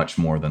much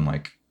more than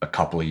like a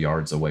couple of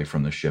yards away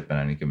from the ship at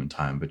any given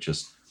time, but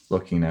just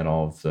looking at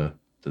all of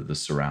the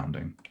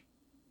surrounding.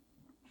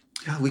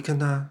 Yeah,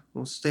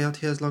 we'll stay out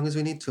here as long as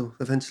we need to.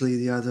 Eventually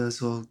the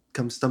others will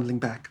come stumbling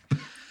back.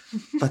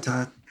 But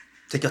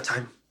take your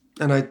time.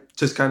 And I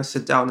just kind of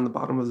sit down in the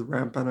bottom of the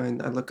ramp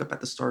and I look up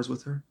at the stars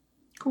with her.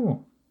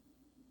 Cool.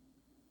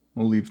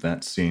 We'll leave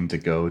that scene to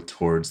go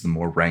towards the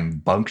more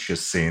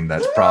rambunctious scene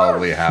that's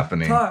probably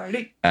happening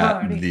at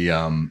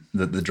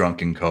the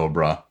Drunken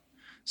Cobra.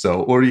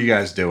 So what are you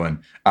guys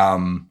doing? Are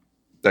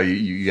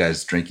you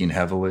guys drinking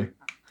heavily?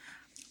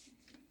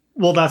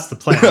 Well, that's the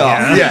plan.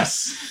 Yeah.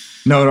 Yes.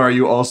 No, are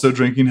you also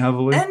drinking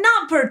heavily? And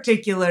not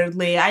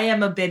particularly. I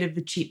am a bit of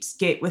a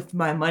cheapskate with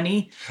my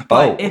money.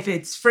 But if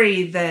it's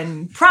free,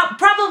 then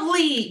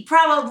probably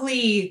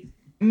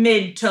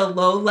mid to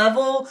low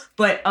level,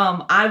 but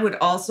I would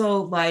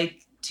also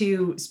like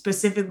to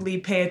specifically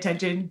pay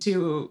attention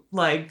to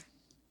like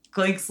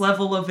Glake's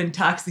level of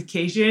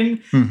intoxication.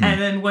 Mm-hmm.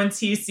 And then once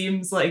he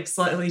seems like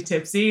slightly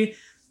tipsy,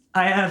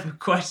 I have a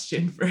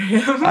question for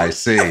him. I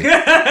see.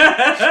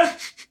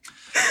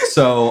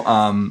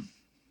 So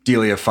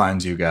Delia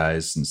finds you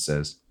guys and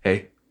says,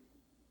 "Hey,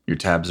 your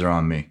tabs are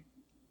on me.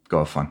 Go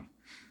have fun."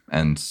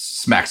 And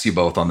smacks you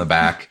both on the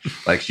back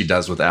like she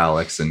does with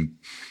Alex and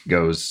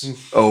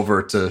goes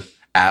over to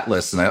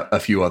Atlas and a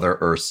few other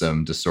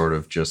Ursum to sort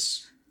of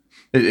just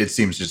it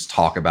seems just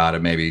talk about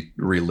it, maybe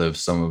relive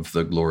some of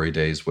the glory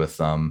days with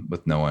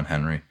Noah and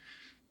Henry.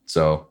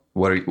 So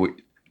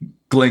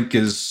Glink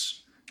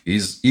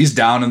he's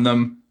down in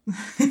them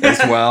as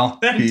well.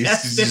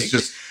 he's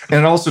just, and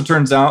it also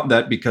turns out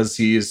that because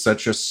he is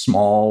such a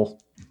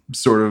small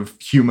sort of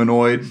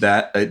humanoid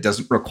that it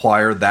doesn't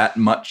require that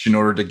much in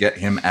order to get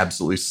him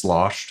absolutely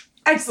sloshed.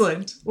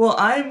 Excellent. Well,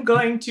 I'm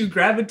going to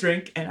grab a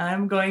drink and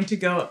I'm going to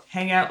go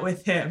hang out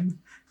with him.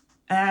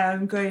 And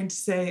I'm going to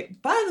say,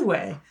 by the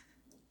way,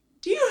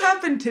 do you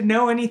happen to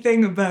know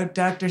anything about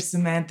Dr.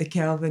 Samantha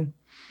Calvin?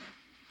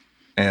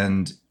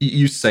 And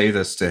you say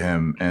this to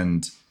him,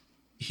 and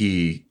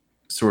he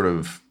sort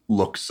of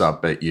looks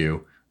up at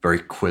you very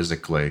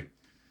quizzically.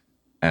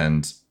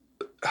 And,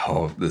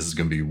 this is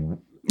going to be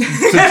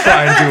to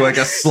try and do like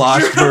a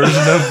sloshed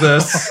version of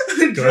this.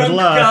 Drunk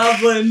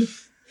goblin.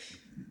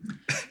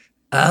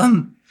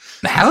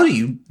 How do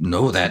you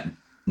know that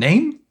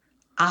name?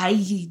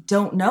 I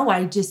don't know.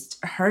 I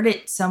just heard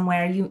it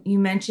somewhere. You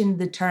mentioned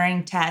the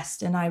Turing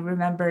test, and I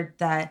remembered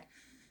that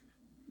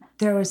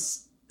there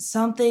was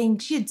something,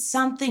 she had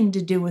something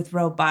to do with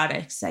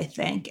robotics, I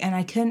think, and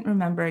I couldn't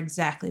remember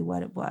exactly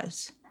what it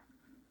was.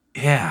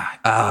 Yeah.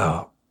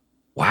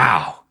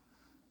 Wow.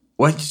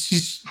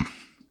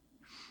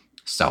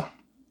 So,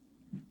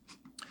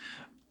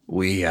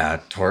 we,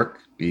 Torque,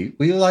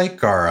 we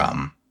like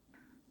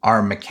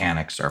our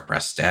mechanics, our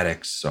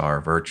prosthetics, our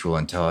virtual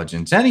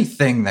intelligence,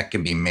 anything that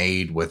can be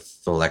made with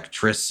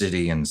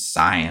electricity and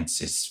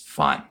science is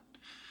fun.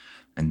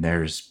 And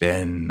there's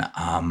been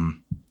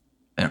an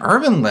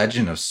urban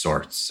legend of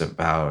sorts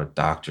about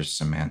Dr.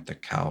 Samantha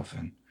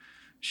Calvin.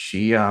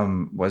 She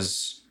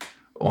was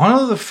one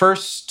of the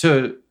first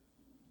to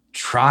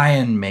try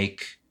and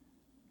make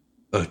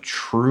a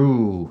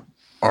true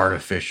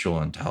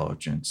artificial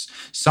intelligence,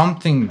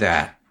 something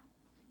that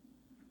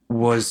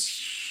was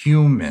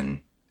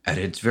human at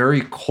its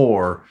very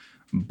core,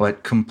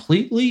 but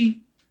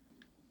completely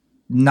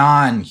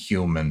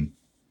non-human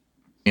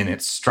in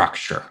its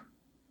structure.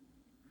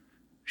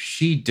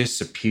 She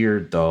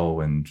disappeared, though,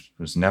 and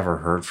was never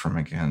heard from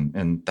again.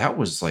 And that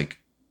was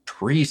like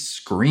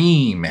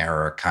pre-Scream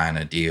era kind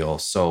of deal.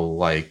 So,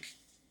 like,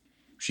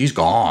 she's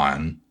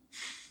gone,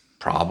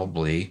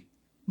 probably.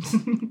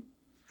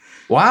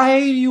 Why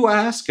do you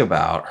ask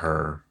about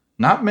her?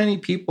 Not many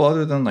people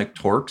other than, like,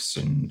 Torques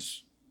and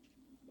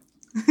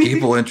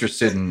people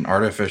interested in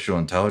artificial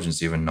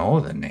intelligence even know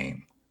the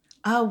name.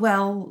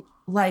 Well,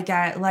 like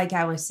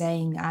I was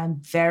saying, I'm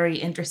very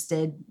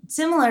interested,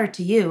 similar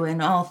to you,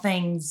 in all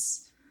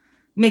things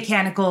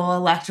mechanical,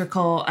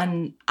 electrical,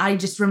 and I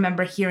just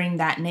remember hearing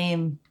that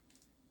name,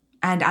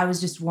 and I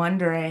was just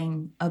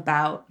wondering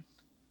about,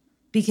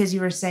 because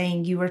you were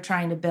saying you were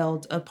trying to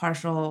build a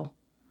virtual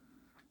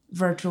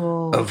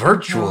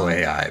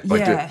AI, but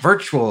yeah.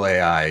 Virtual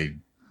AI,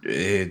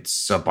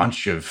 it's a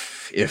bunch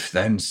of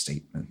if-then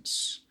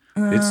statements.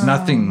 It's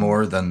nothing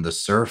more than the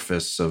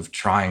surface of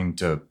trying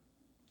to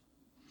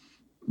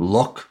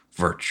look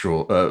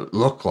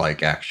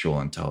like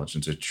actual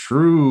intelligence. A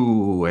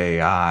true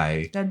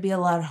AI. That'd be a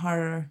lot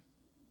harder.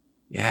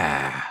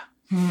 Yeah.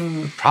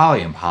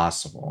 Probably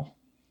impossible.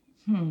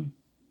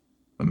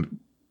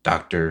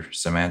 Dr.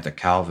 Samantha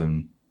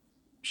Calvin,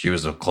 she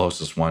was the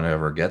closest one to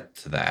ever get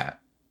to that.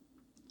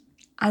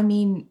 I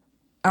mean,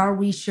 are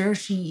we sure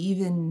she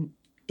even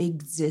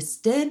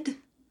existed?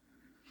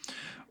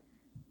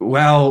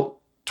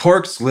 Well,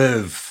 Torques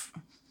live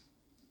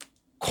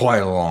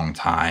quite a long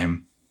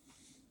time.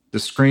 The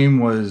Scream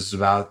was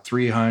about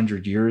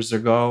 300 years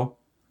ago,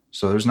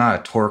 so there's not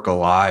a Torque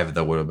alive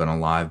that would have been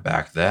alive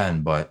back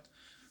then, but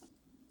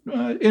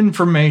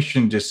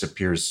information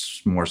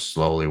disappears more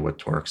slowly with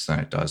Torques than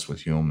it does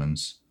with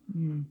humans.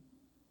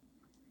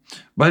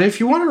 But if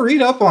you want to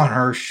read up on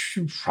her,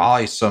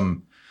 probably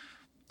some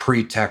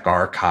pre-tech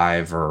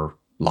archive or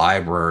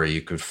library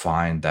you could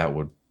find that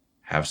would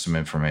have some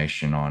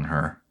information on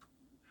her.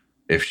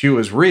 If she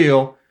was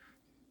real,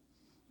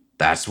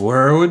 that's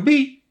where it would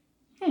be.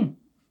 He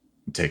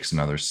takes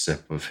another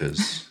sip of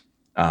his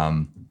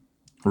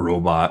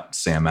robot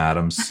Sam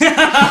Adams.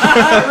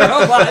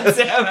 Robot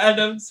Sam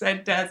Adams,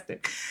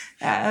 fantastic.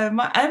 I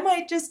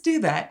might just do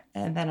that,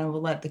 and then I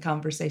will let the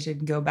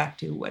conversation go back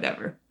to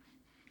whatever.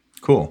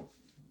 Cool.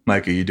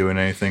 Mike, are you doing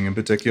anything in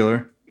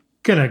particular?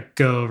 Gonna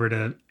go over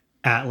to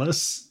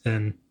Atlas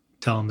and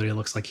tell him that he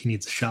looks like he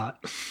needs a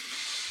shot.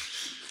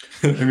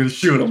 I'm going to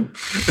shoot him.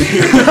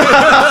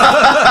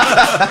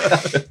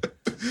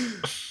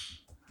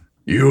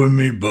 You and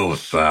me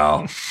both,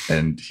 pal.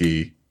 And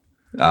he,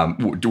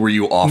 were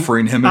you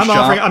offering him a I'm shot?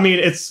 offering, I mean,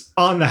 it's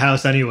on the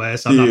house anyway,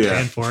 so I'm not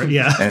paying for it.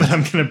 Yeah, And but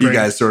I'm gonna bring. you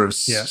guys sort of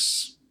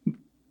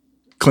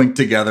clink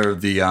together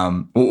the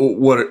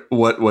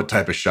what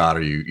type of shot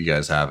are you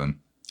guys having?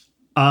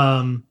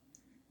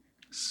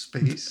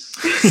 Space.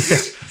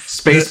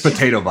 Space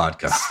potato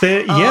vodka.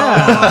 Yeah,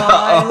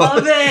 I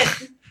love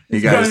it. You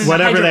guys,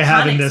 whatever they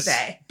have in Hydroponics this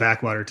day.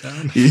 backwater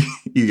town.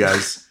 you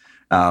guys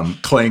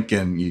clink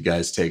and you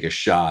guys take a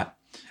shot,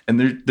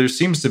 and there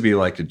seems to be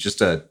like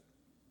just a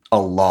a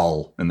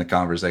lull in the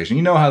conversation.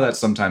 You know how that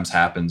sometimes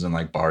happens in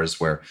like bars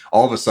where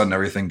all of a sudden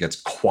everything gets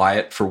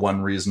quiet for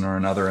one reason or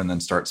another and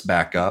then starts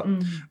back up.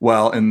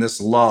 Well, in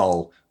this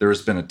lull,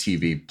 there's been a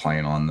TV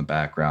playing on in the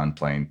background,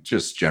 playing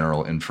just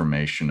general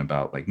information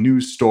about like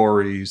news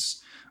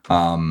stories,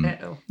 and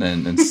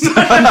and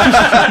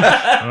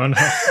Oh, no.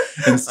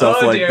 and stuff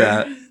Oh, like dear.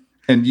 that.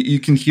 And you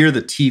can hear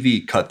the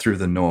TV cut through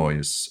the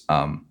noise.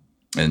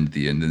 And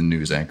the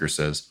news anchor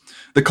says,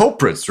 "The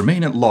culprits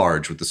remain at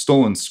large with the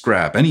stolen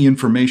scrap. Any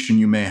information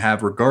you may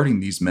have regarding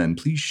these men,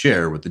 please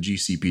share with the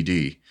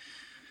GCPD."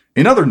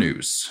 In other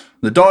news,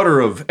 the daughter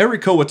of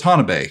Eriko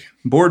Watanabe,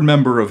 board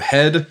member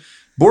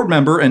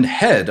and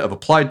head of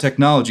Applied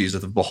Technologies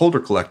at the Beholder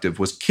Collective,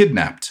 was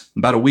kidnapped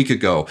about a week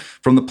ago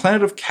from the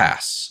planet of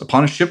Cass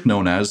upon a ship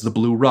known as the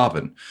Blue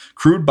Robin,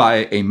 crewed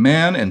by a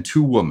man and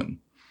 2 women.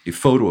 A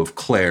photo of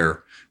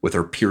Claire with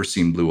her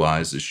piercing blue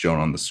eyes is shown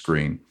on the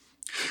screen.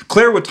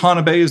 Claire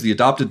Watanabe is the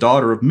adopted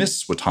daughter of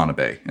Miss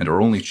Watanabe and her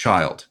only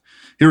child.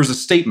 Here is a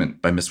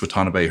statement by Miss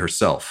Watanabe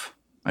herself.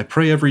 "I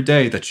pray every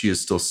day that she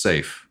is still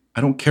safe.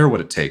 I don't care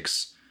what it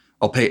takes.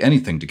 I'll pay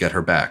anything to get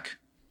her back.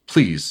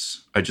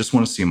 Please, I just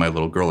want to see my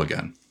little girl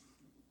again."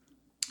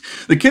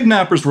 The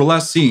kidnappers were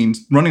last seen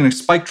running a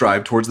spike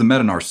drive towards the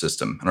Metanar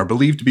system and are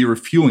believed to be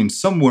refueling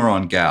somewhere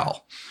on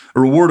Gal. A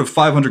reward of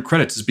 500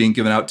 credits is being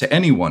given out to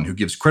anyone who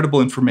gives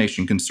credible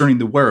information concerning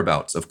the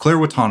whereabouts of Claire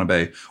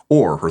Watanabe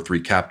or her 3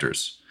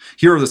 captors.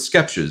 Here are the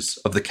sketches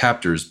of the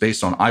captors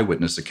based on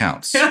eyewitness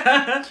accounts.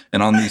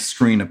 And on the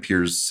screen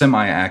appears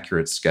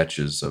semi-accurate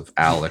sketches of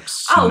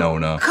Alex,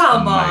 Nona, come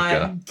and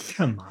Micah. on.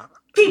 Come on.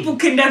 People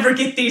can never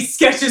get these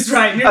sketches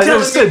right. You're I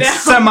telling just me said now.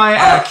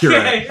 semi-accurate.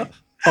 Okay.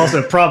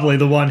 Also, probably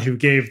the one who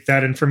gave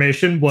that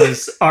information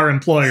was our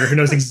employer, who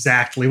knows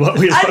exactly what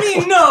we look I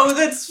mean, no,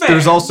 that's fair.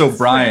 There's also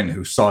Brian,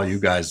 who saw you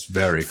guys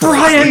very close.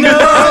 Brian, no!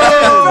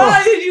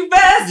 Brian, you You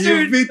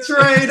bastard!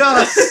 betrayed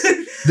us.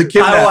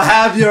 The I will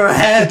have your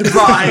head,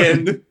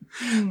 Brian.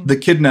 The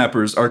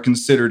kidnappers are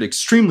considered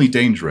extremely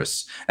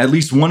dangerous. At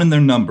least one in their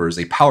number is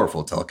a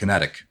powerful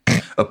telekinetic.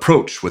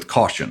 Approach with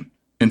caution.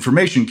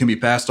 Information can be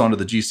passed on to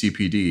the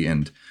GCPD,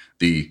 and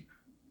the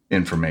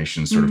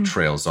information sort of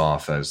trails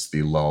off as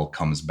the lull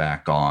comes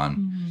back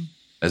on,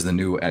 as the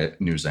new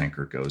news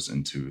anchor goes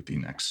into the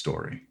next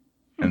story.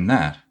 And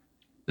that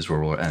is where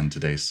we'll end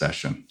today's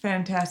session.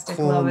 Fantastic,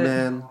 Cool, love it.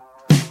 man.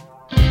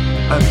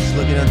 I'm just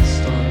looking at the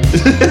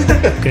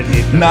stars. Couldn't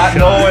even Not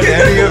knowing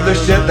any of the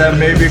shit that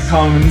may be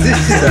coming.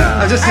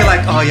 I'm just saying,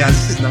 like, oh yeah,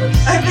 this is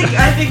nice.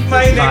 I think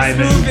my next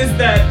Vibing. move is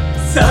that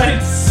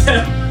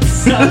sidestep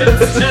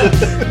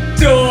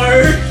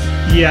door.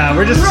 Yeah,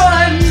 we're just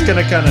Run!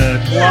 gonna kind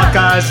of lock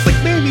eyes,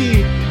 like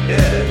maybe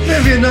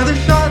Maybe another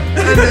shot,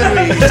 and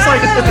then we just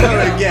like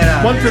get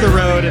out. one for the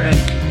road, and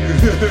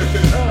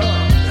then